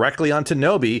directly onto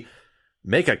Nobi.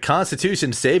 Make a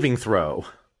Constitution saving throw.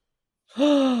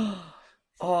 Oh,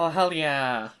 hell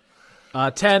yeah.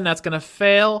 10, that's going to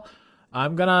fail.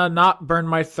 I'm going to not burn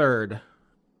my 3rd.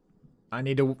 I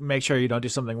need to make sure you don't do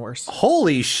something worse.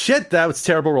 Holy shit, that was a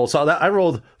terrible roll. So I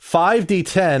rolled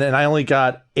 5d10, and I only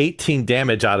got 18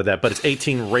 damage out of that, but it's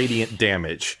 18 radiant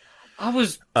damage. I'm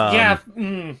surprised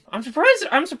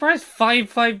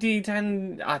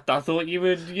 5d10. I thought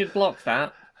you'd block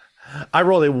that. I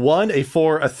rolled a 1, a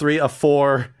 4, a 3, a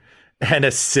 4, and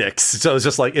a 6. So it's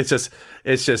just like it's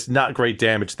just not great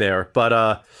damage there.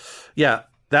 But yeah,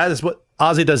 that is what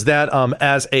Ozzy does. That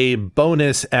as a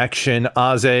bonus action,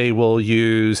 Ozzy will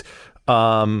use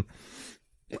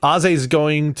Ozzy's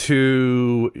going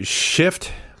to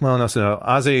shift. Well, no.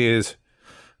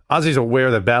 Ozzy's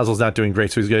aware that Basil's not doing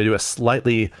great, so he's going to do a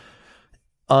slightly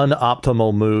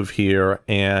unoptimal move here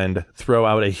and throw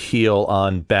out a heal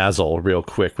on Basil real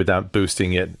quick without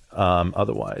boosting it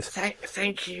otherwise.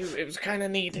 Thank you. It was kind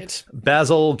of needed.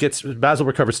 Basil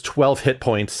recovers 12 hit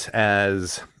points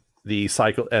as the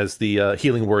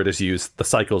healing word is used. The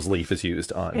cycle's leaf is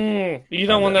used on. You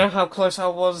don't want to know how close I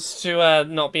was to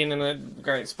not being in a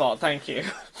great spot. Thank you.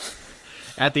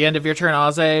 At the end of your turn,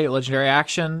 Aze, legendary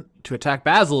action to attack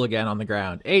Basil again on the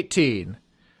ground. 18.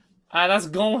 That's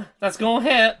going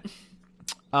hit.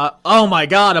 Oh my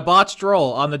god, a botched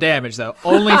roll on the damage though.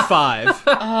 Only 5.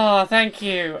 Oh, thank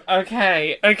you.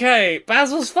 Okay.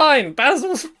 Basil's fine.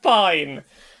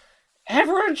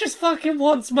 Everyone just fucking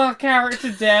wants my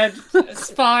character dead. It's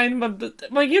fine.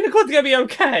 My unicorn's gonna be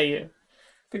okay.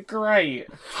 They're great.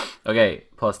 Okay,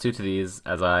 +2 to these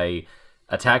as I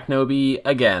attack Nobi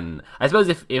again. I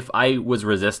suppose if I was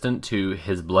resistant to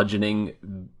his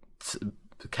bludgeoning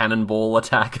cannonball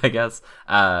attack, I guess,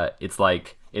 it's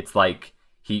like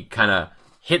he kind of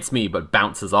hits me but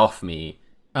bounces off me,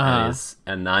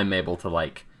 and I'm able to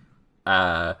like.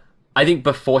 I think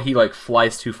before he like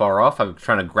flies too far off, I'm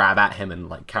trying to grab at him and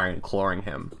like clawing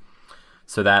him.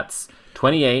 So that's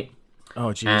 28. Oh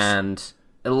jeez. And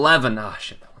 11. Oh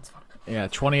shit, that one's fun. Yeah,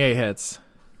 28 hits.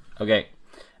 Okay.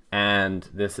 And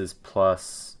this is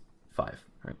 +5,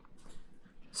 right?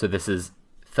 So this is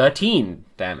 13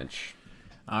 damage.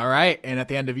 All right, and at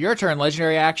the end of your turn,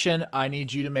 legendary action, I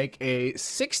need you to make a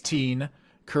 16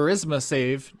 charisma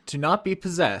save to not be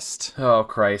possessed. Oh,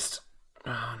 Christ.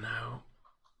 Oh, no.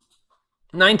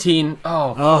 19.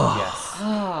 Oh, yes.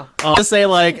 I'll just say,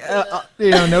 like,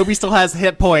 Nobi still has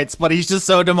hit points, but he's just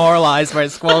so demoralized by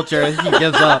Squelcher, he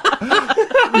gives up.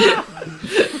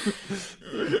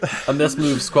 On this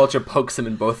move, Squelcher pokes him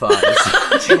in both eyes.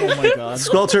 Oh my god.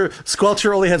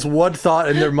 Squelcher only has one thought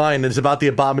in their mind, and it's about the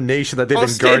abomination that they've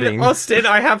been guarding. Austin,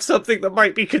 I have something that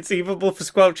might be conceivable for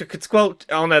Squelcher. Could Squelcher...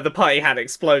 Oh no, the party hat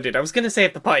exploded. I was going to say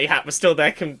if the party hat was still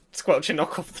there, can Squelcher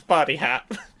knock off the party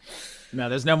hat? No,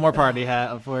 there's no more party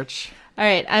hat, unfortunately. All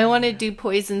right, I want to do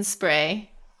poison spray.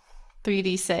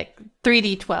 3d6,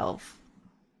 3d12.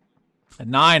 A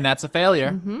 9, that's a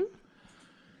failure. You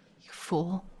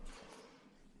fool.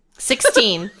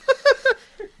 16.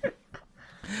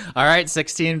 All right,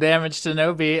 16 damage to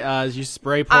Nobi as you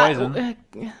spray poison.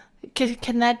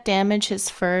 Can that damage his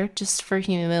fur just for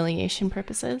humiliation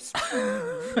purposes?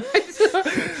 I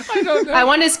don't know. I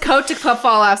want his coat to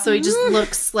fall off so he just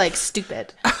looks like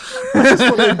stupid. I just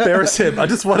want to embarrass him. I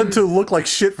just want him to look like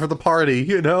shit for the party,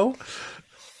 you know?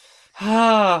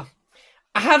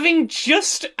 Having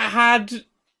just had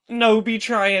Nobi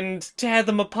try and tear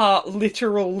them apart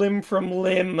literal limb from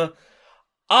limb,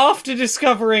 after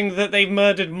discovering that they've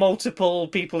murdered multiple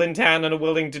people in town and are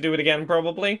willing to do it again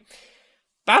probably,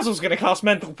 Basil's gonna cast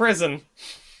Mental Prison.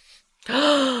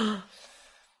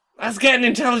 Let's get an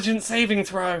intelligence saving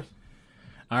throw.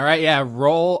 All right, yeah,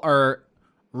 roll or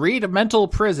read a mental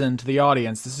prison to the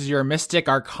audience. This is your Mystic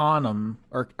Arcanum,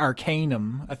 or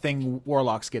Arcanum, a thing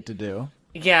warlocks get to do.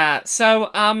 Yeah, so,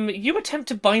 you attempt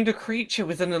to bind a creature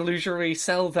with an illusory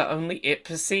cell that only it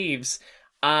perceives.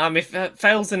 If it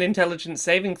fails an intelligence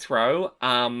saving throw,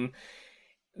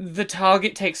 the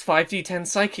target takes 5d10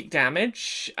 psychic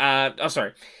damage.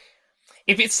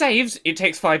 If it saves, it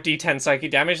takes 5d10 psychic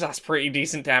damage. That's pretty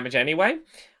decent damage anyway.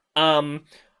 If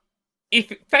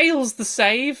it fails the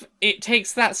save, it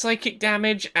takes that psychic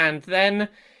damage, and then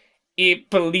it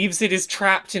believes it is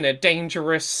trapped in a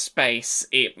dangerous space.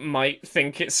 It might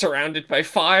think it's surrounded by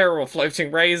fire or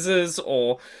floating razors,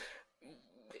 or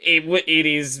it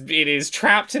is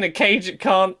trapped in a cage it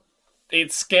can't.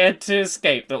 It's scared to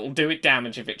escape, but it'll do it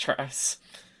damage if it tries.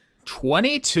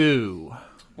 22.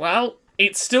 Well,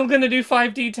 it's still gonna do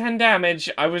 5d10 damage.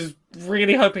 I was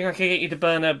really hoping I could get you to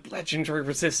burn a legendary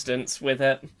resistance with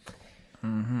it.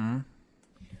 Mm-hmm.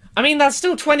 I mean, that's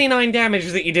still 29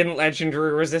 damage that you didn't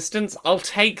legendary resistance. I'll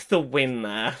take the win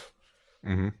there.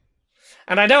 Mm-hmm.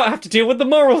 And I don't have to deal with the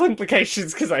moral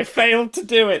implications because I failed to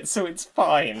do it, so it's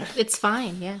fine. It's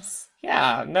fine, yes.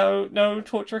 Yeah, no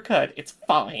torture occurred. It's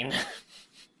fine.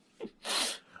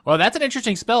 Well, that's an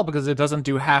interesting spell because it doesn't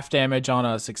do half damage on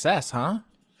a success, huh?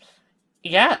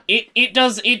 Yeah, it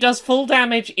does full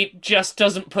damage. It just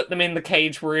doesn't put them in the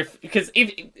cage where if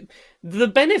the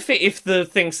benefit if the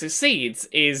thing succeeds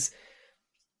is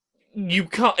you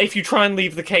can't, if you try and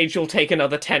leave the cage, you'll take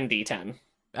another 10d10.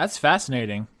 That's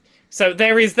fascinating. So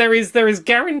there is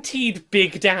guaranteed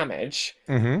big damage.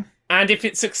 Mm-hmm. And if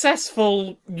it's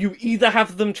successful, you either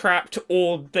have them trapped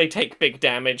or they take big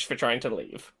damage for trying to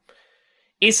leave.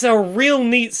 It's a real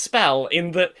neat spell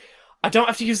in that I don't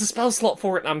have to use the spell slot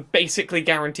for it, and I'm basically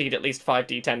guaranteed at least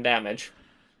 5d10 damage.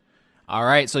 All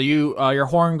right, so your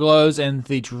horn glows, and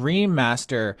the Dream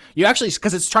Master, you actually,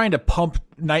 because it's trying to pump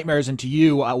nightmares into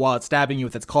you while it's stabbing you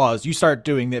with its claws, you start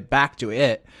doing it back to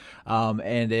it,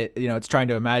 and it, it's trying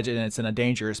to imagine it's in a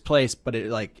dangerous place, but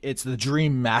it's the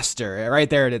Dream Master right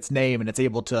there in its name, and it's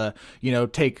able to,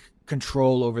 take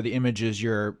control over the images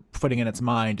you're putting in its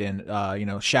mind and,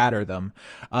 shatter them.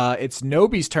 It's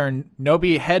Nobi's turn.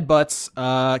 Nobi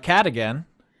headbutts Cat again.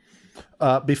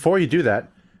 Before you do that,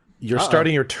 you're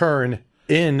starting your turn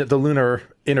in the lunar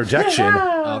interjection.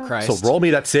 Oh, Christ. So roll me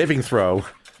that saving throw.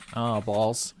 Oh,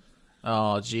 balls.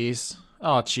 Oh, jeez.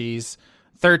 Oh, jeez.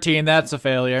 13, that's a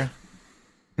failure.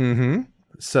 Mm-hmm.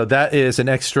 So that is an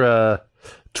extra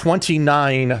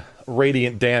 29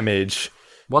 radiant damage.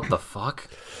 What the fuck?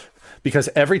 Because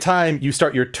every time you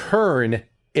start your turn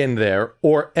in there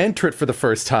or enter it for the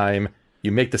first time,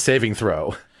 you make the saving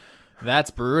throw.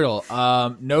 That's brutal.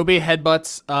 Nobi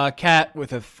headbutts Cat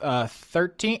with a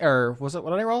 13, or was it, what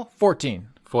did I roll? 14.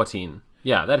 14.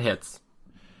 Yeah, that hits.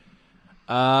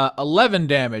 11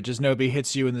 damage as Nobi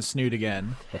hits you in the snoot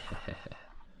again.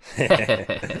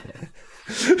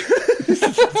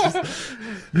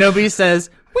 Nobi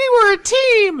says, "We were a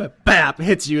team!" Bap!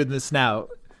 Hits you in the snout.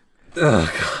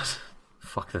 Oh, God.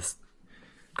 Fuck this.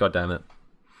 God damn it.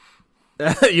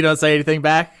 You don't say anything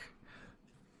back?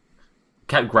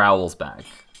 Cat growls back.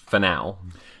 For now.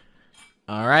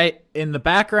 All right. In the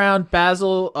background,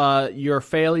 Basil, your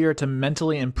failure to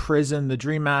mentally imprison the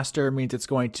Dream Master means it's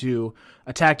going to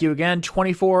attack you again.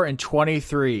 24 and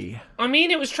 23. I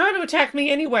mean, it was trying to attack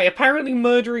me anyway. Apparently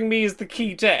murdering me is the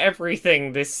key to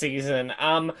everything this season.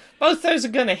 Both those are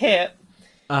gonna hit.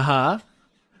 Uh-huh.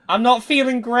 I'm not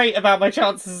feeling great about my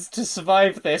chances to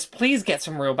survive this. Please get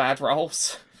some real bad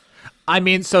rolls. I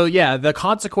mean, so yeah, the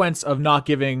consequence of not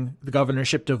giving the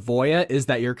governorship to Voya is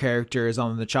that your character is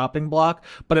on the chopping block,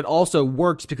 but it also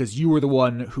works because you were the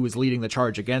one who was leading the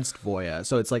charge against Voya.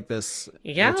 So it's like this,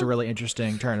 it's a really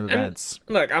interesting turn of events.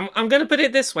 Look, I'm going to put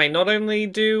it this way. Not only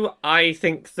do I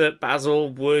think that Basil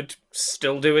would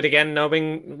still do it again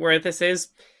knowing where this is,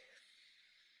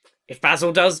 if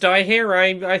Basil does die here,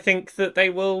 I think that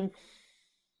they'll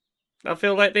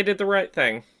feel like they did the right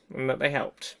thing and that they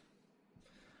helped.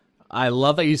 I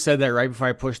love that you said that right before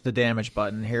I pushed the damage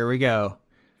button. Here we go.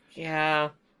 Yeah.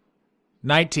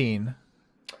 19.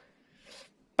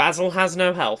 Basil has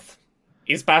no health.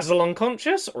 Is Basil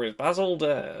unconscious or is Basil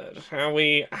dead?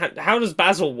 How does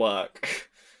Basil work?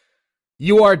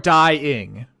 You are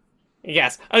dying.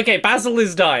 Yes. Okay, Basil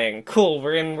is dying. Cool.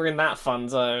 We're in that fun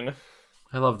zone.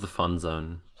 I love the fun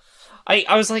zone.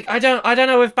 I was like, I don't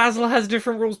know if Basil has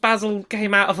different rules. Basil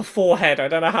came out of a forehead. I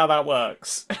don't know how that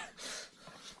works.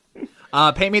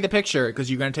 Paint me the picture, because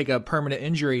you're going to take a permanent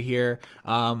injury here.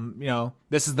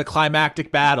 This is the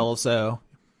climactic battle, so...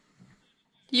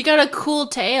 You got a cool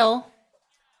tail.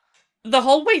 The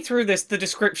whole way through this, the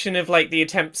description of like the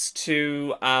attempts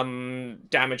to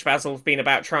damage Basil have been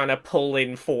about trying to pull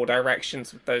in 4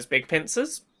 directions with those big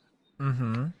pincers.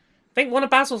 Mm-hmm. I think one of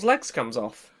Basil's legs comes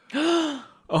off.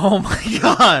 Oh my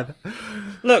god!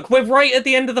 Look, we're right at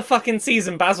the end of the fucking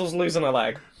season. Basil's losing a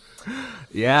leg.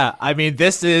 Yeah, I mean,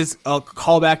 this is a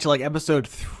callback to like episode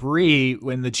 3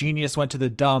 when the genius went to the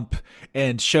dump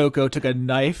and Shoko took a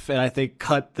knife and I think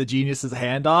cut the genius's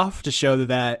hand off to show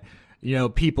that,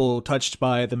 people touched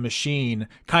by the machine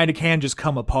kind of can just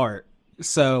come apart.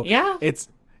 So yeah,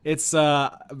 it's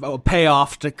a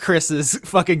payoff to Chris's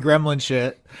fucking gremlin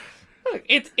shit. Look,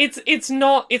 it's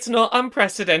not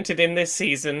unprecedented in this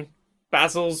season.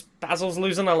 Basil's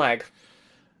losing a leg.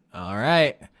 All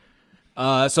right.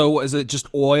 So is it just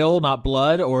oil, not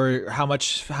blood, or how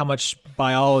much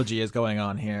biology is going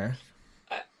on here?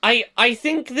 I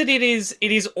think that it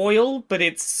is oil, but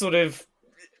it's sort of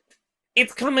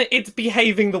it's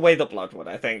behaving the way that blood would.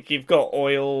 I think you've got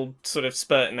oil sort of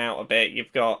spurting out a bit.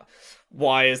 You've got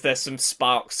wires. There's some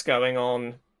sparks going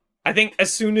on. I think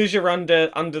as soon as you're under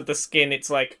the skin, it's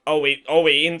like we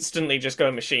instantly just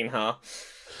go machine, huh?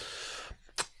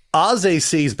 Aze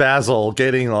sees Basil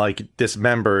getting like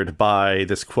dismembered by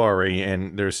this quarry,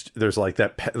 and there's like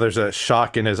that. There's a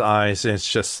shock in his eyes, and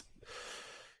it's just,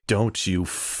 don't you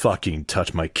fucking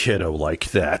touch my kiddo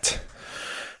like that.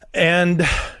 And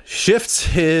shifts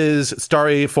his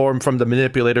starry form from the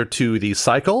manipulator to the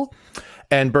cycle,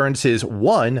 and burns his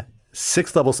 1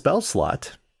 6th level spell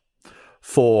slot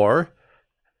for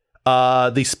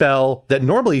the spell that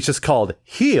normally is just called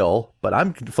heal, but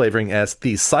I'm flavoring as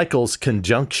the Cycle's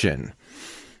Conjunction,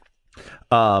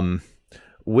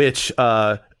 which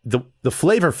the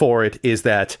flavor for it is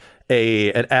that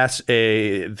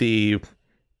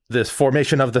this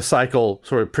formation of the cycle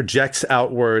sort of projects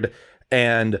outward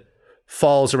and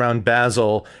falls around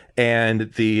Basil,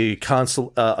 and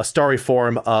a starry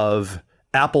form of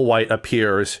Applewhite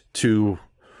appears to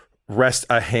rest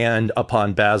a hand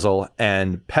upon Basil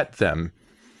and pet them,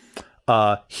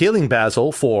 healing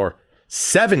Basil for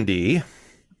 70.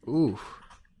 Ooh.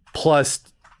 Plus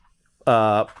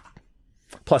 4,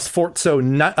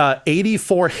 so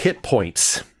 84 hit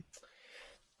points.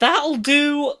 That'll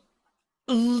do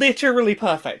literally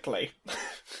perfectly.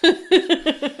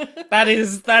 That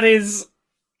is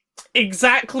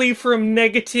exactly from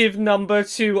negative number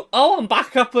to, I'm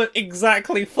back up at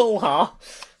exactly full, huh?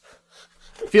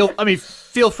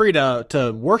 Feel free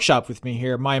to workshop with me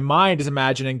here. My mind is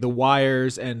imagining the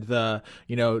wires and the,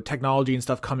 technology and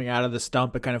stuff coming out of the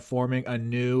stump and kind of forming a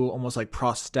new, almost like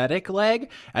prosthetic leg,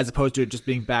 as opposed to it just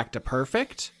being back to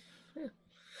perfect.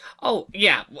 Oh,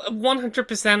 yeah,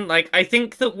 100%. Like, I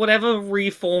think that whatever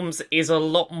reforms is a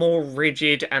lot more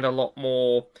rigid and a lot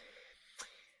more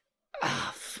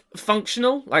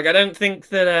functional. Like, I don't think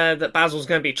that Basil's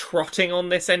going to be trotting on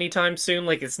this anytime soon.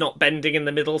 Like, it's not bending in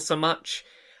the middle so much.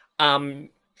 Three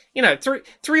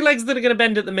legs that are going to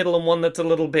bend at the middle and one that's a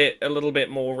little bit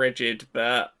more rigid.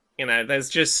 But there's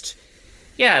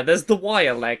the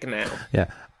wire leg now.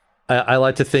 Yeah. I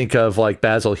like to think of like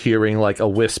Basil hearing like a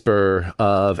whisper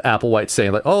of Applewhite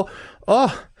saying like, oh,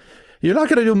 you're not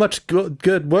going to do much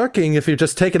good working if you're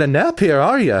just taking a nap here,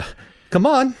 are you? Come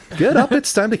on, get up.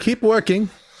 It's time to keep working.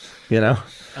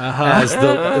 As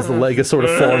the leg is sort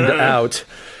of formed out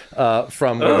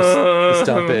from where the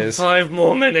stump is. 5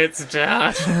 more minutes,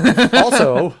 Dad.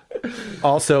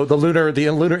 Also, the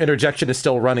lunar interjection is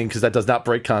still running because that does not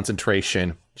break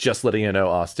concentration. Just letting you know,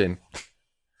 Austin.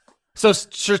 So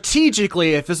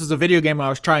strategically, if this was a video game I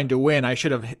was trying to win, I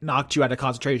should have knocked you out of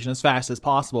concentration as fast as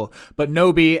possible. But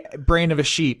Nobi, brain of a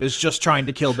sheep, is just trying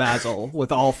to kill Basil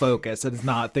with all focus and is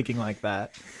not thinking like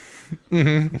that.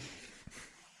 Mm-hmm.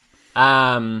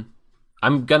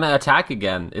 I'm gonna attack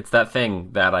again. It's that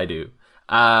thing that I do.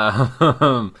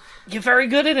 You're very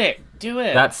good at it. Do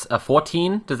it. That's a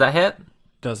 14. Does that hit?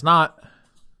 Does not.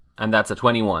 And that's a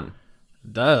 21.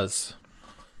 Does.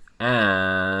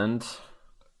 And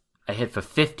I hit for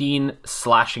 15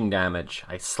 slashing damage.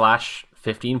 I slash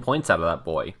 15 points out of that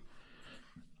boy.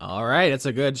 All right, it's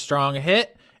a good strong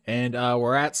hit, and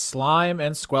we're at Slime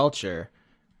and Squelcher.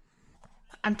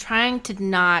 I'm trying to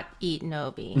not eat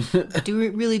Nobi.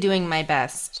 Really doing my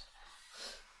best.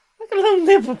 Like a little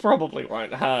nibble probably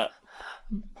won't hurt.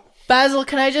 Basil,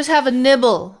 can I just have a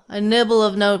nibble? A nibble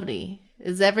of Nobody.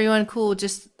 Is everyone cool?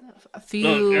 Just a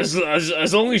few. Look,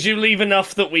 as long as you leave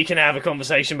enough that we can have a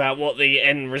conversation about what the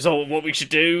end result, what we should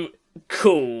do,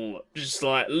 cool. Just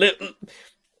like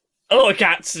a lot of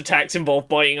cats attacks involve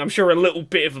biting. I'm sure a little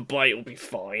bit of a bite will be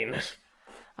fine.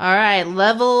 All right,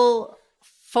 level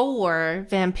 4,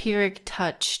 vampiric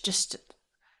touch. Just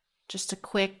a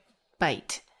quick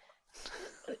bite.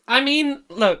 I mean,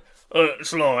 look,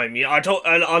 Slime. Yeah,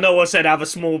 I know I said have a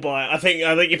small bite. I think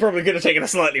you're probably going to take a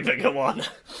slightly bigger one.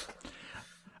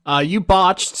 You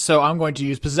botched, so I'm going to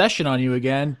use possession on you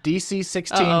again. DC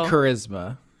 16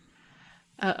 charisma.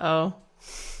 Uh-oh.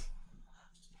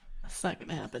 That's not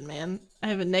gonna happen, man. I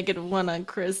have a -1 on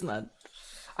charisma.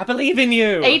 I believe in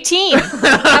you. 18!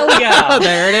 Hell yeah.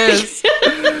 There it is.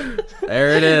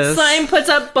 There it is. Slime puts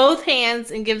up both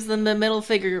hands and gives them the middle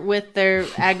finger with their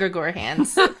aggregor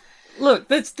hands. Look,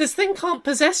 this thing can't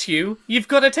possess you. You've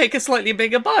got to take a slightly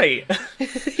bigger bite.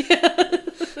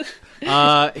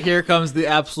 Here comes the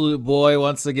absolute boy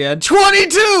once again.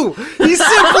 22! He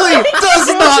simply does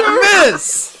not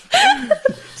miss!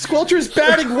 Squelcher's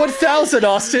batting 1,000,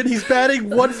 Austin. He's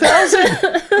batting 1,000.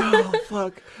 Oh,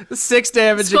 fuck. 6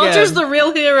 damage Squelcher's again. the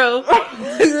real hero.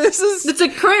 It's a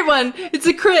crit one. It's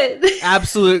a crit.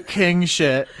 absolute king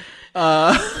shit. We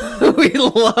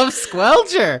love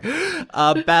Squelcher.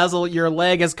 Basil, your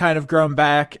leg has kind of grown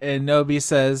back, and Nobi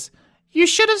says, "You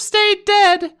should have stayed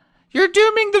dead. You're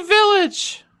dooming the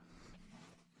village."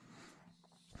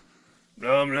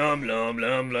 Blum, blum, blum,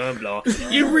 blum, blum, blum.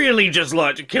 You really just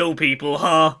like to kill people,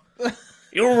 huh?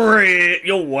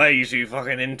 You're way too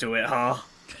fucking into it, huh?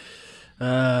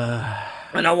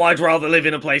 I know I'd rather live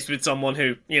in a place with someone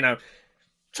who,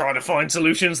 tried to find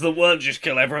solutions that weren't just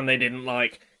kill everyone they didn't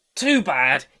like. Too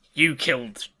bad you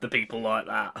killed the people like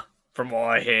that, from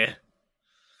what I hear.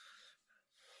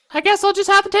 I guess I'll just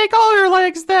have to take all your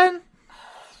legs then.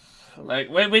 Like,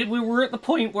 we were at the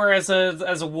point where as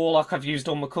a warlock I've used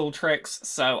all my cool tricks,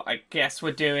 so I guess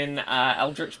we're doing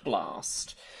Eldritch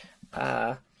Blast.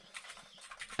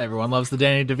 Everyone loves the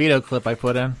Danny DeVito clip I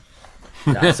put in.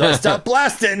 So stop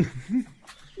blasting.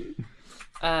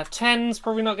 10's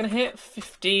probably not going to hit.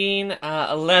 15,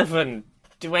 11.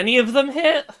 Do any of them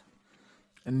hit?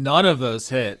 None of those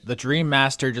hit. The Dream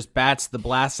Master just bats the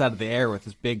blasts out of the air with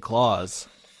his big claws.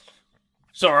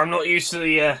 Sorry, I'm not used to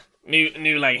the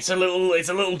new leg. It's a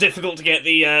little difficult to get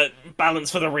the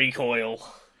balance for the recoil.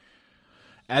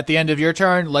 At the end of your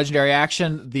turn, legendary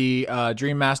action, the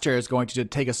Dream Master is going to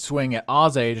take a swing at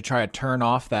Aze to try to turn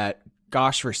off that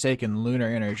gosh-forsaken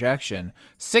lunar interjection.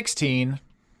 16.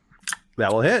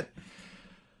 That will hit.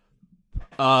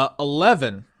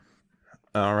 11.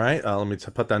 All right, let me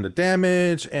put down the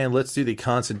damage, and let's do the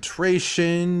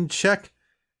concentration check.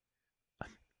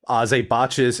 Aze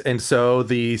botches, and so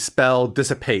the spell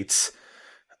dissipates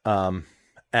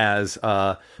as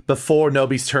before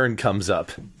Nobi's turn comes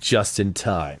up, just in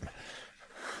time.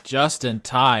 Just in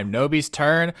time. Nobi's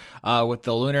turn, with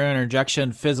the lunar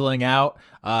interjection fizzling out.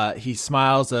 He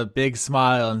smiles a big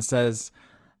smile and says,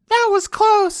 "That was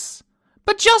close,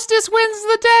 but justice wins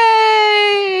the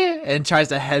day!" And tries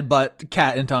to headbutt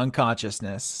Cat into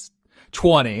unconsciousness.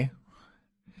 20.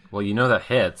 Well, that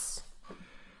hits.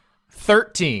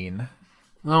 13.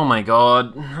 Oh my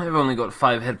god, I've only got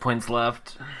 5 hit points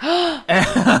left.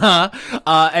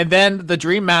 And then the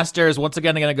Dream Master is once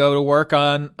again going to go to work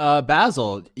on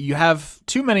Basil. You have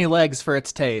too many legs for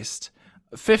its taste.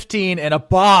 15 and a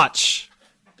botch.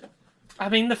 I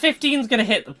mean, the 15's going to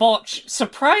hit. The botch,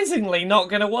 surprisingly, not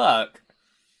going to work.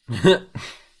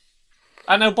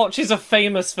 I know botches are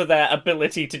famous for their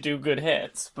ability to do good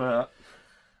hits, but...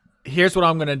 Here's what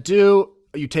I'm going to do.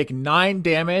 You take 9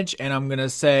 damage, and I'm going to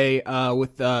say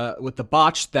with the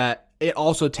botch that it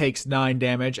also takes 9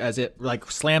 damage as it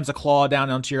slams a claw down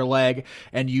onto your leg,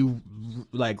 and you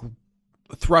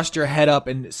thrust your head up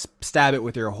and stab it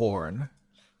with your horn.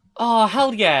 Oh,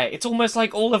 hell yeah. It's almost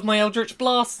like all of my Eldritch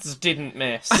Blasts didn't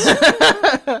miss.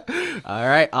 All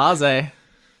right, Aze.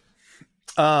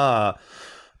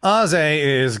 Aze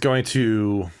is going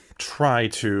to try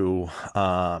to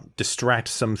distract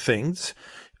some things.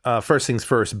 First things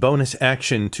first, bonus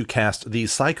action to cast the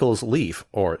Cycle's Leaf,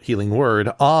 or Healing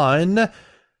Word, on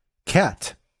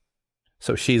Cat.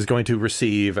 So she's going to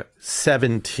receive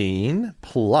 17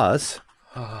 plus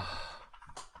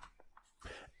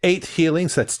 8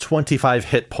 healings. That's 25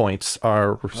 hit points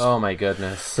are Oh my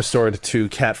goodness. restored to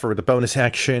Cat for the bonus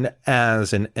action.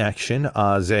 As an action,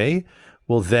 Aze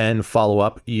will then follow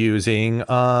up using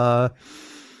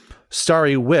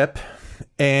Starry Whip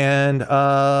and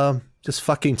just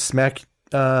fucking smack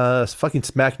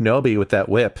Nobi with that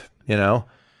whip, you know?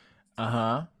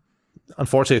 Uh-huh.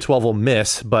 Unfortunately, a 12 will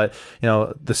miss, but, you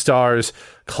know, the stars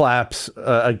collapse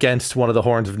against one of the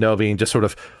horns of Nobi and just sort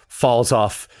of falls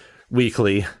off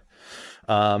weakly.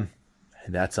 And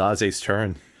that's Aze's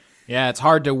turn. Yeah, it's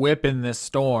hard to whip in this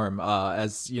storm,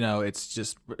 as, you know, it's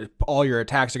just all your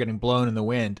attacks are getting blown in the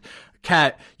wind.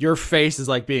 Cat, your face is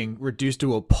like being reduced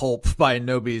to a pulp by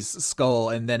Nobi's skull,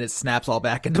 and then it snaps all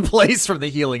back into place from the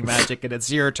healing magic, and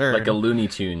it's your turn. Like a Looney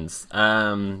Tunes.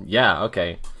 Yeah,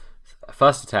 okay.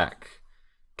 First attack.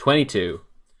 22.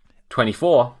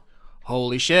 24.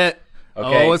 Holy shit.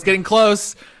 Okay. Oh, it's getting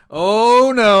close.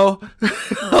 Oh, no.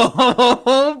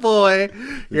 Oh, boy.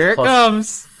 Here it Plus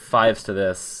comes. 5s to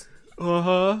this.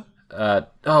 Uh-huh.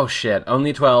 Oh, shit.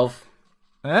 Only 12.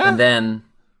 And then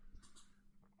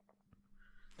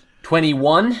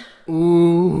 21.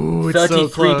 Ooh, it's 33 so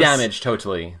close. damage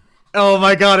totally. Oh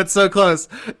my god, it's so close.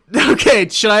 Okay,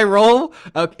 should I roll?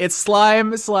 It's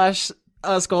Slime /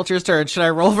 Squelcher's turn. Should I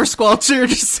roll for Squelcher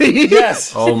to see?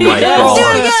 Yes. Oh my Yes.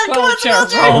 god. Squelcher.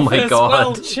 Oh roll my for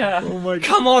god. Squelcher. Oh my god.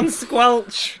 Come on,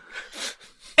 Squelch.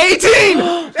 18!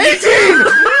 18!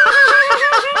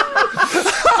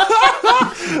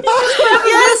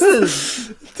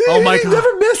 Yes! Oh my He god.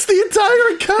 never missed the entire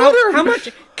encounter.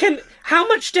 How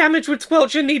much damage would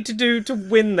Squelcher need to do to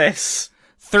win this?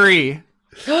 3.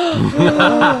 Here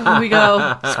we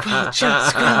go. Squelcher.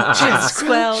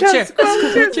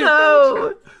 Squelcher.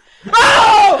 No.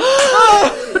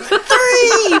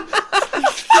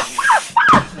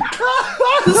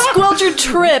 The Squelcher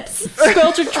trips.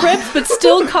 Squelcher trips, but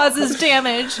still causes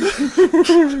damage.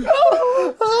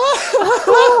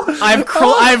 I've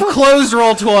closed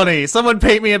roll 20. Someone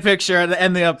paint me a picture at the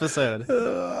end of the episode.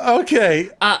 Okay.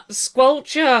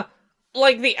 Squelcher,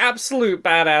 like the absolute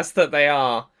badass that they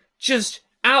are, just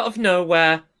out of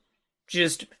nowhere,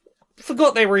 just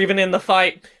forgot they were even in the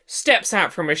fight, steps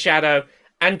out from a shadow,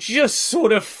 and just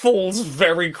sort of falls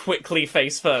very quickly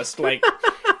face first. Like,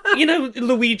 you know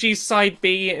Luigi's side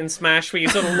B in Smash, where you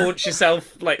sort of launch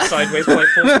yourself like sideways quite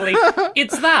forcefully?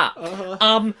 It's that.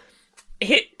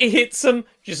 It hits him,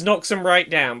 just knocks him right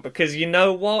down, because you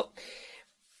know what?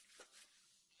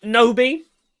 Nobi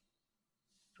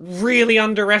really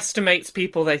underestimates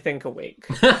people they think are weak.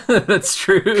 That's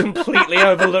true. Completely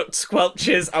overlooked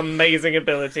Squelch's amazing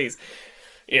abilities.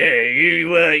 Yeah,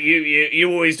 you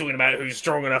always talking about who's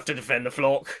strong enough to defend the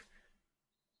flock.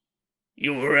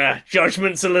 Your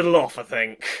judgment's a little off, I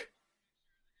think.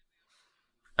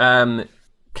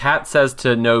 Kat says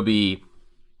to Nobi,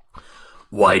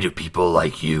 Why do people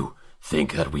like you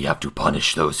think that we have to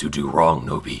punish those who do wrong,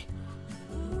 Nobi?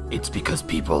 It's because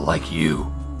people like you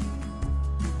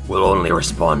will only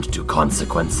respond to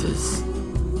consequences.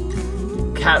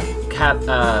 Kat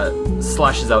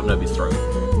slashes out Nobi's throat.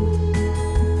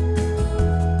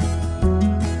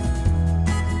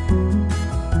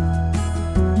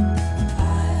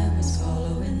 I was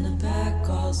following the pack,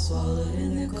 all swallowed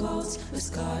in their coats, with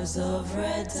scars of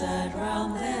red tied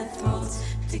round their throats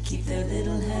to keep their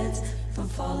little heads from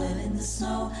falling in the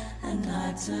snow. And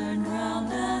I turned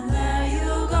round and there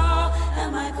you go,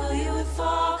 and Michael, you would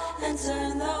fall and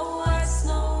turn the white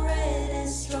snow red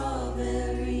as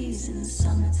strawberries in the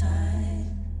summertime.